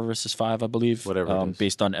 4, 4 versus 5, I believe. Whatever it is.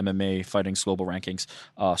 Based on MMA Fighting's global rankings.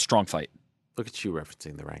 Strong fight. Look at you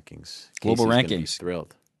referencing the rankings. Global Casey's rankings. Gonna be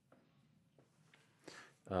thrilled.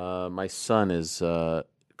 My son is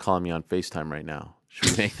calling me on FaceTime right now.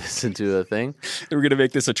 Should we make this into a thing? We're going to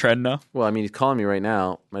make this a trend now? Well, I mean, he's calling me right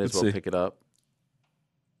now. Might as well pick it up.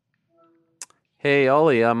 Hey,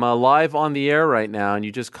 Ollie, I'm live on the air right now, and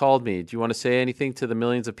you just called me. Do you want to say anything to the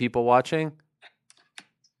millions of people watching?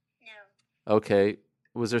 No. Okay.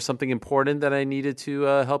 Was there something important that I needed to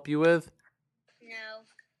help you with?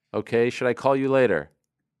 No. Okay. Should I call you later?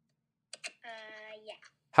 Yeah.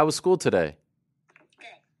 How was school today? Good.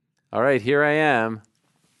 All right. Here I am.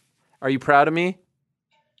 Are you proud of me?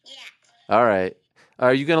 Yeah. All right.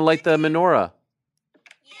 Are you going to light the menorah?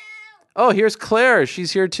 Yeah. Oh, here's Claire.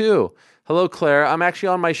 She's here too. Hello, Claire. I'm actually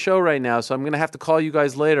on my show right now, so I'm going to have to call you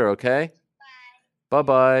guys later, okay? Bye.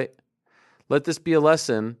 Bye-bye. Let this be a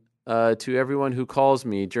lesson to everyone who calls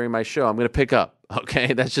me during my show. I'm going to pick up,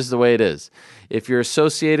 okay? That's just the way it is. If you're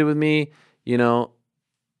associated with me,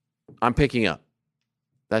 I'm picking up.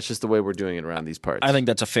 That's just the way we're doing it around these parts. I think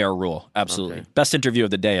that's a fair rule. Absolutely. Okay. Best interview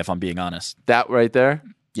of the day, if I'm being honest. That right there?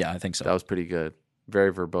 Yeah, I think so. That was pretty good.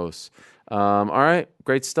 Very verbose. All right.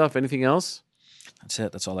 Great stuff. Anything else? That's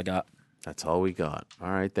it. That's all I got. That's all we got.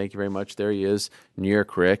 All right. Thank you very much. There he is, New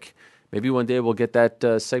York Rick. Maybe one day we'll get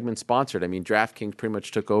that segment sponsored. I mean, DraftKings pretty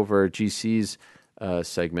much took over GC's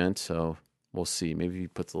segment, so we'll see. Maybe he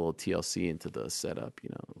puts a little TLC into the setup,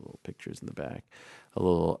 little pictures in the back, a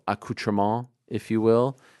little accoutrement, if you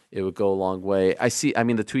will. It would go a long way. The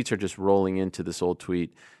tweets are just rolling into this old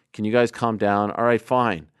tweet. Can you guys calm down? All right,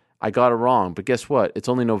 fine. I got it wrong, but guess what? It's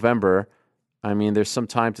only November. I mean, there's some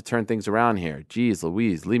time to turn things around here. Jeez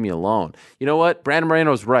Louise, leave me alone. You know what? Brandon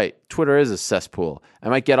Moreno's right. Twitter is a cesspool. I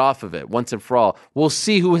might get off of it once and for all. We'll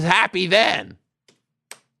see who is happy then.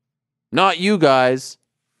 Not you guys.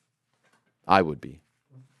 I would be.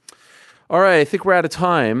 All right, I think we're out of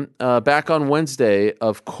time. Back on Wednesday,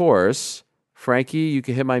 of course. Frankie, you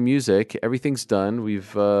can hit my music. Everything's done.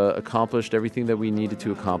 We've accomplished everything that we needed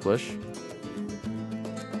to accomplish.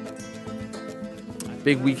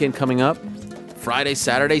 Big weekend coming up. Friday,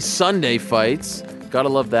 Saturday, Sunday fights. Gotta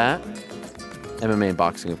love that. MMA and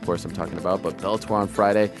boxing, of course, I'm talking about. But Bellator on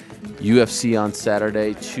Friday, UFC on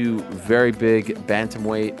Saturday. 2 very big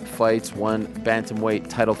bantamweight fights. 1 bantamweight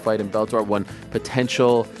title fight in Bellator. 1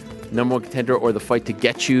 potential number 1 contender or the fight to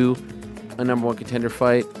get you a number 1 contender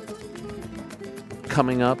fight.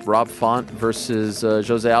 Coming up, Rob Font versus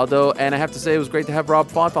Jose Aldo. And I have to say, it was great to have Rob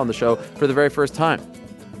Font on the show for the very first time.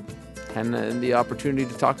 And the opportunity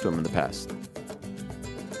to talk to him in the past.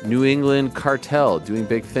 New England Cartel doing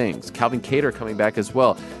big things. Calvin Kattar coming back as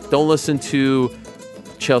well. Don't listen to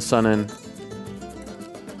Chael Sonnen.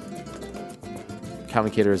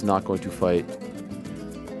 Calvin Kattar is not going to fight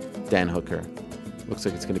Dan Hooker. Looks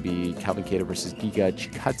like it's going to be Calvin Kattar versus Giga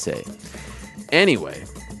Chikadze. Anyway,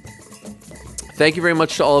 Thank you very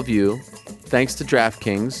much to all of you. Thanks to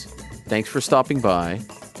DraftKings. Thanks for stopping by.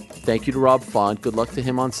 Thank you to Rob Font. Good luck to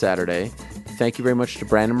him on Saturday. Thank you very much to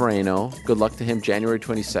Brandon Moreno. Good luck to him January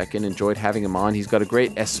 22nd. Enjoyed having him on. He's got a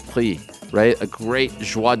great esprit, right? A great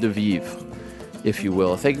joie de vivre, if you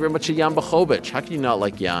will. Thank you very much to Jan Blachowicz. How can you not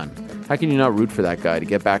like Jan? How can you not root for that guy to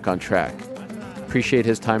get back on track? Appreciate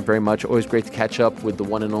his time very much. Always great to catch up with the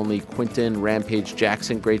one and only Quinton Rampage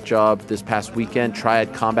Jackson. Great job this past weekend.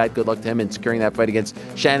 Triad Combat. Good luck to him in securing that fight against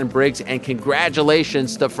Shannon Briggs. And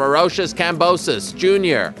congratulations to Ferocious Kambosos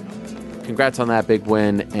Jr. Congrats on that big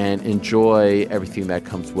win, and enjoy everything that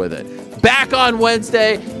comes with it. Back on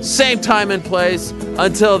Wednesday, same time and place.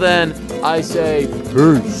 Until then, I say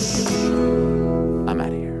peace.